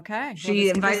 Okay. She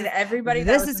invited everybody.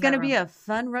 This is going to be a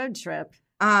fun road trip.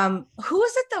 Who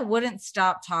was it that wouldn't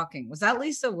stop talking? Was that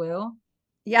Lisa Wu?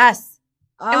 Yes.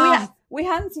 And we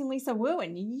hadn't seen Lisa Wu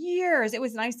in years. It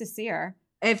was nice to see her.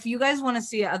 If you guys want to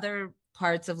see other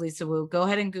parts of Lisa Wu, go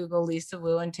ahead and Google Lisa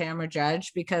Wu and Tamra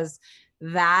Judge, because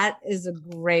that is a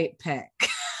great pick.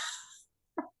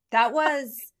 That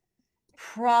was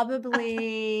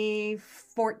probably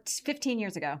 15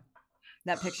 years ago.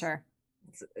 That picture.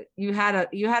 You had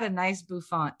a nice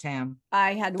bouffant, Tam.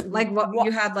 I had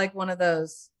you had like one of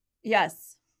those.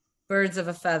 Yes. Birds of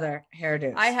a feather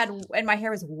hairdos. And my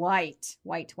hair was white,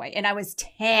 and I was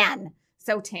tan,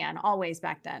 so tan always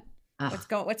back then.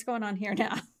 What's going on here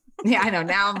now? Yeah, I know.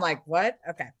 Now I'm like, what?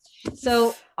 Okay.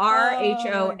 So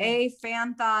RHOA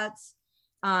fan thoughts.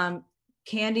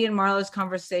 Kandi and Marlo's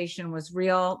conversation was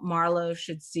real. Marlo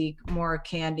should seek more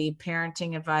Kandi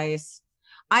parenting advice.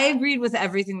 I agreed with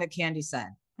everything that Kandi said.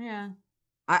 Yeah.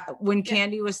 When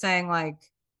Kandi was saying like,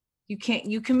 you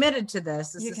committed to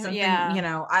this. This is something,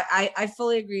 I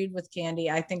fully agreed with Kandi.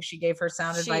 I think she gave her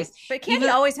sound advice. But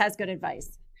Kandi always has good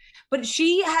advice. But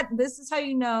this is how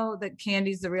you know that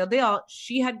Candy's the real deal.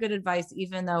 She had good advice,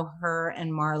 even though her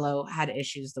and Marlo had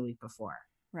issues the week before.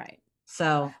 Right.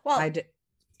 So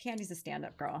Candy's a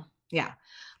stand-up girl. Yeah.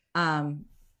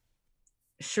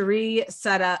 Cherie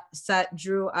set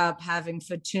Drew up having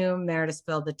Fatum there to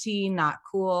spill the tea. Not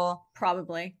cool.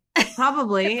 Probably. Isn't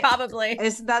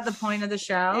that the point of the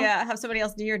show? Yeah. Have somebody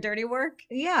else do your dirty work.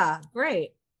 Yeah.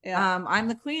 Great. Yeah. I'm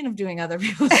the queen of doing other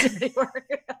people's dirty work.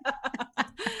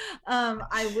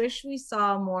 I wish we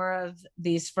saw more of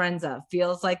these friends of.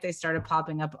 Feels like they started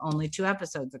popping up only 2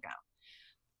 episodes ago.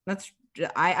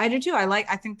 I do too.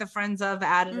 I think the friends of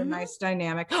added a nice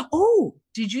dynamic. Oh,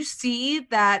 did you see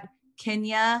that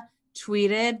Kenya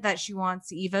tweeted that she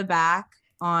wants Eva back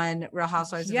on Real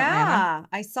Housewives of Atlanta? Yeah,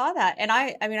 I saw that. And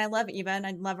I mean, I love Eva and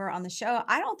I love her on the show.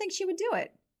 I don't think she would do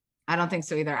it. I don't think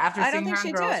so either. After seeing her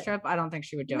on Girls Trip, I don't think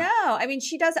she would do it. No, I mean,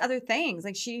 she does other things.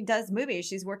 Like she does movies.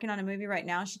 She's working on a movie right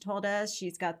now. She told us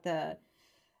she's got the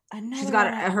another She's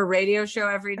got one. her radio show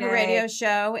every day. Her radio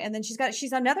show, and then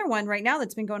she's another one right now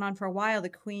that's been going on for a while. The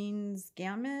Queen's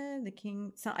Gambit, the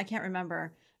King. I can't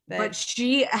remember. But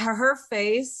her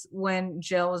face when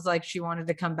Jill was like she wanted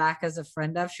to come back as a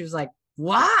friend of, she was like,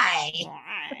 why?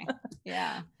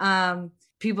 Yeah.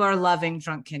 People are loving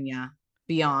Drunk Kenya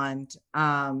beyond.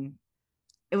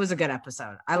 It was a good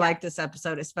episode. I like this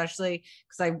episode, especially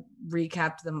because I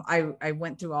recapped them. I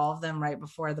went through all of them right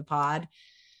before the pod.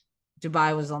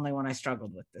 Dubai was the only one I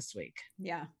struggled with this week.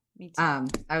 Yeah, me too.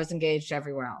 I was engaged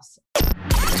everywhere else.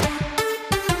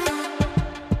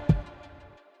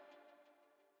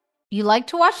 You like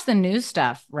to watch the new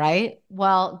stuff, right?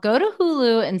 Well, go to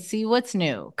Hulu and see what's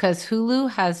new, because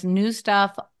Hulu has new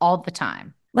stuff all the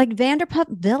time. Like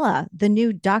Vanderpump Villa, the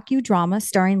new docudrama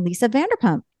starring Lisa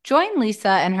Vanderpump. Join Lisa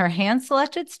and her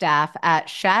hand-selected staff at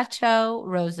Chateau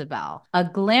Rosabelle, a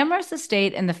glamorous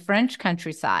estate in the French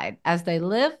countryside, as they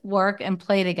live, work, and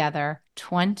play together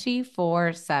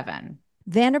 24/7.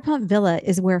 Vanderpump Villa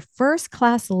is where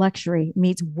first-class luxury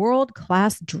meets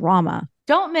world-class drama.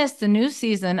 Don't miss the new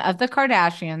season of The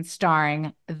Kardashians,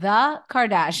 starring The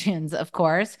Kardashians, of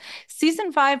course.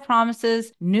 Season 5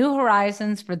 promises new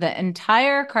horizons for the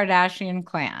entire Kardashian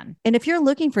clan. And if you're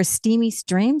looking for steamy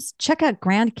streams, check out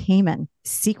Grand Cayman,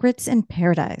 Secrets in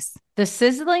Paradise. The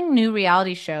sizzling new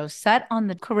reality show set on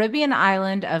the Caribbean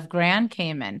island of Grand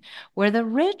Cayman, where the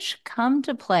rich come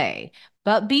to play.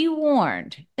 But be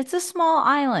warned, it's a small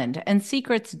island and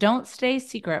secrets don't stay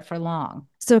secret for long.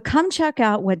 So come check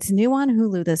out what's new on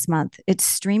Hulu this month. It's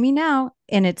streaming now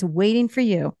and it's waiting for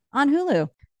you on Hulu.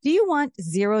 Do you want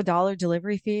 $0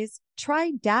 delivery fees? Try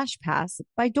Dash Pass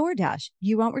by DoorDash.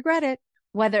 You won't regret it.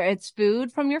 Whether it's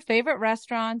food from your favorite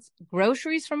restaurants,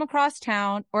 groceries from across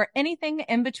town, or anything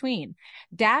in between,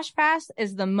 DashPass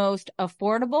is the most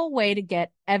affordable way to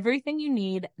get everything you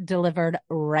need delivered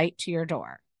right to your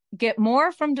door. Get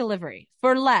more from delivery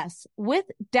for less with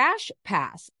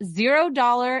DashPass.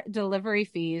 $0 delivery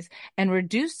fees and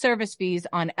reduced service fees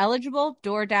on eligible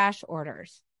DoorDash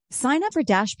orders. Sign up for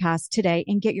Dash Pass today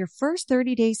and get your first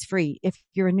 30 days free if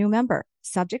you're a new member.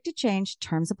 Subject to change,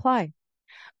 terms apply.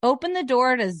 Open the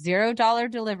door to $0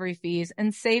 delivery fees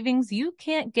and savings you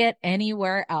can't get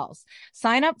anywhere else.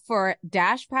 Sign up for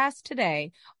Dash Pass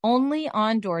today only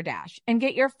on DoorDash and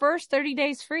get your first 30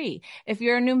 days free if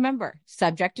you're a new member.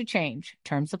 Subject to change,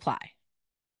 terms apply.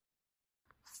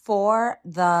 For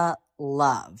the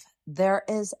love, there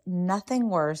is nothing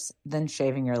worse than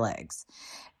shaving your legs.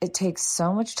 It takes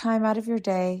so much time out of your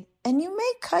day, and you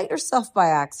may cut yourself by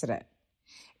accident.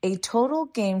 A total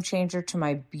game changer to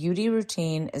my beauty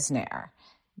routine is Nair.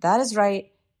 That is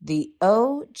right, the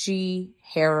OG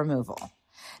hair removal.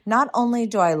 Not only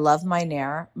do I love my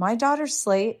Nair, my daughter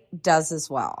Slate does as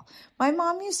well. My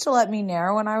mom used to let me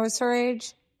Nair when I was her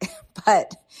age,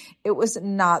 but it was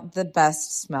not the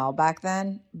best smell back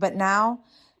then. But now,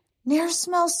 Nair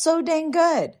smells so dang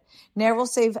good. Nair will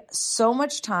save so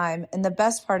much time, and the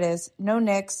best part is no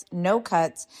nicks, no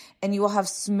cuts, and you will have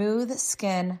smooth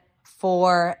skin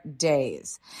for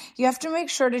days. You have to make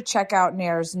sure to check out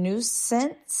Nair's new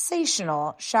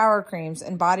sensational shower creams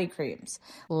and body creams.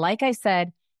 Like I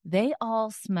said, they all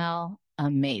smell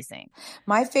amazing.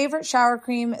 My favorite shower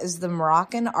cream is the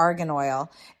Moroccan Argan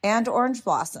Oil and Orange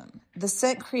Blossom. The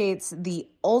scent creates the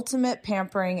ultimate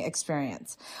pampering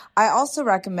experience. I also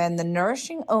recommend the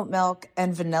Nourishing Oat Milk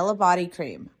and Vanilla Body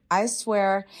Cream. I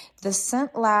swear the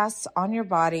scent lasts on your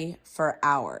body for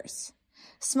hours.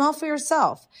 Smell for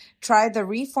yourself. Try the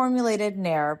reformulated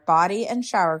Nair body and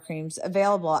shower creams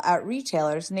available at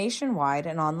retailers nationwide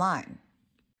and online.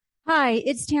 Hi,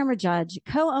 it's Tamara Judge,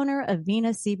 co-owner of Vina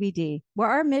CBD, where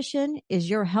our mission is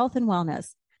your health and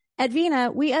wellness. At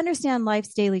Vina, we understand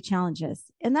life's daily challenges,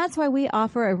 and that's why we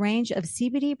offer a range of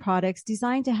CBD products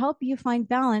designed to help you find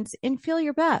balance and feel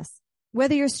your best.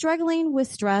 Whether you're struggling with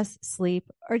stress, sleep,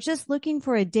 or just looking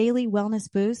for a daily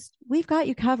wellness boost, we've got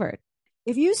you covered.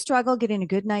 If you struggle getting a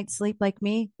good night's sleep like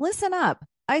me, listen up.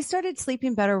 I started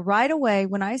sleeping better right away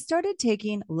when I started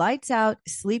taking Lights Out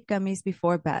sleep gummies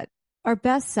before bed. Our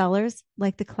best sellers,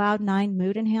 like the Cloud9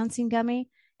 Mood Enhancing Gummy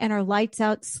and our Lights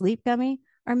Out Sleep Gummy,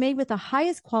 are made with the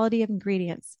highest quality of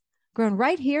ingredients, grown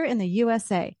right here in the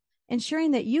USA,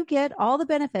 ensuring that you get all the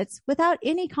benefits without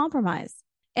any compromise.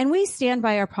 And we stand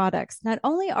by our products. Not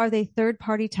only are they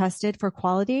third-party tested for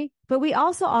quality, but we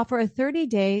also offer a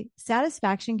 30-day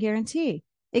satisfaction guarantee.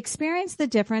 Experience the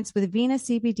difference with Vina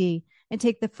CBD and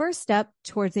take the first step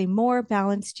towards a more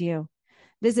balanced you.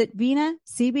 Visit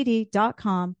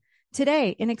vinacbd.com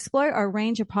today and explore our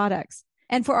range of products.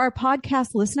 And for our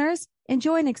podcast listeners,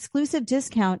 enjoy an exclusive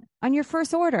discount on your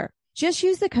first order. Just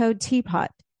use the code TEAPOT,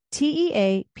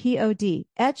 TEAPOD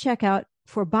at checkout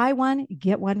for buy one,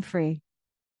 get one free.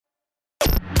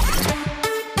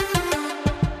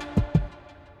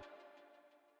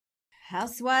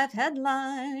 Housewife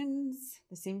headlines.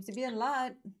 There seems to be a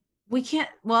lot. We can't.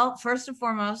 Well, first and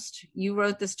foremost, you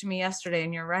wrote this to me yesterday,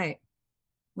 and you're right.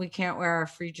 We can't wear our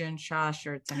free Jen Shah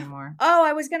shirts anymore. Oh,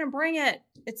 I was going to bring it.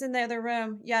 It's in the other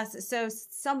room. Yes. So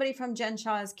somebody from Jen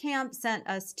Shah's camp sent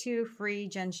us 2 free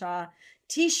Jen Shah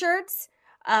t-shirts.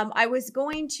 I was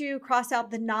going to cross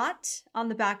out the not on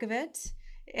the back of it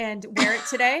and wear it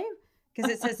today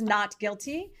because it says not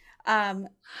guilty.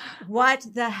 What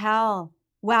the hell?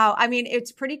 Wow. I mean,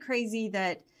 it's pretty crazy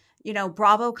that,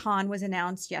 BravoCon was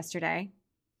announced yesterday.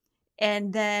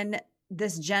 And then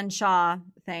this Jen Shah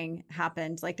thing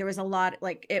happened. Like there was a lot,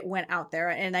 like it went out there.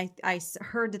 And I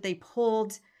heard that they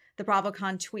pulled the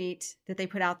BravoCon tweet that they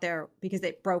put out there because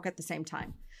it broke at the same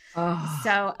time. Oh.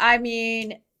 So, I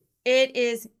mean, it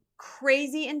is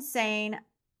crazy insane.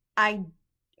 I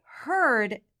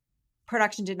heard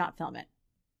production did not film it.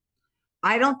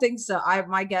 I don't think so.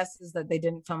 My guess is that they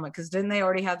didn't film it because didn't they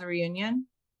already have the reunion?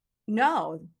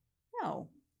 No,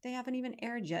 they haven't even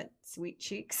aired yet. Sweet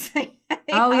cheeks.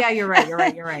 Oh yeah, you're right.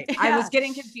 Yeah. I was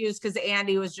getting confused because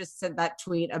Andy was just sent that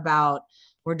tweet about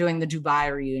we're doing the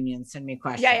Dubai reunion. Send me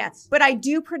questions. Yeah. But I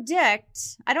do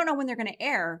predict. I don't know when they're going to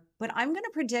air, but I'm going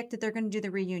to predict that they're going to do the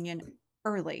reunion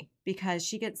early because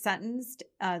she gets sentenced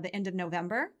the end of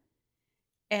November.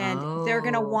 And they're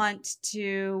going to want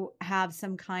to have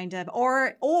some kind of,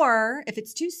 or if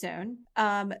it's too soon,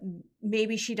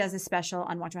 maybe she does a special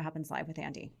on Watch What Happens Live with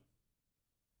Andy.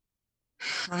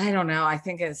 I don't know. I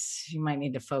think you might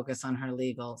need to focus on her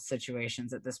legal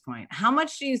situations at this point. How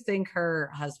much do you think her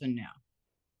husband knew?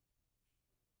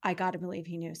 I got to believe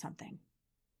he knew something.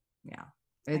 Yeah.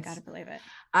 I got to believe it.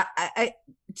 I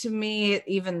to me,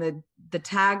 even the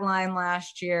tagline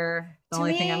last year, the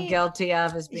only thing I'm guilty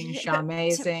of is being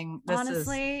Shamazing.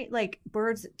 Honestly, like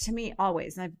birds, to me,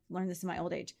 always, and I've learned this in my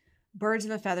old age, birds of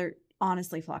a feather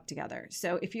honestly flock together.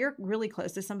 So if you're really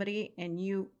close to somebody and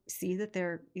you see that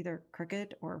they're either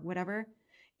crooked or whatever,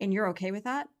 and you're okay with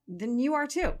that, then you are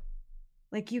too.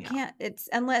 Like you can't, it's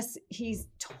unless he's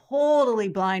totally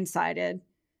blindsided.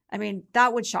 I mean,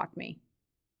 that would shock me.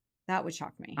 That would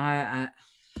shock me. I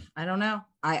don't know.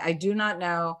 I do not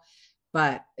know,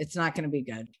 but it's not going to be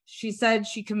good. She said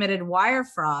she committed wire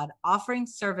fraud, offering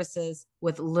services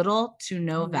with little to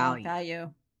no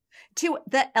value to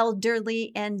the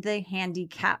elderly and the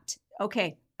handicapped.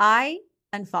 Okay, I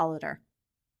unfollowed her.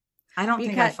 I don't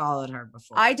think I followed her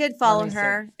before. I did follow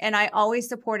her and I always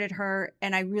supported her.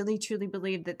 And I really, truly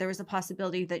believed that there was a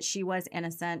possibility that she was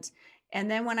innocent.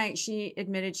 And then when she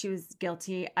admitted she was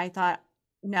guilty, I thought,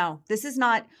 no, this is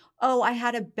not, I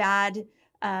had a bad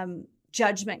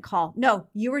judgment call. No,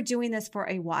 you were doing this for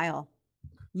a while.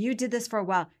 You did this for a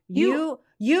while.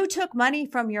 You took money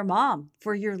from your mom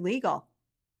for your legal,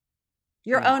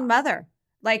 your own mother.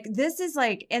 Like this is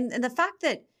like, and the fact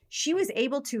that she was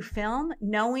able to film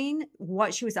knowing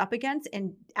what she was up against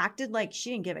and acted like she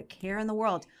didn't give a care in the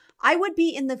world. I would be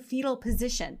in the fetal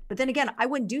position, but then again, I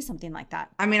wouldn't do something like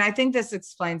that. I mean, I think this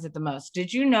explains it the most.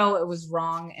 Did you know it was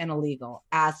wrong and illegal?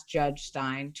 Asked Judge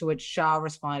Stein, to which Shah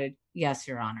responded, "Yes,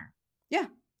 Your Honor." Yeah.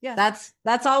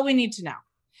 That's all we need to know.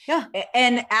 Yeah.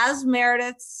 And as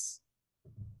Meredith's,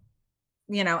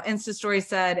 Insta story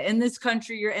said, in this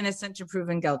country, you're innocent to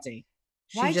proven guilty.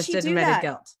 She just admitted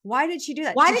guilt. Why did she do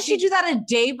that? Why did she do that a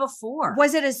day before?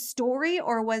 Was it a story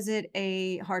or was it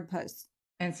a hard post?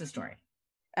 Insta story.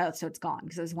 Oh, so it's gone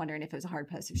because I was wondering if it was a hard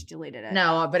post if she deleted it.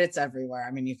 No, but it's everywhere.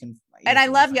 I mean, you can. And I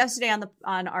love yesterday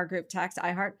on our group text,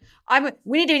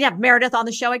 we need to have Meredith on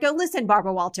the show. I go, listen,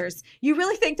 Barbara Walters, you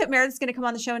really think that Meredith's going to come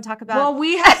on the show and talk about? Well,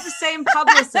 we have the same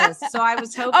publicist, so I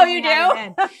was hoping. Oh, you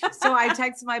do? So I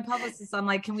texted my publicist. I'm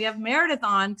like, can we have Meredith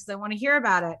on because I want to hear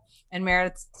about it? And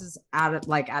Meredith is out of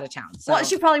town. So. Well,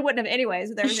 she probably wouldn't have anyways.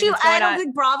 With I don't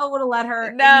think Bravo would have let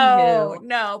her.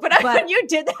 No. But when you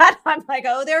did that, I'm like,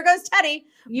 oh, there goes Teddy.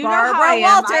 You Barbara know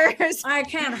how Walters. I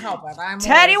can't help it. I'm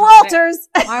Teddy Walters.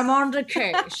 I'm on the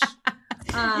case.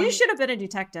 You should have been a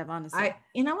detective, honestly.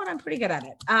 You know what? I'm pretty good at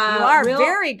it. You are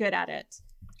very good at it.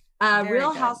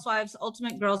 Real Housewives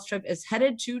Ultimate Girls Trip is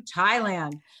headed to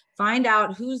Thailand. Find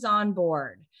out who's on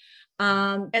board.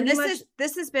 And this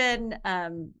has been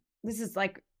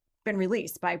been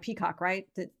released by Peacock, right?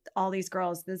 That all these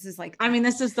girls. This is like. I mean,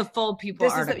 this is the full People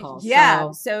article.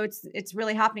 So it's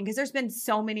really happening because there's been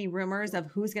so many rumors of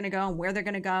who's going to go and where they're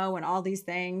going to go and all these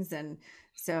things, and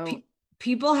so.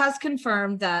 People has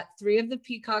confirmed that 3 of the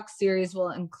Peacock series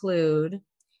will include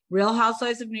Real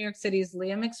Housewives of New York City's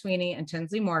Leah McSweeney and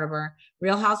Tinsley Mortimer,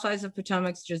 Real Housewives of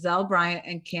Potomac's Giselle Bryant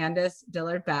and Candace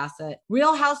Dillard Bassett,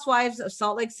 Real Housewives of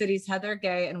Salt Lake City's Heather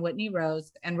Gay and Whitney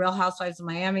Rose, and Real Housewives of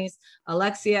Miami's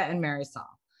Alexia and Marisol.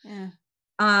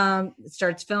 Yeah.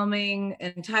 Starts filming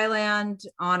in Thailand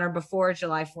on or before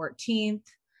July 14th.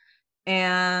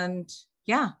 And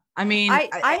yeah, I mean,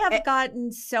 I have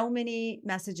gotten so many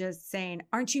messages saying,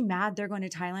 aren't you mad they're going to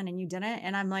Thailand and you didn't?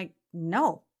 And I'm like,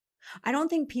 no. I don't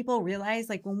think people realize,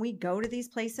 like, when we go to these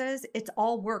places, it's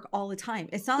all work all the time.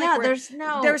 It's not like there's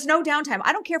no downtime.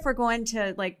 I don't care if we're going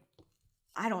to, like,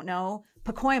 I don't know,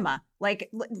 Pacoima. Like,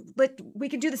 we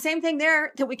can do the same thing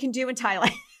there that we can do in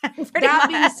Thailand. That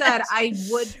being said, I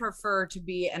would prefer to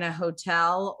be in a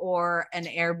hotel or an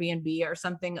Airbnb or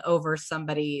something over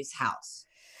somebody's house.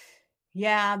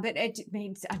 Yeah, but it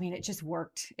just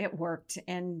worked. It worked.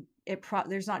 And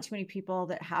there's not too many people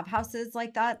that have houses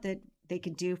like that they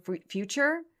could do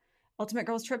future Ultimate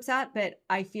Girls trips at. But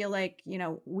I feel like,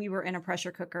 we were in a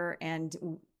pressure cooker, and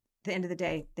at the end of the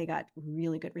day, they got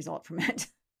really good result from it.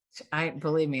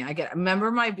 Believe me,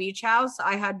 remember my beach house?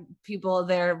 I had people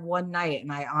there one night,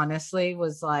 and I honestly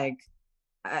was like,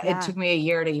 it took me a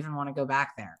year to even want to go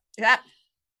back there. Yeah.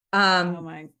 Oh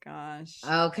my gosh.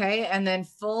 Okay. And then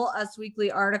full Us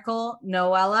Weekly article,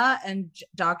 Noella and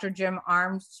Dr. Jim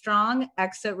Armstrong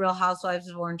exit Real Housewives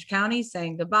of Orange County,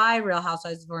 saying goodbye. Real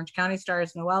Housewives of Orange County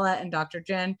stars Noella and Dr.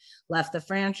 Jim left the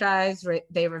franchise.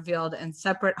 They revealed in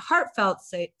separate heartfelt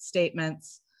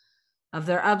statements of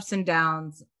their ups and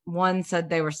downs. One said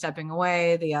they were stepping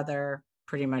away. The other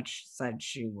pretty much said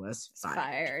she was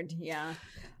fired. Yeah.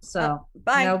 So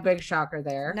no big shocker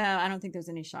there. No, I don't think there's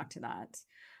any shock to that.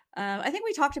 I think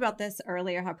we talked about this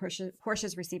earlier, how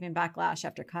Portia's receiving backlash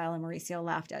after Kyle and Mauricio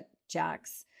laughed at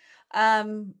Jax. I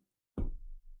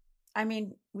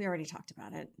mean, we already talked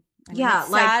about it. I mean, it's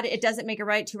sad. It doesn't make it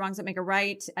right. Two wrongs don't make it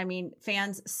right. I mean,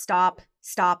 fans, stop.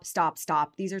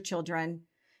 These are children.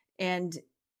 And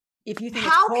if you think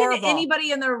how it's horrible, can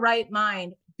anybody in their right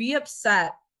mind be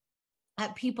upset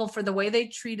at people for the way they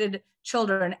treated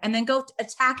children and then go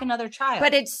attack another child?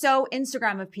 But it's so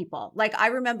Instagram of people. Like, I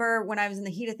remember when I was in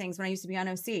the heat of things, when I used to be on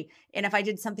OC, and if I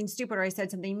did something stupid or I said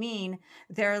something mean,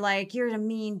 they're like, you're a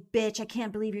mean bitch. I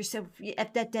can't believe you're so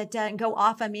and go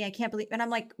off on me. I can't believe. And I'm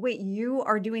like, wait, you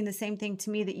are doing the same thing to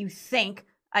me that you think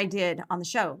I did on the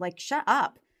show. Like, shut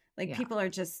up. Like, people are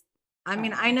just. I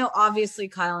mean, I know obviously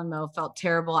Kyle and Mo felt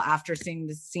terrible after seeing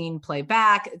the scene play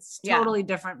back. It's totally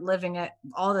different living it,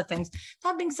 all the things.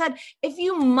 That being said, if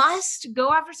you must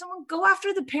go after someone, go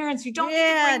after the parents. You don't need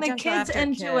to bring the kids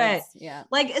into it. Yeah.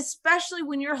 Like, especially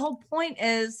when your whole point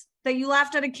is that you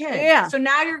laughed at a kid. Yeah. So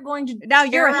now you're going to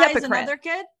you're a hypocrite. Another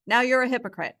kid? Now you're a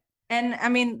hypocrite. And I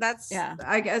mean,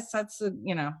 I guess that's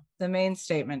the main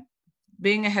statement.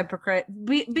 Being a hypocrite,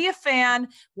 be a fan,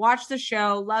 watch the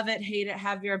show, love it, hate it,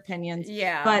 have your opinions.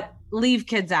 Yeah. But leave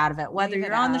kids out of it, whether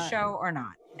you're on the show or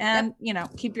not. And,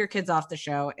 keep your kids off the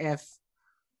show if,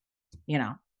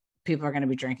 people are going to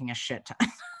be drinking a shit ton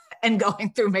and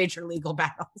going through major legal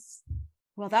battles.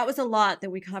 Well, that was a lot that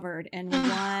we covered in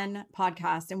one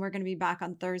podcast. And we're going to be back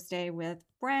on Thursday with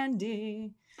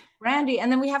Brandy.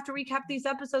 And then we have to recap these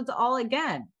episodes all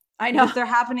again. I know. If they're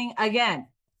happening again.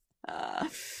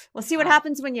 We'll see what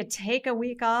happens when you take a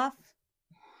week off.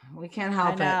 We can't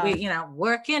help it. We,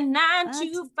 working 9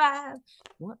 to 5.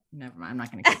 What? Never mind. I'm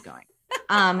not going to keep going.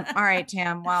 All right,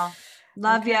 Tam. Well,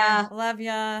 love ya. Love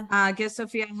ya. Give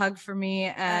Sophia a hug for me.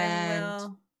 And I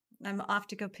will. I'm off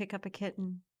to go pick up a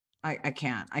kitten. I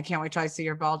can't. I can't wait till I see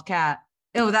your bald cat.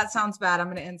 Oh, that sounds bad. I'm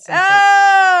going to incense it.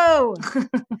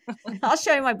 I'll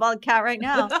show you my bald cat right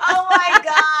now. Oh my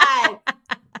God.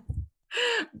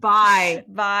 Bye.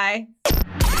 Bye.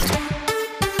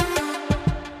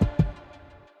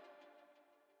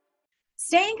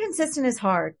 Staying consistent is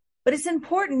hard, but it's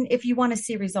important if you want to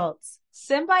see results.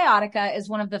 Symbiotica is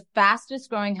one of the fastest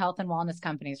growing health and wellness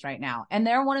companies right now, and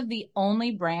they're one of the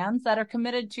only brands that are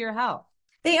committed to your health.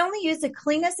 They only use the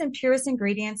cleanest and purest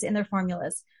ingredients in their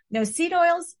formulas. No seed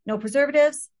oils, no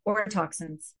preservatives, or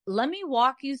toxins. Let me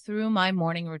walk you through my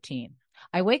morning routine.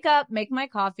 I wake up, make my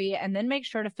coffee, and then make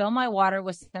sure to fill my water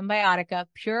with Symbiotica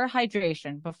Pure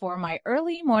Hydration before my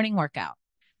early morning workout.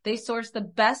 They source the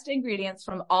best ingredients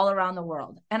from all around the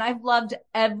world, and I've loved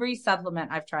every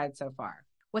supplement I've tried so far.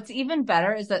 What's even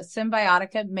better is that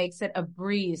Symbiotica makes it a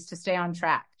breeze to stay on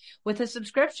track. With a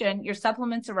subscription, your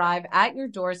supplements arrive at your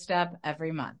doorstep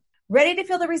every month. Ready to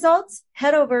feel the results?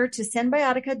 Head over to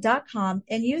Symbiotica.com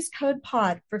and use code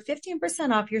POD for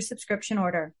 15% off your subscription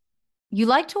order. You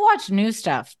like to watch new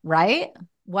stuff, right?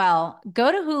 Well,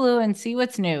 go to Hulu and see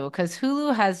what's new because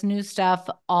Hulu has new stuff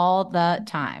all the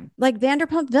time. Like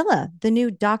Vanderpump Villa, the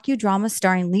new docudrama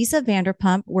starring Lisa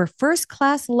Vanderpump, where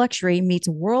first-class luxury meets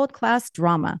world-class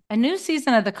drama. A new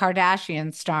season of The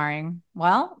Kardashians starring,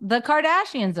 well, the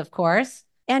Kardashians, of course.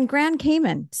 And Grand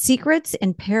Cayman, Secrets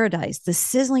in Paradise, the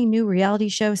sizzling new reality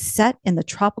show set in the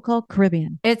tropical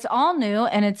Caribbean. It's all new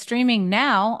and it's streaming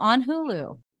now on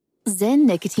Hulu. Zyn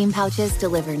nicotine pouches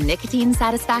deliver nicotine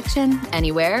satisfaction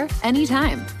anywhere,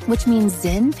 anytime, which means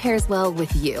Zyn pairs well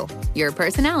with you, your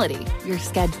personality, your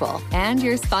schedule, and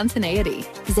your spontaneity.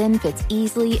 Zyn fits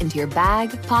easily into your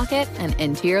bag, pocket, and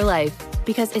into your life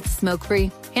because it's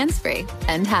smoke-free, hands-free,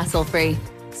 and hassle-free.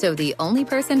 So the only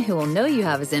person who will know you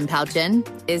have a Zyn pouch in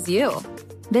is you.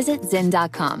 Visit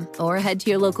Zyn.com or head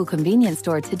to your local convenience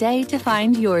store today to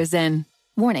find your Zyn.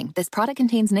 Warning, this product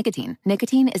contains nicotine.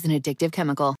 Nicotine is an addictive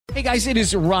chemical. Hey guys, it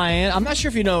is Ryan. I'm not sure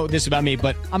if you know this about me,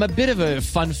 but I'm a bit of a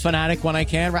fun fanatic when I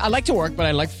can. I like to work, but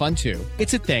I like fun too.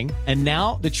 It's a thing. And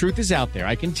now the truth is out there.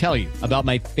 I can tell you about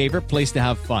my favorite place to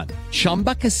have fun.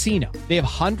 Chumba Casino. They have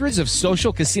hundreds of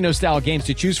social casino style games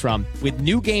to choose from with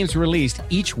new games released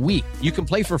each week. You can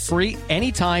play for free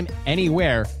anytime,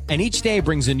 anywhere. And each day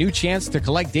brings a new chance to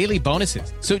collect daily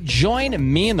bonuses. So join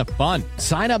me in the fun.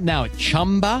 Sign up now at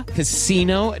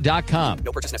ChumbaCasino.com.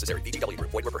 No purchase necessary. VGW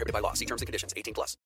Group. Void where prohibited by law. See terms and conditions. 18+.